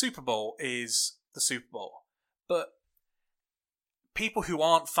the Super Bowl is the Super Bowl, but people who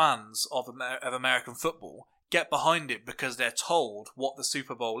aren't fans of American football get behind it because they're told what the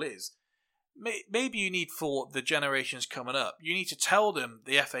Super Bowl is. Maybe you need, for the generations coming up, you need to tell them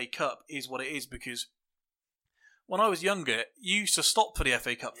the FA Cup is what it is, because when I was younger, you used to stop for the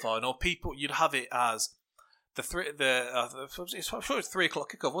FA Cup final. You'd have it as I'm sure it was 3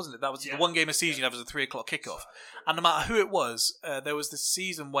 o'clock kickoff, wasn't it? That was the one game a season you have as a 3 o'clock kickoff. And no matter who it was, there was this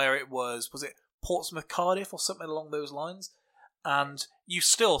season where it was it Portsmouth Cardiff or something along those lines? And you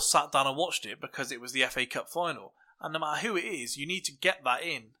still sat down and watched it because it was the FA Cup final. And no matter who it is, you need to get that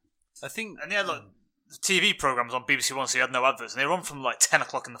in. I think, and yeah, look, the TV programs on BBC One, so you had no adverts, and they were on from like 10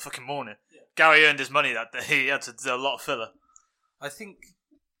 o'clock in the fucking morning. Yeah. Gary earned his money that day. He had to do a lot of filler. I think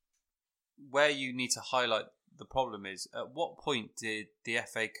where you need to highlight the problem is, at what point did the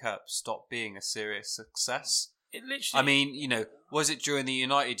FA Cup stop being a serious success? It literally, I mean, was it during the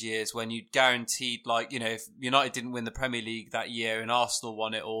United years when you guaranteed, if United didn't win the Premier League that year and Arsenal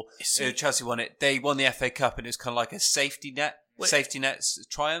won it, or Chelsea won it, they won the FA Cup and it was kind of like a safety net's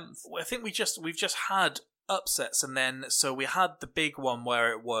triumph? I think we've just had upsets, and then so we had the big one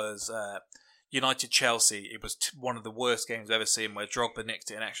where it was United Chelsea. It was one of the worst games I've ever seen, where Drogba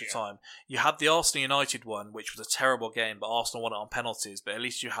nicked it in extra time. You had the Arsenal United one, which was a terrible game, but Arsenal won it on penalties, but at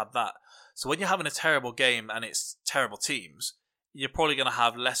least you had that. So when you're having a terrible game and it's terrible teams, you're probably going to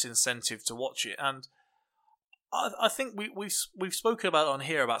have less incentive to watch it. And I think we've spoken about on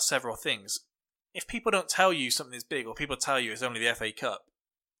here about several things. If people don't tell you something is big, or people tell you it's only the FA Cup,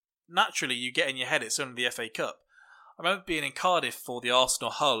 naturally you get in your head it's only the FA Cup. I remember being in Cardiff for the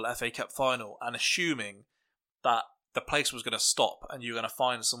Arsenal-Hull FA Cup final and assuming that the place was going to stop and you were going to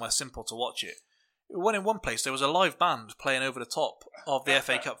find somewhere simple to watch it. When in one place there was a live band playing over the top of the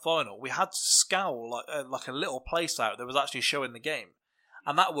FA Cup final. We had to scowl like a little place out that was actually showing the game.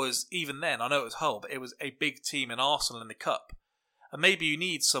 And that was, even then, I know it was Hull, but it was a big team in Arsenal in the Cup. And maybe you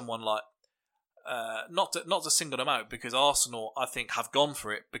need someone like, not to single them out, because Arsenal, I think, have gone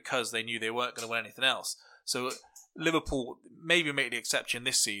for it because they knew they weren't going to win anything else. So Liverpool maybe make the exception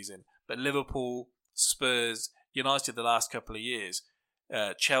this season, but Liverpool, Spurs, United the last couple of years,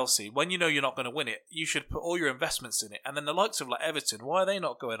 Chelsea, when you know you're not going to win it, you should put all your investments in it. And then the likes of like Everton, why are they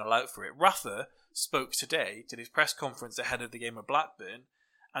not going all out for it? Rafa spoke today, did his press conference ahead of the game of Blackburn,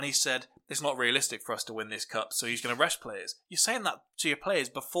 and he said it's not realistic for us to win this cup, so he's going to rest players. You're saying that to your players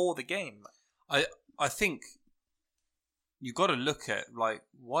before the game. I think you've got to look at, like,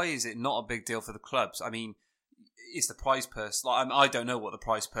 why is it not a big deal for the clubs? I mean, is the prize purse like? I don't know what the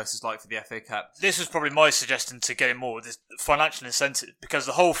prize purse is like for the FA Cup. This was probably my suggestion to get it more, this financial incentive, because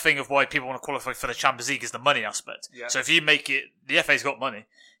the whole thing of why people want to qualify for the Champions League is the money aspect. Yeah. So if you make it, the FA's got money,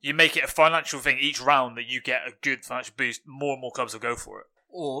 you make it a financial thing each round that you get a good financial boost, more and more clubs will go for it.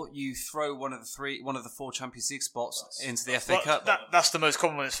 Or you throw one of the 4 Champions League spots into the FA Cup. That's the most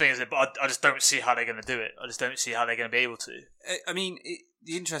common thing, isn't it? But I just don't see how they're going to do it. I just don't see how they're going to be able to. I mean,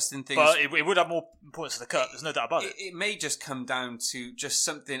 the interesting thing but is... it would have more importance to the Cup, there's no doubt about it. It may just come down to just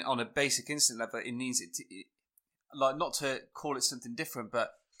something on a basic instinct level. It needs it to... like, not to call it something different,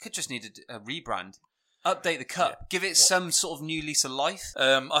 but it could just need a rebrand. Update the Cup. Yeah. Give it some sort of new lease of life.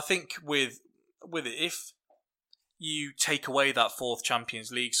 I think with it, if you take away that 4th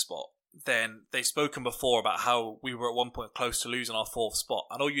Champions League spot, then they've spoken before about how we were at one point close to losing our 4th spot,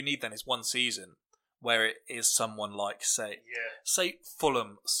 and all you need then is one season where it is someone like, say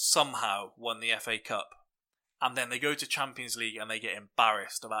Fulham somehow won the FA Cup, and then they go to Champions League and they get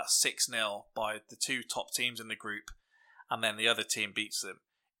embarrassed about 6-0 by the 2 top teams in the group, and then the other team beats them.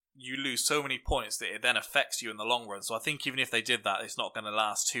 You lose so many points that it then affects you in the long run. So I think even if they did that, it's not going to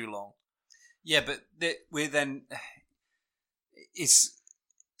last too long. Yeah, but we're then...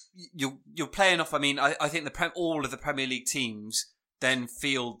 You're playing off... I mean, I think all of the Premier League teams then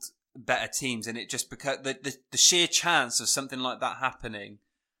field better teams, and it just because the sheer chance of something like that happening,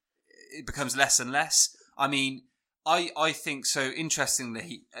 it becomes less and less. I mean, I think so.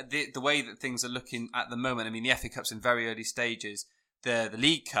 Interestingly, the way that things are looking at the moment, I mean, the FA Cup's in very early stages. The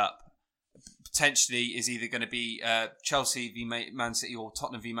League Cup potentially is either going to be Chelsea v Man City or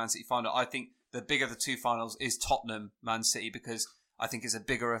Tottenham v Man City final. I think the bigger the 2 finals is Tottenham Man City, because I think it's a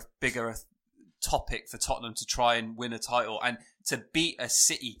bigger topic for Tottenham to try and win a title, and to beat a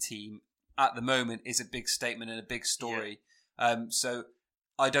City team at the moment is a big statement and a big story. Yeah. So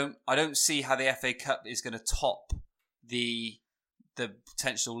I don't see how the FA Cup is going to top the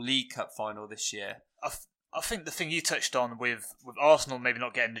potential League Cup final this year. I think the thing you touched on with Arsenal maybe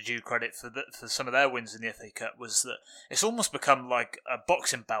not getting the due credit for some of their wins in the FA Cup was that it's almost become like a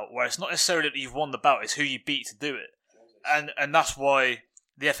boxing bout, where it's not necessarily that you've won the bout, it's who you beat to do it. And that's why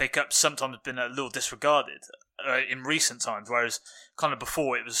the FA Cup's sometimes been a little disregarded in recent times, whereas kind of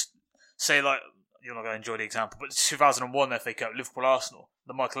before it was, say, like, you're not going to enjoy the example, but the 2001 FA Cup, Liverpool-Arsenal,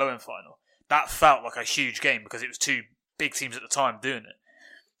 the Michael Owen final, that felt like a huge game because it was 2 big teams at the time doing it.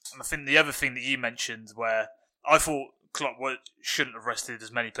 And I think the other thing that you mentioned, where I thought Klopp shouldn't have rested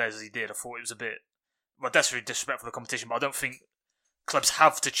as many players as he did, I thought it was a bit, well, that's really disrespectful of the competition, but I don't think clubs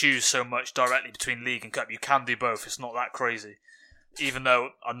have to choose so much directly between League and Cup. You can do both, it's not that crazy, even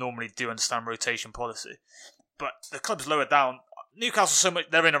though I normally do understand rotation policy. But the clubs lower down, Newcastle so much,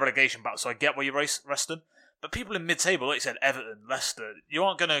 they're in a relegation battle, so I get why you rest them, but people in mid-table, like you said, Everton, Leicester, you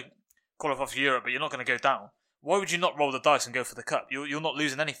aren't going to qualify for Europe, but you're not going to go down. Why would you not roll the dice and go for the Cup? You're not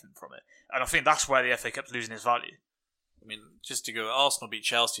losing anything from it. And I think that's where the FA Cup's losing its value. I mean, just to go, Arsenal beat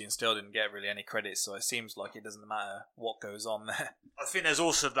Chelsea and still didn't get really any credit, so it seems like it doesn't matter what goes on there. I think there's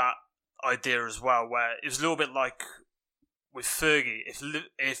also that idea as well, where it was a little bit like with Fergie.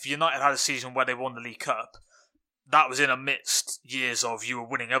 If United had a season where they won the League Cup, that was in amidst years of you were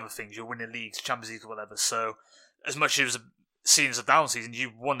winning other things. You were winning leagues, Champions League, or whatever. So as much as it was seen as a down season,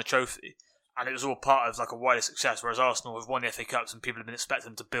 you won the trophy. And it was all part of like a wider success, whereas Arsenal have won the FA Cups and people have been expecting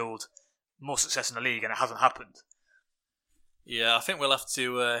them to build more success in the league, and it hasn't happened. Yeah, I think we'll have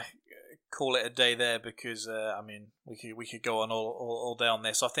to call it a day there, because I mean we could go on all day on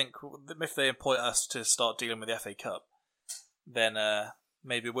this. I think if they appoint us to start dealing with the FA Cup, then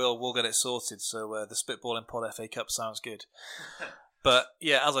maybe we'll get it sorted. So the Spitballing Pod FA Cup sounds good. But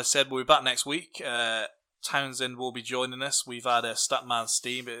yeah, as I said, we'll be back next week. Townsend will be joining us. We've had a Statman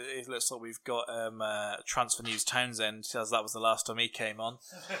Steam, but it looks like we've got Transfer News Townsend, as that was the last time he came on.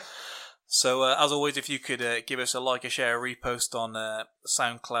 So, as always, if you could give us a like, a share, a repost on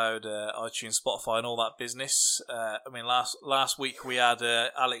SoundCloud, iTunes, Spotify, and all that business. Last week we had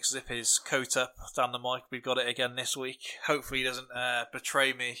Alex zip his coat up down the mic. We've got it again this week. Hopefully he doesn't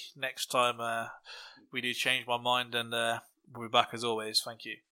betray me next time we do change my mind, and we'll be back as always. Thank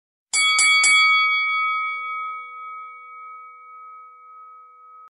you.